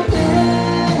will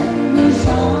never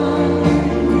shine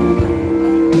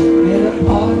in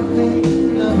apartment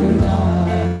number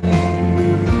 9.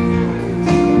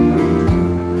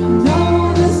 No,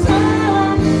 the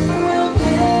sun will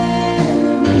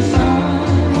never shine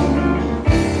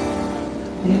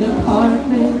in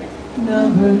apartment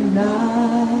number 9.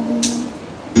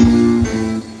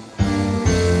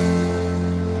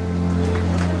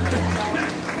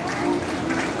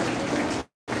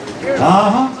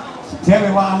 Tell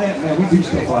me why that, man. We do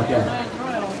stuff like that.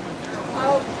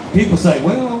 People say,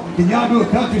 well, can y'all do a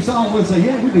country song? We'll say,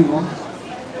 yeah, we do one.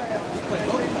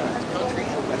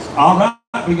 All right,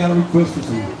 we got a request for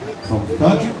some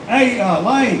country. Hey,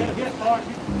 Lane,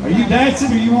 are you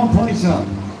dancing or you want to play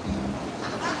something?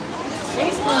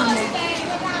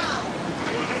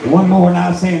 One more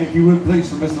nice hand, if you would, please,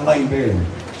 for Mr. Lane Berry.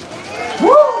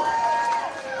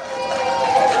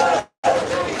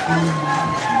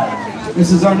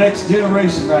 This is our next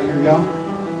generation right here, y'all.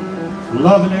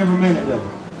 Loving every minute of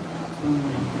it.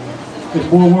 This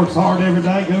boy works hard every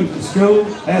day, goes to school,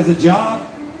 has a job.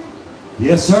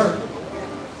 Yes, sir.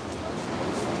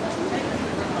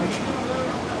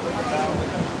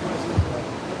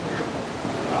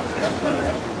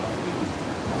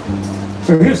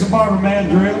 So here's some Barber Man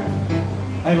drill.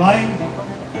 Hey, Lane,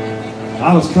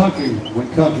 I was country when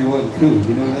country wasn't cool.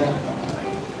 You know that?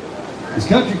 Is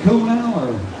country cool now,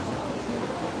 or?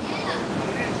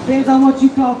 Depends on what you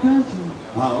call country.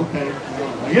 Oh, okay.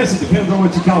 I guess it depends on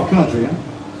what you call country, huh?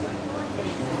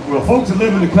 Well, folks that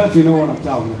live in the country know what I'm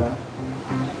talking about.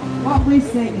 What we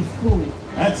sing is cool.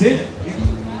 That's it.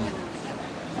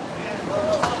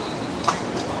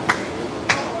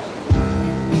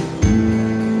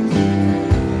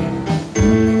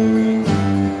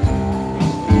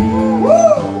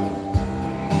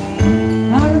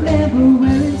 I remember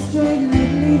wearing straight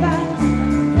leg Levi's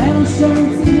and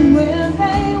shirts even when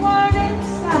they weren't in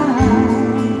style.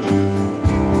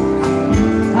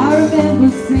 I remember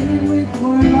singing with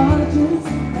four lodges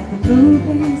at the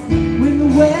movies when the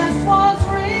West was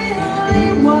really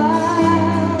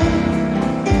wild.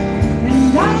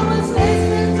 And I was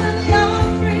listening to the young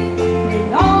free,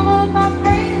 and all of my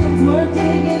friends were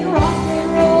digging rock and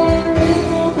roll and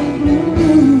rhythm and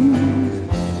blues.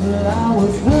 Well, I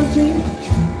was country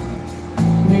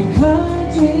when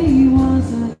country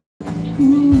wasn't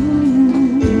cool.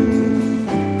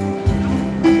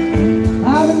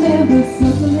 I remember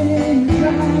circling and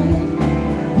driving,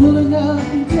 pulling up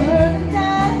and turning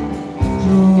down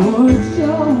George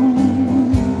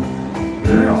Jones.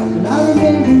 And I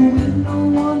remember when no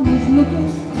one was looking,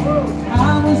 I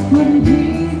was putting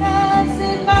peanuts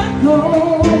in my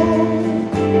coat.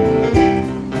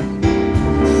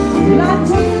 And I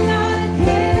took a lot of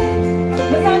kidding,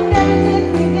 'cause I never did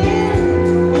begin.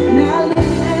 Now look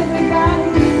at everybody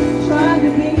trying to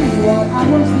be what I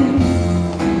was in.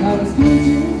 I was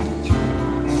country,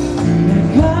 and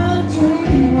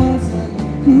country wasn't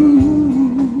cool.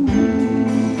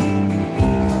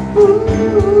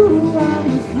 Ooh, I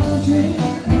was country,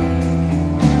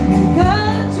 and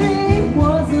country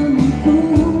wasn't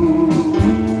cool.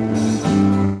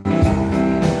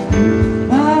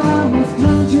 I was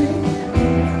country,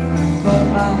 but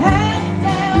my hat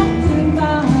down to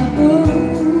my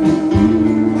boots.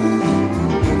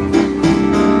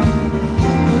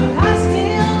 But I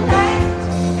still act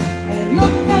and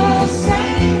look the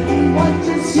same. What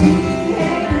you see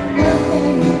ain't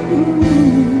nothing cool.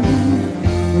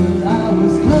 Well, I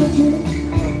was country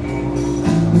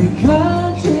when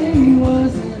country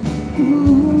wasn't cool.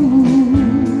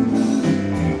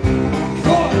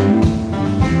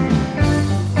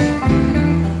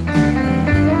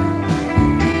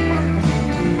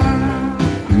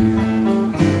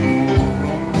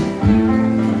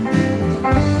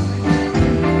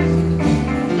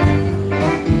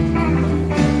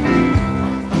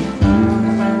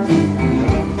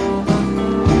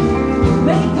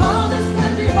 They call us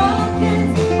country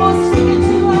bumpkins for sticking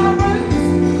to our roots.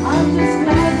 I'm just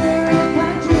glad we're a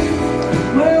country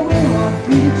where we're all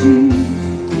free to choose.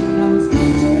 And I was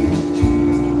country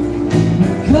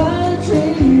when country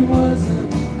wasn't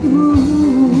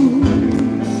cool.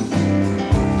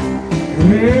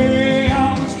 Hey, I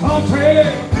was country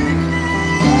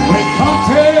when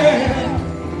country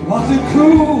wasn't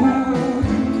cool.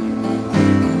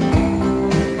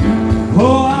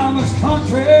 Oh, I was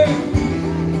country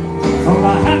from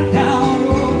my hat down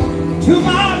to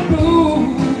my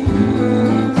boots.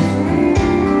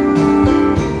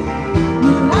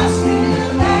 Well, I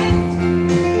still act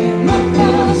and look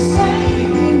the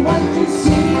same. What you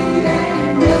see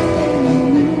ain't nothing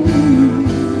new.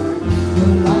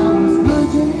 Well, I was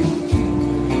country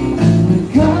when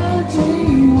country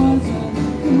wasn't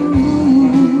cool.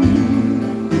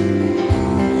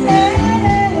 Yeah,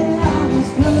 I was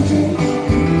country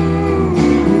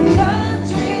when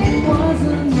country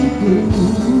wasn't cool.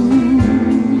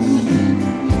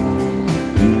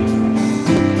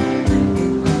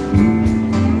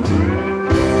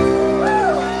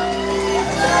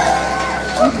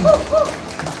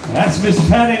 That's Miss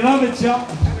Patty Lovett, y'all.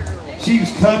 She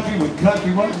was country when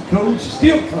country wasn't cool. She's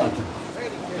still country.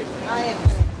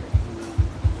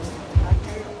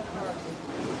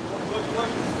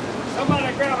 Somebody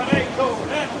grab an 8-core.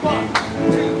 That's 1,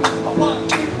 2, 1,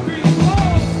 2, 3, 4.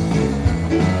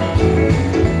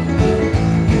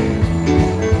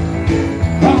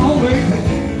 Come on, baby.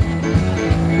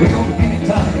 We're gonna give you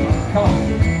time. Come on.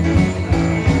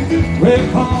 Well,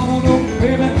 come on, oh,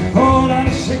 baby. Whole lot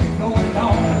of shit going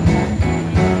on.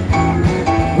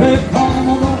 Well, come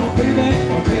on, oh, baby.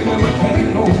 Oh, baby, we can't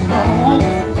go wrong.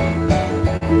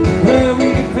 Well, we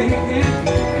can fake it.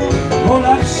 Whole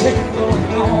lot of shit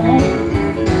going on.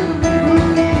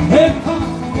 Well, come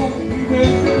on,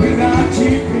 baby. We got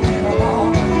chicken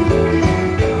along.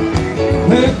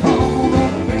 Well, come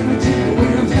on, baby. Chicken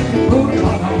wheels and the boat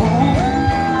on.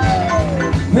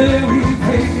 Well, we can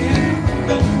fake it.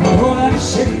 A whole lot of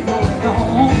shit going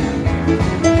on.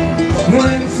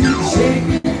 Well, see you shake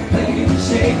it, baby,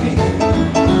 shake it.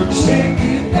 Shake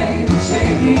it, baby,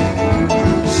 shake it.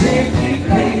 Shake it,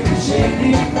 baby, shake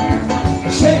it.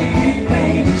 Shake it,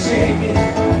 baby, shake it.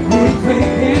 We're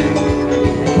faking.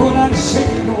 A whole lot of shit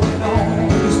going on.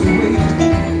 Just the way.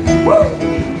 Woo!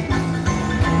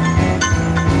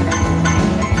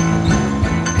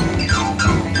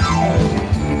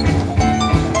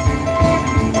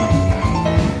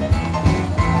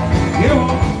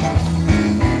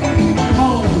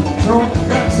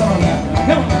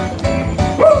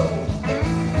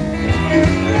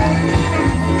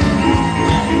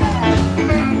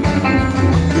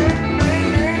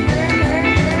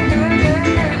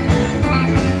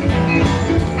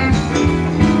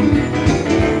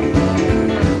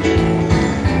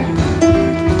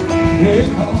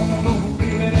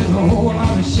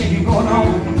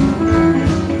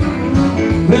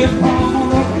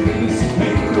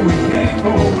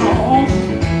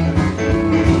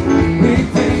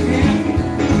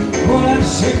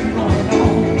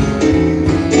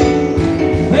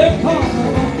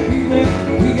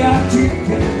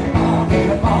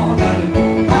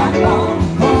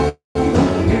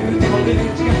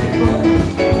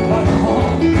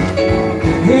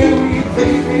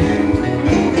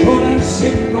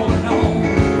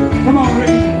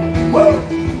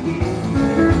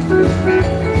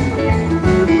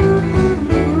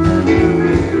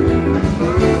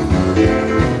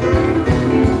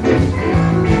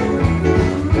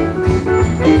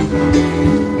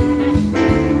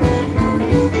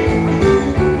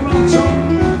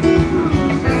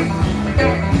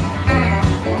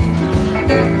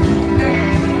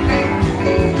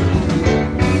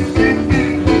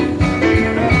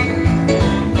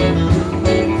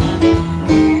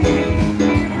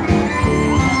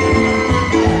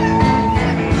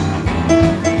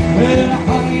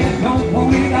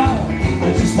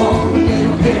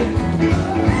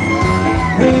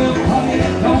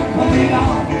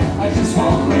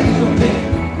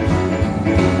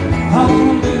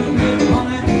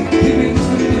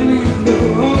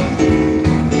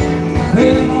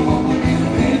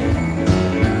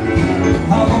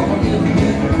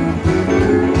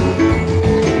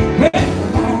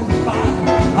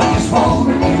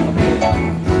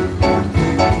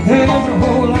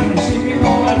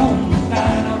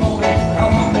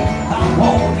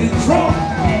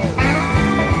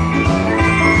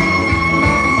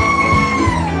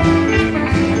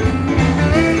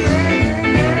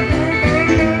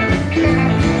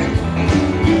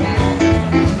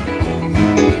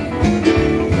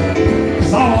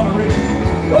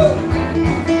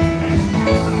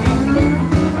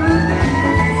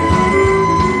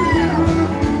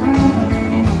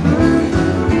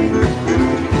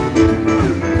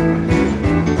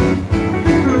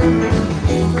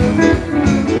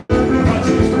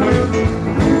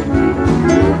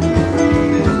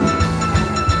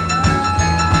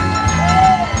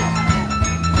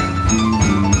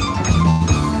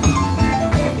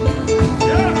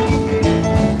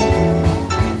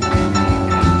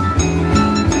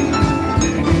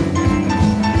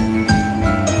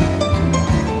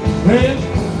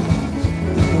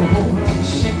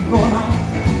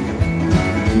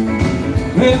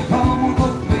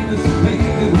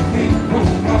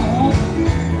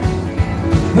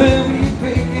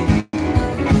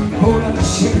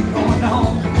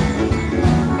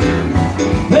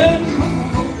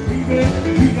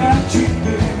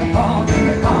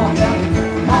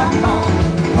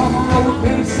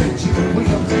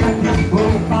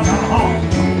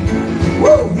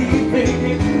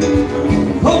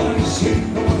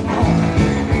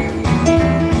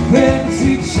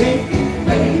 Shake it,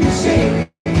 baby, shake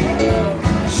it.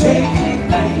 Shake it,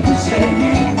 baby, shake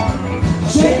it.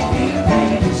 Shake it,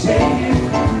 baby, shake it.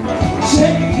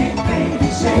 Shake it, baby,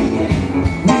 shake it.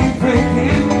 We're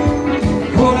breaking.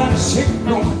 Whole lot of shake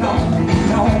going on.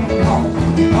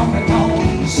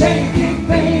 Shake it,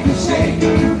 baby, shake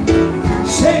it.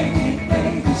 Shake it,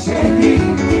 baby, shake it.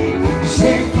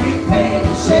 Shake it,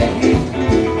 baby, shake it.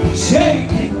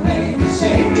 Shake it, baby,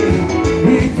 shake it.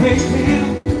 We're breaking.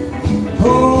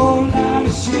 Whole lot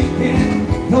of shaking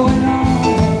going on.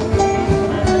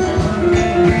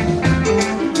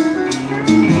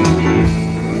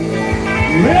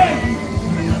 Ready?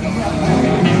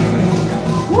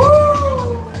 Woo!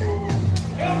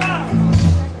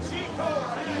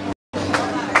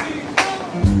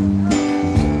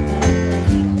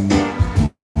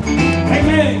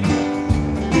 Amen.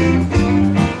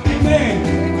 Amen.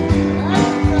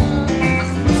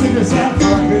 Sing this out for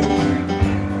our good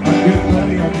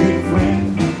buddy, our good friend,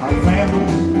 our family,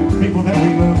 people that we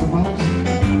love the most.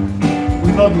 We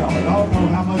love y'all. Y'all know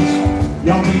how much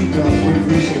y'all mean to us. We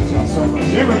appreciate y'all so much.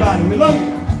 Everybody, we love you.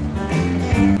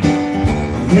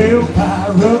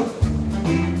 Hellfire up.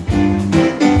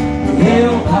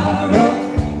 Hellfire up.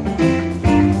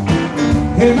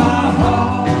 And my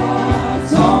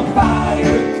heart's on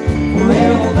fire.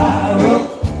 Hellfire up.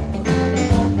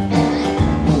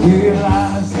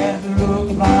 Realize that look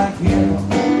like hell.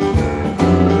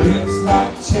 It's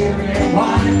like cherry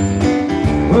wine.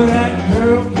 But that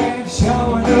girl can't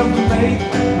show enough to make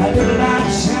a little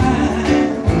light shine.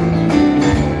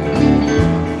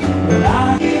 But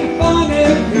I get funny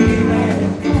feeling.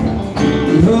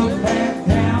 Look back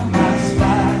down my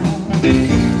spine.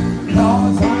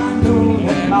 'Cause I know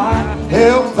that my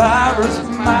hellfire is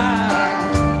mine.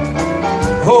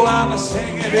 Oh, I'm a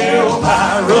singing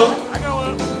hellfire up.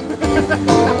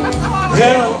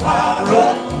 Hellfire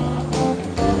up.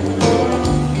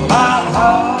 My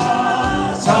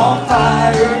heart's on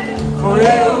fire for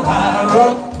hellfire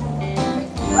up.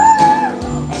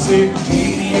 I said,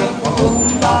 giddy up, boom,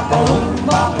 bop, boom,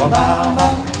 bop, bow,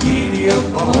 bop. Giddy up,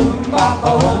 boom, bop,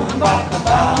 boom, bop,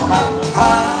 bow, bop.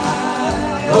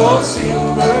 High, oh,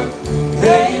 silver,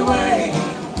 they wave.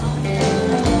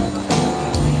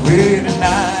 Well,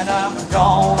 tonight I'm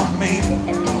gonna meet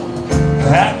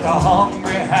at the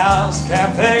Hungry House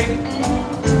Cafe.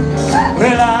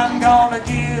 Well, I'm gonna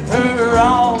give her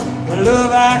all the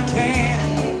love I can.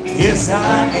 Yes, I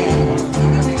am.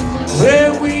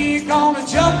 Well, we gonna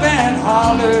jump and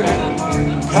holler,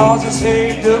 'cause I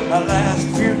saved up my last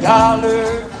few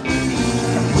dollars.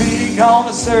 We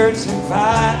gonna search and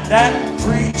find that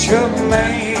preacher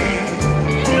man.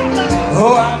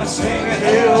 Oh, I'm a singing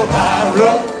hellfire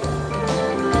up.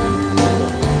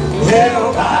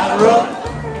 Hellfire up.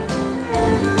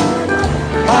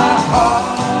 My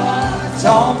heart's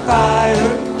on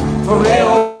fire for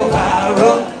hellfire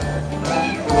up.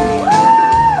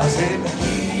 I said,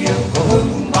 giddy up, boom,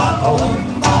 bop,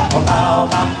 boom, bop, bow,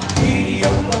 bop. Giddy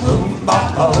up, boom, bop,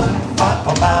 boom, bop,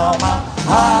 bow, bop.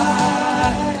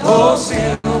 High, oh,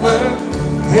 silver,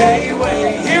 hey, way.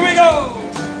 Here we go.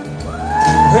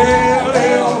 Well,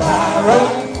 hellfire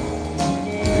up.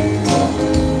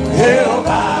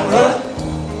 Hellfire up.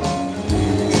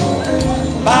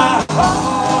 My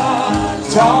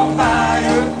heart's on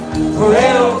fire for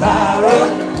hellfire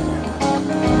up.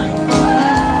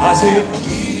 I said,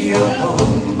 giddy up,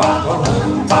 boom, bop,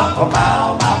 boom, bop,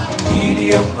 bow, bop. Giddy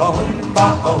up, boom,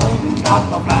 bop, boom, bop,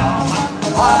 bow, bop.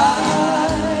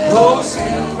 High, oh,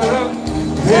 silver,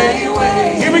 hey,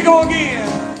 way. Here we go again.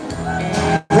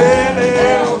 Well,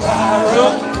 hellfire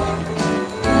up.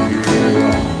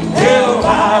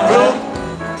 Hellfire up.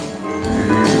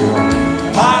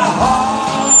 My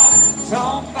heart's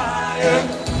on fire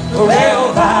for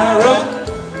hellfire up.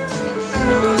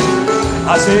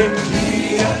 I said,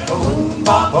 giddy up, boom,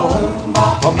 bop, boom,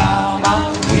 bop, bow, bop.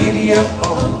 Giddy up,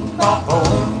 boom, bop,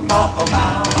 boom, bop, bow,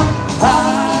 bop.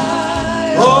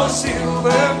 High, oh,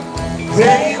 silver,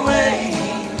 hey, way.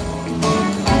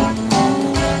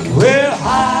 Well,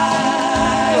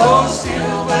 high, oh,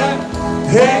 silver,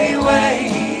 hey, way.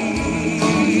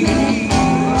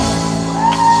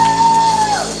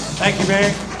 Thank you,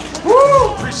 man.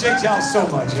 Woo! Appreciate y'all so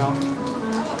much, y'all.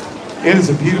 It is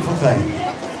a beautiful thing.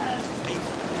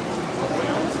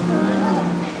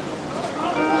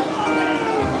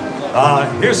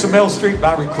 Here's some Mel Street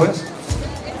by request.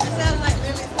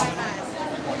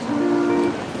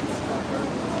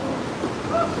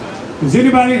 Does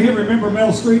anybody in here remember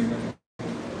Mel Street?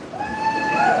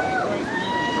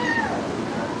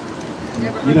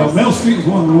 You know, Mel Street is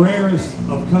one of the rarest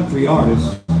of country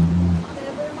artists.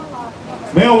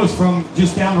 Mel was from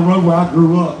just down the road where I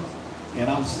grew up. And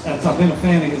I've been a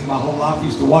fan of his my whole life.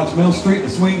 Used to watch Mill Street, the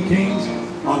Swing Kings,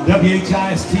 on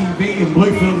WHIS TV in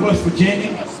Bluefield, West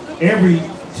Virginia, every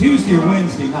Tuesday or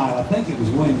Wednesday night. I think it was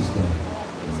Wednesday.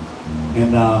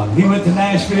 And he went to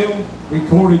Nashville,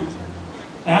 recorded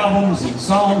albums and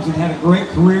songs, and had a great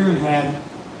career, and had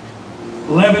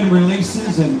 11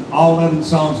 releases, and all 11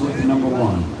 songs went to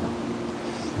 #1.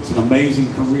 It's an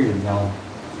amazing career, y'all.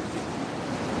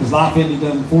 His life ended,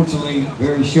 unfortunately,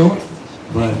 very short,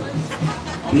 but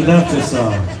he left us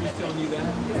a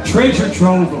treasure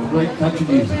trove of great country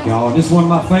music, y'all. This is one of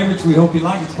my favorites. We hope you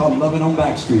like it. It's called Lovin' on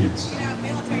Back Streets.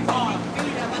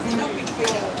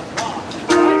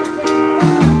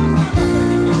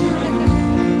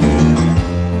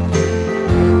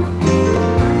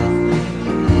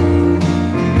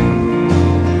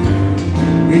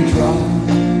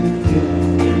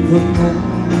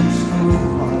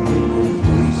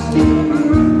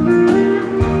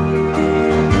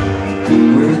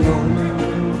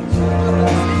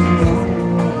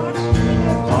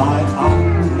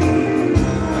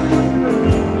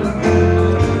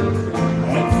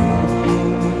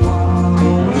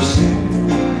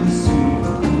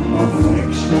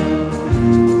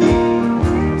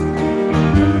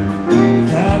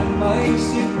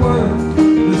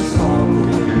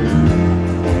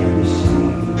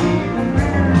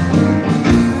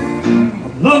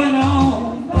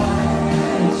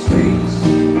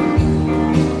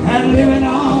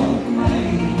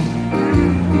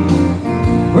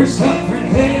 We're suffering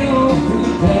hell through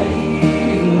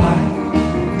daylight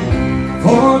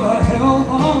for the hell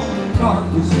on the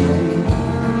darkest way.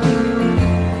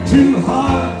 Two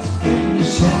hearts in the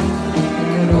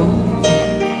shadows,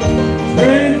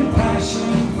 trading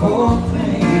passion for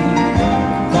pain.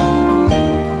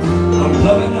 I'm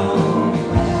loving on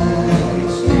back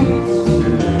streets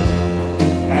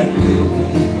and living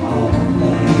all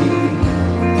day.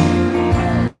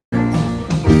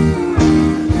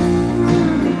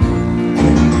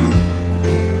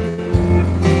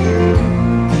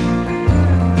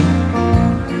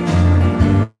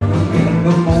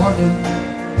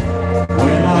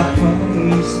 When I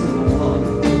face the one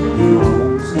who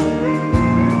owns me,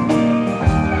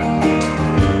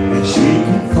 and she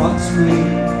confronts me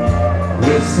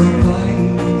with some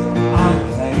things I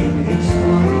can't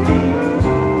explain.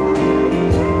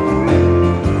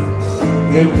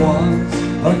 It once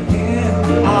again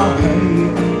I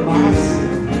hate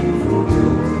myself for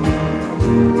good,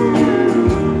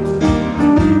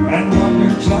 and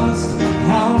wonder just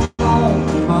how long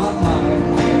my life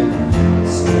can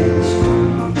stay straight.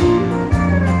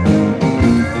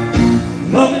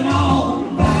 Loving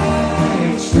on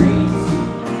back streets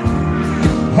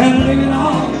and living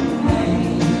on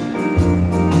Main.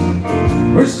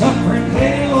 We're suffering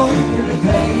hell through the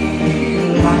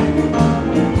daylight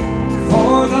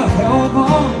for the help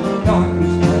on the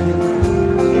darkest day.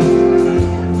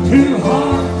 Two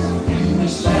hearts in the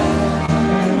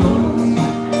shadows,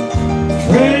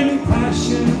 trading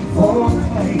passion for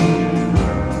pain.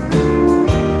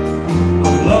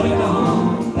 I'm loving on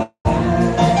back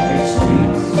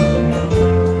streets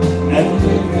and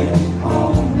living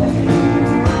all day.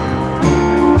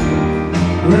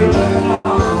 We're living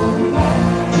on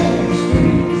back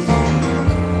streets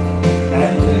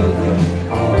and living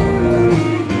all day.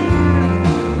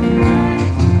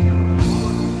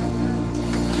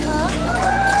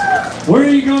 Where are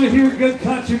you going to hear good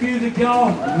country music,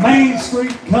 y'all? Main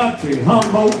Street Country,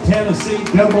 Humboldt, Tennessee.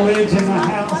 Double Edge in the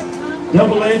house.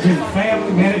 Double Edge and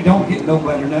family, man, it don't get no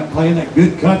better than that. Playing that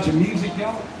good country music,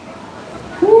 y'all.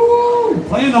 Woo!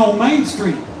 Playing on Main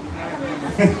Street.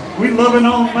 We loving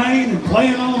on Main and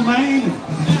playing on Main.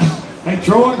 Hey,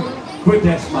 Troy, quit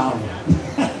that smiling.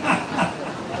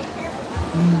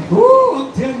 Woo!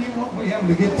 I'm telling you what, we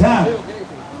having a good time.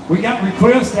 We got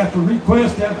request after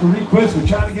request after request. We're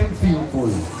trying to get them feeling for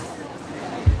you.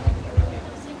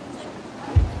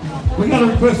 We got a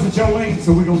request for Jolene,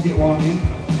 so we're going to get one in.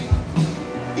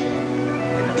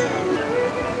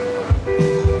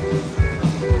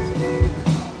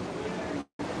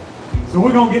 So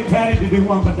we're going to get Patty to do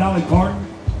one by Dolly Parton.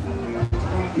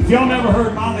 If y'all never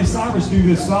heard Miley Cyrus do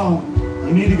this song,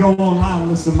 you need to go online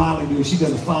and listen to Miley do it. She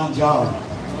does a fine job.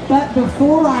 But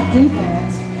before I do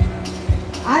that,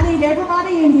 I need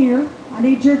everybody in here, I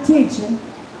need your attention.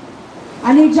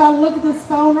 I need y'all to look at this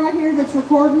phone right here that's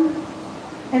recording.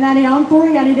 And I need on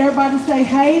 3, I need everybody to say,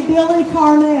 "Hey, Billy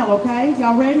Carnell," okay?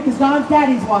 Y'all ready? Because Don's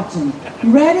daddy's watching. You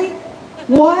ready?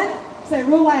 1, say it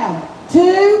real loud.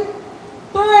 2,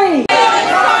 3.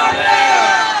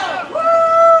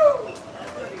 Woo!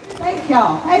 Thank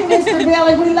y'all. Hey, Mr.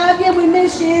 Billy, we love you, we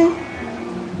miss you.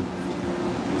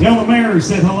 Tell the mayor he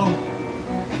said hello.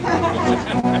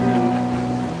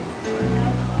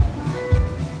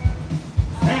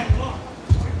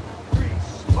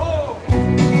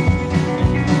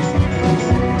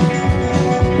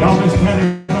 Y'all miss Patty.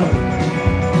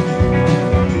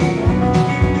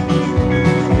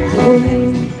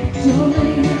 Jolene,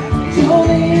 Jolene,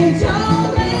 Jolene,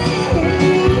 Jolene,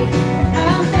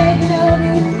 I'm begging of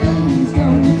you, please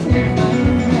don't take my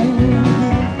hand.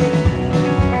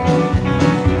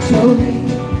 Jolene,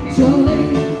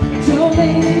 Jolene,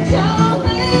 Jolene,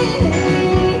 Jolene,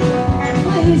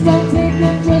 please don't take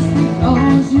it just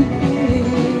because you can.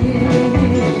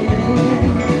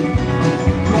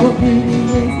 Your beauty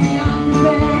is beyond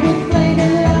compare with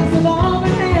flaming locks of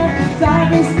auburn hair,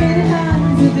 fiery skin and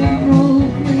eyes of emerald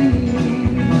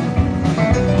green.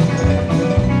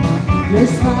 Your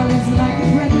smile is like a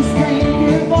breath strain,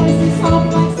 your voice is soft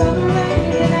like summer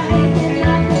rain, and I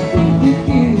cannot compete with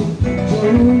you,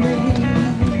 Jolene.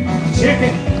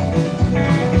 Chicken.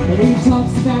 But he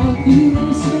talks about you in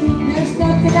his sleep. There's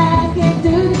nothing I can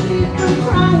do to keep from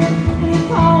crying when he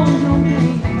calls your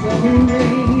name,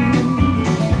 Jolene.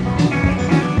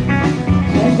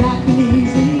 And I can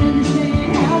easily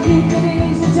understand how you can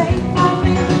easily take all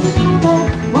in, but you don't know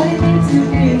what it means to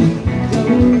me,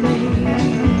 Jolene.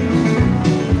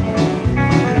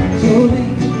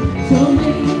 Jolene,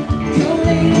 Jolene,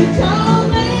 Jolene,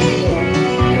 Jolene,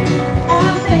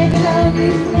 I'm begging of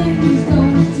you, please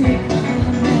don't take my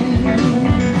man.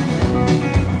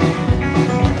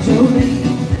 Jolene,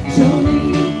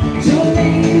 Jolene,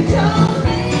 Jolene,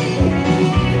 Jolene,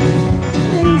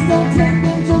 please don't take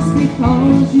them just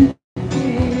because you can.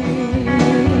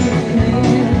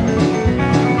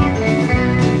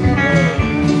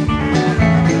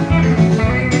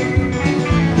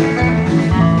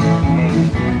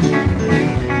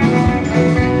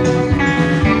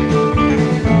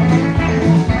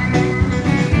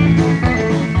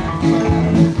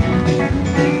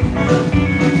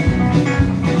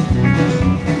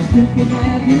 You can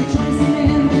have your choice in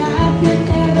him, but I can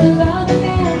never love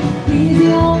again. He's the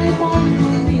only one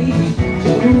for me,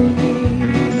 Jolene.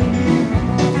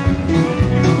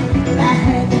 But I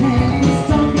had to have this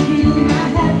talk with you. I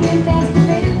had been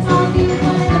estimated on you,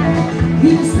 whatever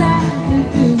you decide to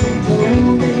do,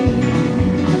 Jolene.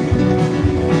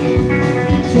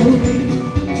 Jolene,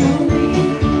 Jolene,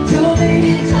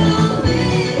 Jolene,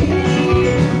 Jolene,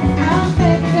 I'm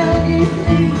begging of you,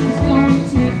 please don't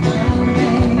take my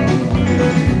man.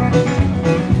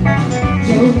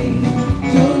 Jolene,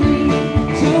 Jolene,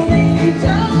 Jolene,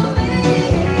 Jolene,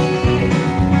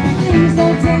 please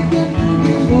don't take it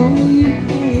even though you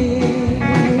can.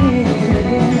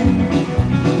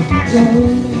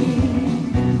 Jolene,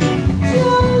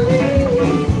 Jolene.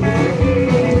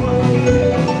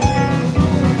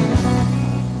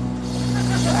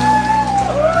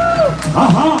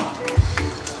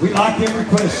 We like them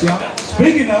requests, y'all.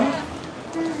 Speaking of,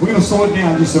 we're going to slow it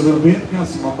down just a little bit. Got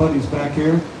some of my buddies back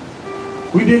here.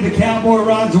 We did the Cowboy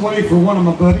Rides Away for one of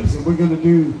my buddies, and we're going to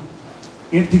do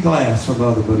Empty Glass for the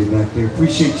other buddy back there.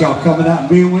 Appreciate y'all coming out and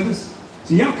being with us.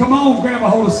 So y'all come on, grab a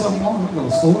hold of something more. We're going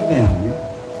to slow it down.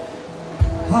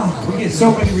 Yeah? We get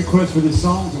so many requests for this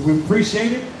song, and we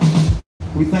appreciate it.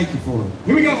 We thank you for it.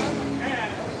 Here we go.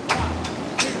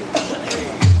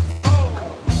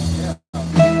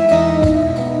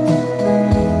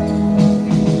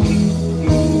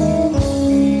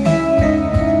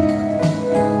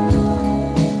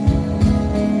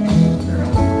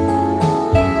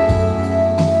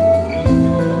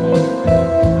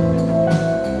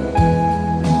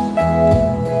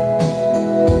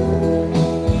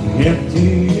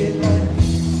 Empty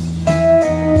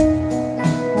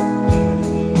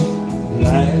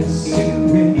glass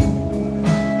cigarette.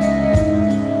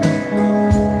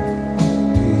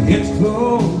 It's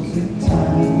closing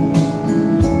time.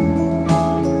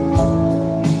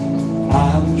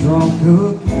 I'm drunk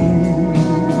again.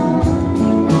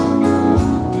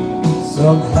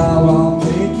 Somehow I'll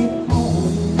make it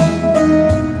home,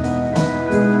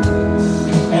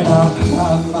 and I'll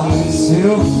cry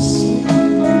myself to sleep.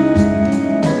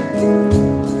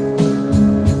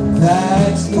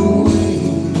 That's the way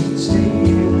it is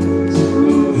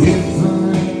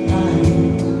every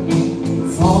night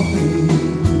for me.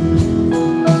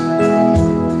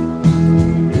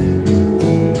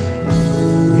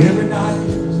 Every night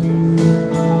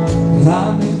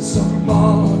I'm in some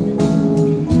bar,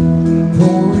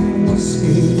 pouring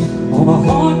whiskey on a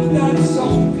heart that's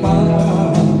on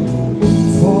fire.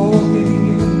 For me,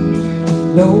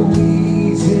 no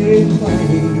easy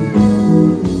thing.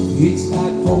 It's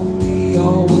like for me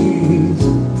always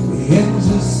the end's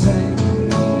the same.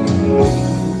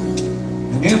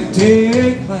 An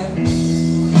empty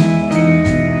glass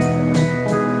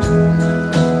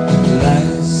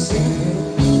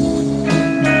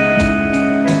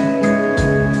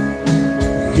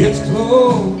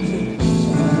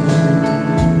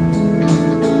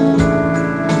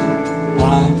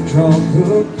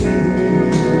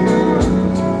again.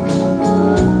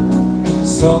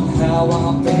 Somehow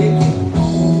I'll make it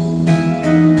home,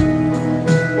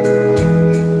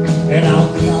 and I'll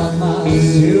climb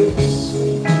myself to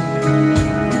sleep.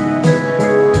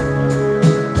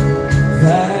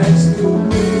 That's the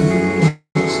way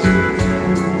it's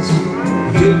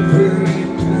every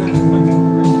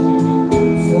night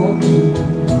for me.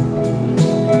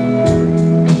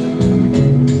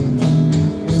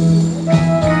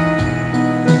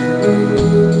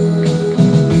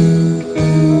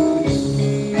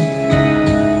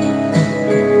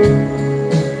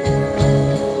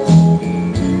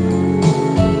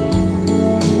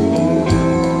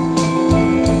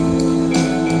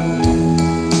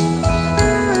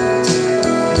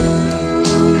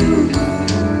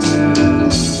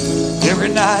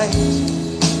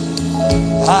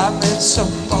 I met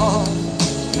someone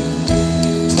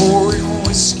pouring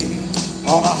whiskey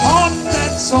on a heart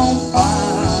that's on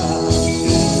fire.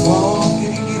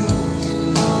 Walking you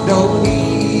no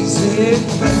easy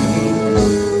thing.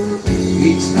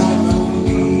 It's not for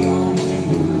me only.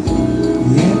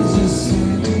 It's just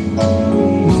sitting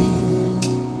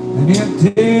an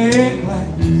empty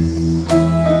glass.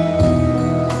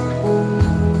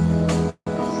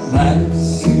 Life's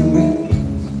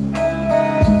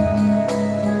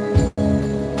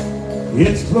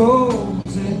it's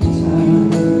closing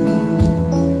time.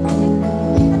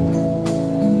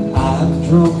 I'm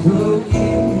drunk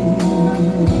again.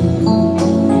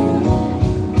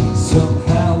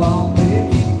 Somehow I'll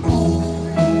make it home,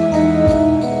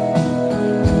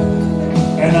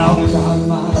 and I'll cry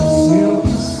myself to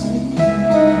sleep.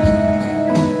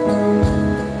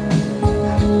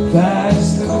 That's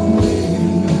the way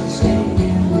it stands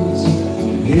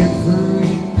every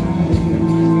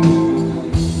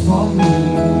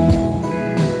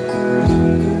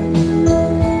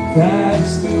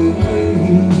that's the way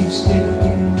you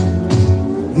stand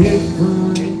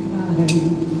every night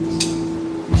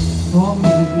for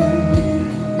me.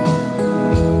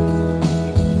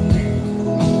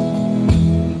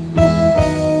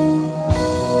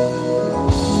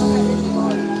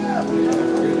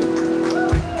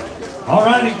 All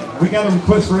righty, we got a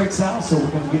request for Exile, so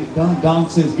we're going to get it done. Don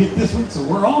says get this one, so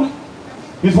we're on it.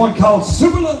 Here's one called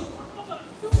Super Love.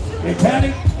 Hey,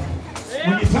 Patty,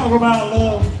 when you talk about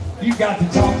love, you got to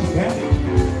talk to Patty.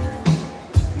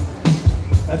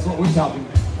 That's what we're talking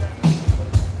about.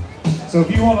 So if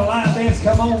you want a line dance,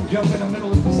 come on, jump in the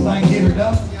middle of this thing, get her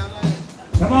done.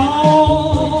 Come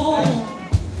on,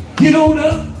 get on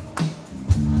up.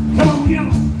 Come on,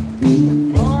 y'all.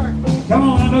 Come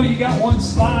on, I know you got one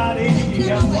slide in, you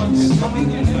got one slide in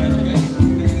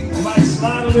there. You might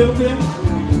slide a little bit.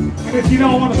 And if you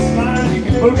don't want to slide, you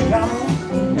can booty call.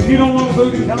 If you don't want to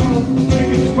booty call, you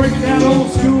can just break it down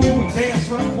old school and dance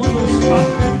from one little spot.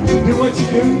 Do what you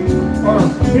do, or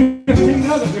 15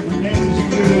 other different dances you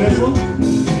can do to this one.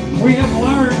 We have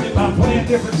learned that by playing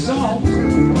different songs,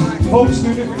 folks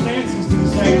do different dances to the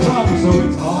same song, so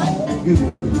it's all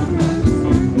good.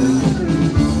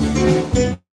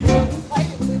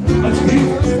 Let's do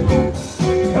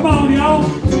it. Come on, y'all.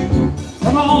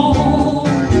 Come on.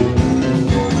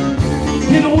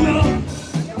 Get on up.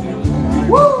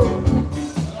 Woo!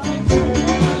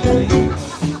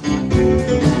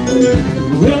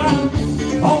 Well, I'm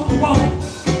on the wall,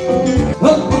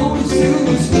 up on the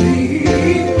silver street.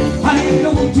 I ain't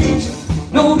no teacher,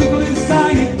 no degree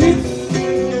scientist.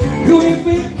 You ain't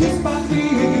been kissed by me,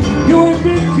 you ain't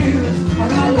been kissed. I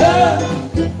got love,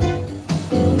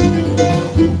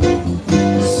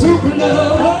 super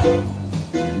love,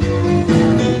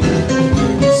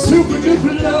 super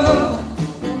duper love.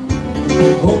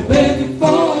 Oh, baby,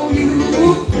 for you.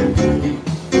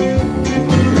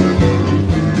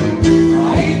 I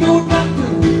ain't no doctor,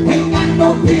 ain't got no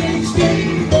PhD.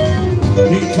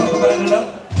 Can't talk about it up,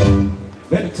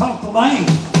 better talk the lane.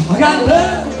 I got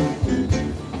love,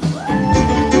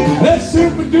 that's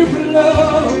super duper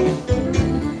love.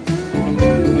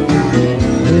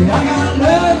 I got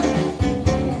love,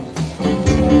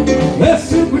 that's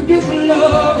super duper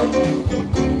love.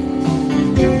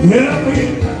 Yeah,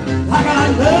 baby. I got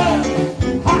love,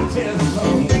 hot test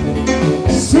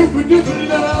love, super duper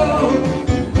love.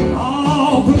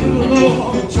 Oh, put a little love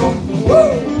on the joint. Woo!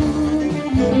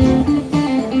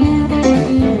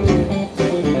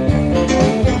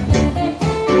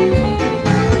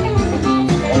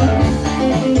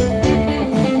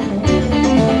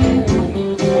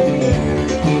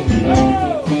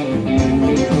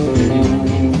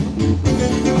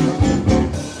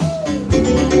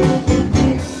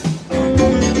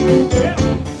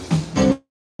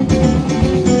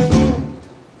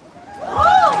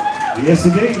 Yes,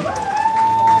 indeed.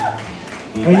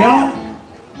 Hey, y'all,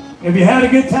 have you had a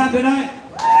good time tonight?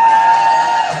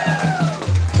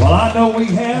 Well, I know we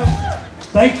have.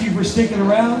 Thank you for sticking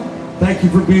around. Thank you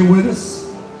for being with us.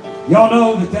 Y'all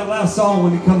know that last song,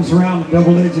 when it comes around, the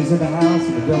double edge is in the house,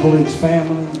 and the double edge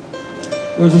family.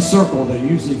 There's a circle that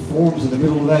usually forms in the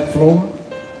middle of that floor.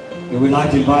 And we'd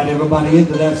like to invite everybody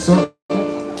into that circle.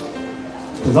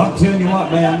 Because I'm telling you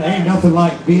what, man, ain't nothing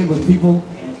like being with people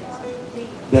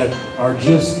that are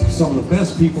just some of the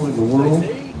best people in the world.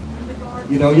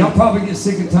 You know, y'all probably get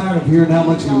sick and tired of hearing how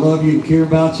much we love you and care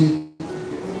about you.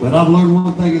 But I've learned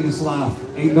one thing in this life.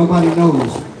 Ain't nobody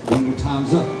knows when your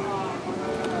time's up.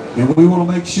 And we want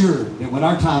to make sure that when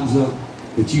our time's up,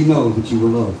 that you know that you were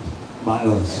loved by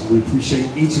us. We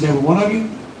appreciate each and every one of you.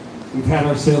 We've had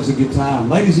ourselves a good time.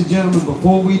 Ladies and gentlemen,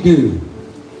 before we do,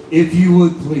 if you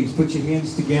would please put your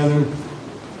hands together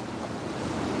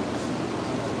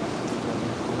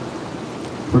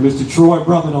for Mr. Troy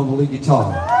Brummett on the lead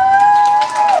guitar.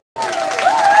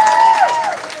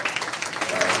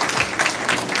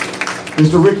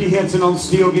 Mr. Ricky Henson on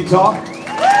steel guitar.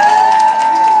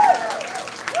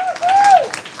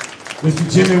 Mr.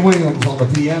 Jimmy Williams on the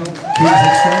piano.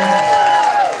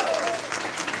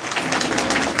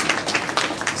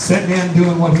 Sitting in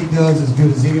doing what he does as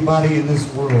good as anybody in this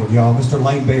world, y'all. Mr.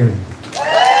 Lane Berry.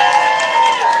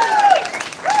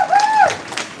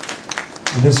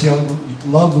 And this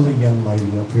lovely young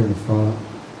lady up here in the front.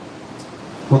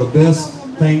 One of the best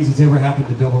things that's ever happened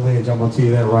to Double Edge, I'm going to tell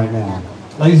you that right now.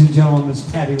 Ladies and gentlemen, Miss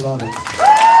Patty Lovett.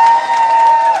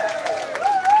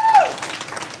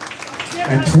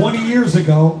 And 20 years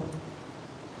ago,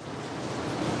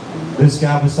 this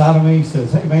guy beside of me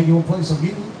says, "Hey man, you want to play some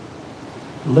guitar?"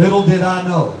 Little did I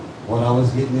know what I was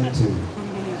getting into.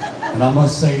 And I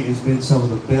must say, it's been some of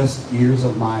the best years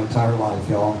of my entire life,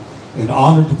 y'all. And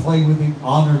honored to play with him,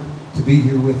 honored to be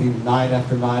here with him night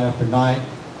after night after night.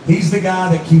 He's the guy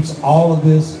that keeps all of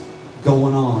this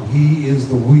going on. He is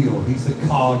the wheel. He's the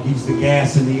cog. He's the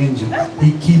gas in the engine.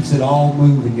 He keeps it all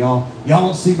moving, y'all. Y'all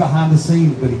don't see behind the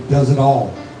scenes, but he does it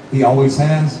all. He always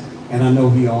has, and I know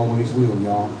he always will,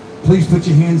 y'all. Please put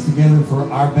your hands together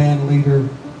for our band leader,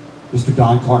 Mr.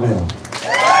 Don Carnell.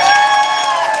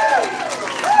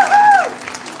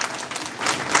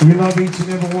 We love each and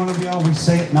every one of y'all. We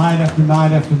say it night after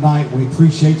night after night. We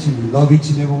appreciate you. We love each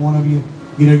and every one of you.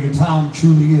 You know, your time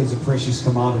truly is a precious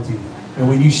commodity. And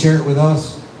when you share it with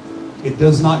us, it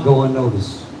does not go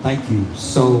unnoticed. Thank you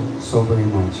so, so very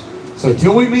much. So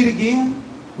until we meet again,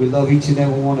 we love each and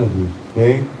every one of you.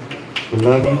 Okay? We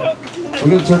love you. We're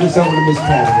going to turn this over to Miss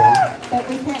Patty, y'all. But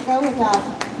we can't go without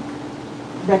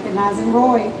recognizing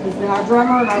Roy, who's been our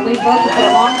drummer and our lead vocal for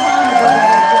a long time.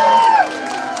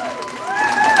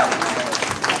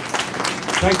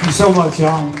 Thank you so much,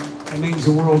 y'all. It means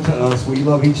the world to us. We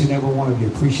love each and every one of you.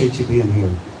 Appreciate you being here.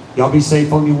 Y'all be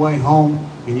safe on your way home.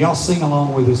 And y'all sing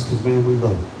along with us because, man, we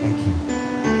love it. Thank you.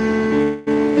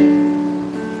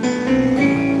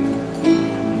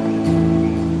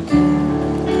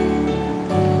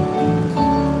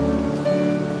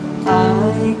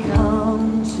 I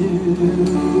come to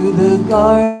the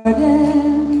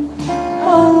garden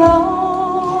alone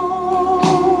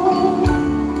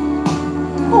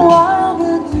while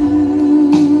the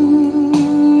dew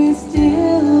is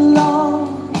still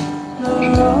on the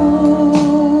roses,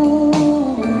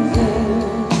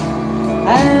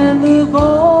 and the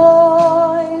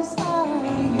voice I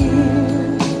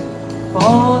hear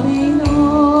falling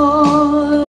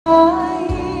on my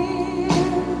ear,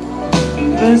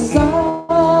 the Son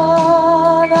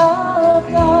of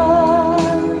God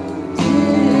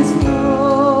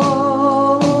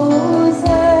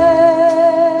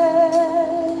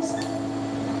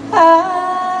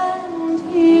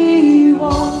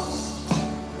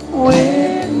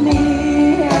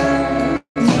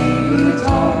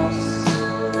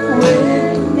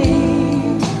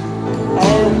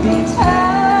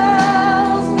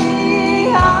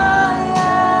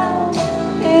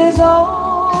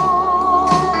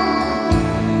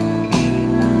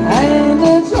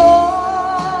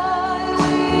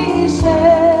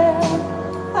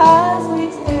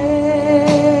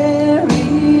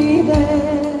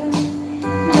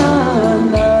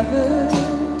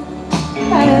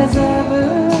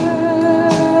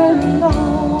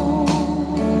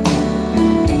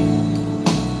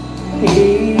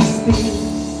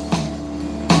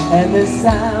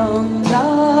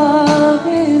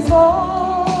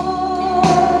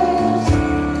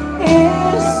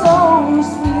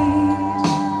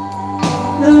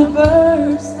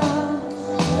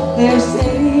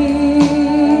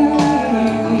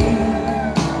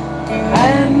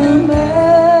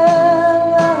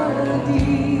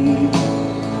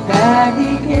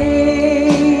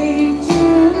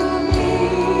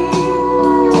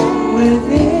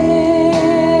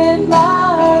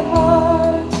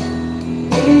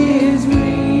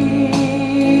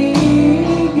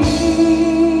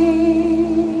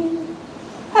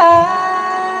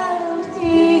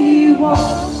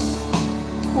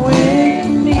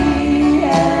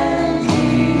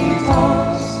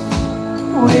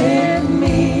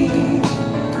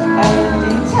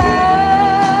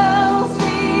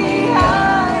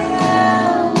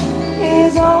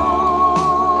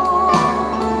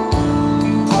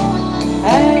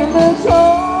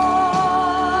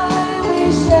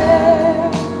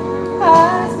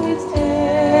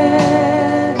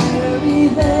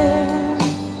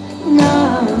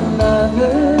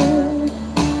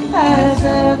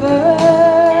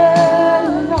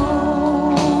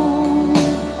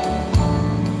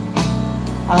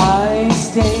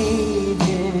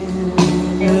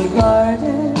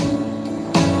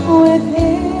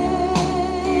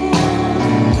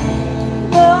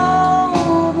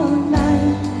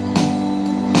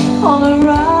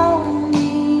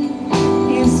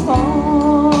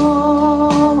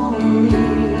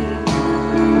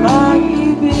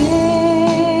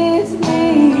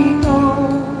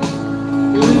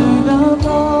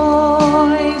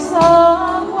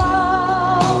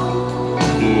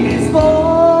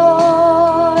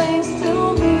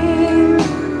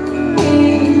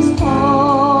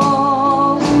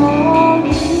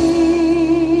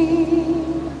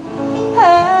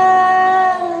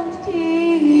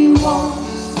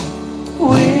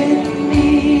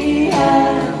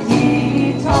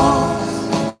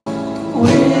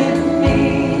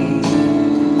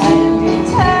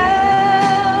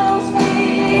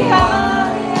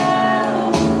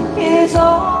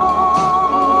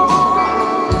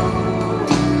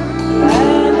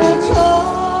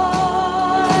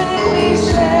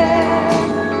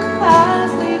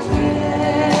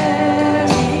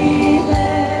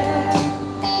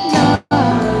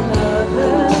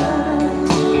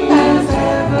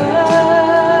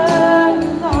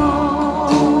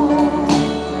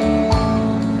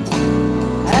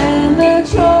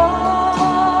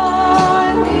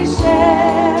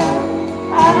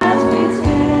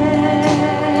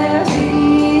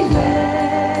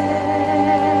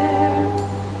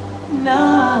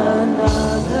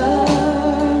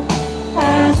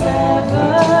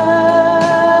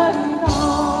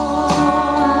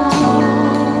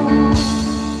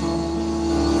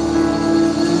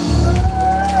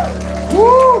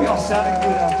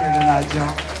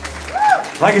y'all.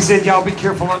 Like I said, y'all be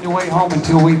careful on your way home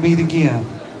until we meet again.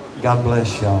 God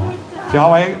bless y'all. If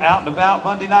y'all ain't out and about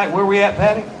Monday night, where we at,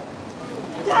 Patty?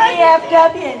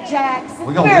 DFW in Jackson.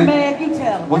 We're gonna Where, do- Meg? You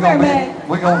tell them. We're Where, gonna Meg?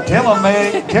 we're gonna tell them,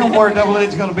 Meg. Tell them where Double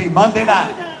Ed's gonna be Monday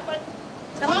night.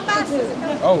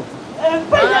 Oh.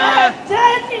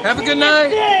 Have a good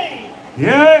night.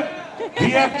 Yeah.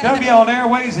 DFW on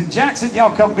Airways in Jackson.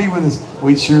 Y'all come be with us.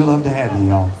 We'd sure love to have you,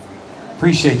 y'all.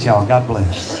 Appreciate y'all. God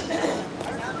bless.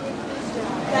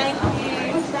 Thank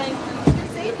you. Thank you.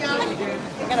 See y'all.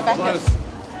 You're gonna back up.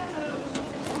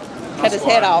 Cut his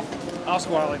head off. I'll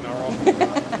swallow him, Earl.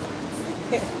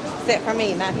 Except for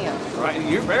me, not him. Right,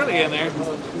 you're barely in there. We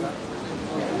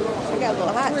got a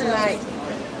little hot tonight.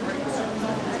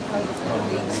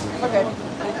 We're good.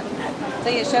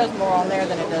 See, it shows more on there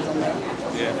than it does on there.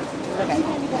 Yeah. Okay.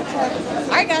 All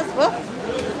right, guys. Well,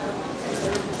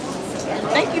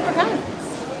 thank you for coming.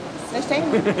 Nice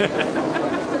seeing you.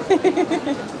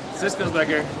 Cisco's back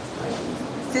here.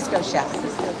 Cisco's shy.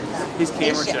 He's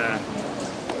camera shy.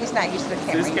 He's not used to the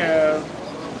camera. Cisco.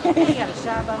 He got a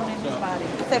shy bone in his body.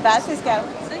 Say bye, Cisco.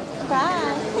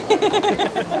 Bye.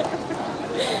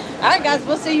 All right, guys.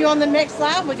 We'll see you on the next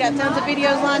live. We got tons of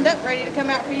videos lined up, ready to come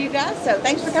out for you guys. So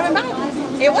thanks for coming by.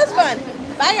 It was fun.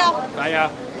 Bye, y'all. Bye,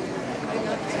 y'all.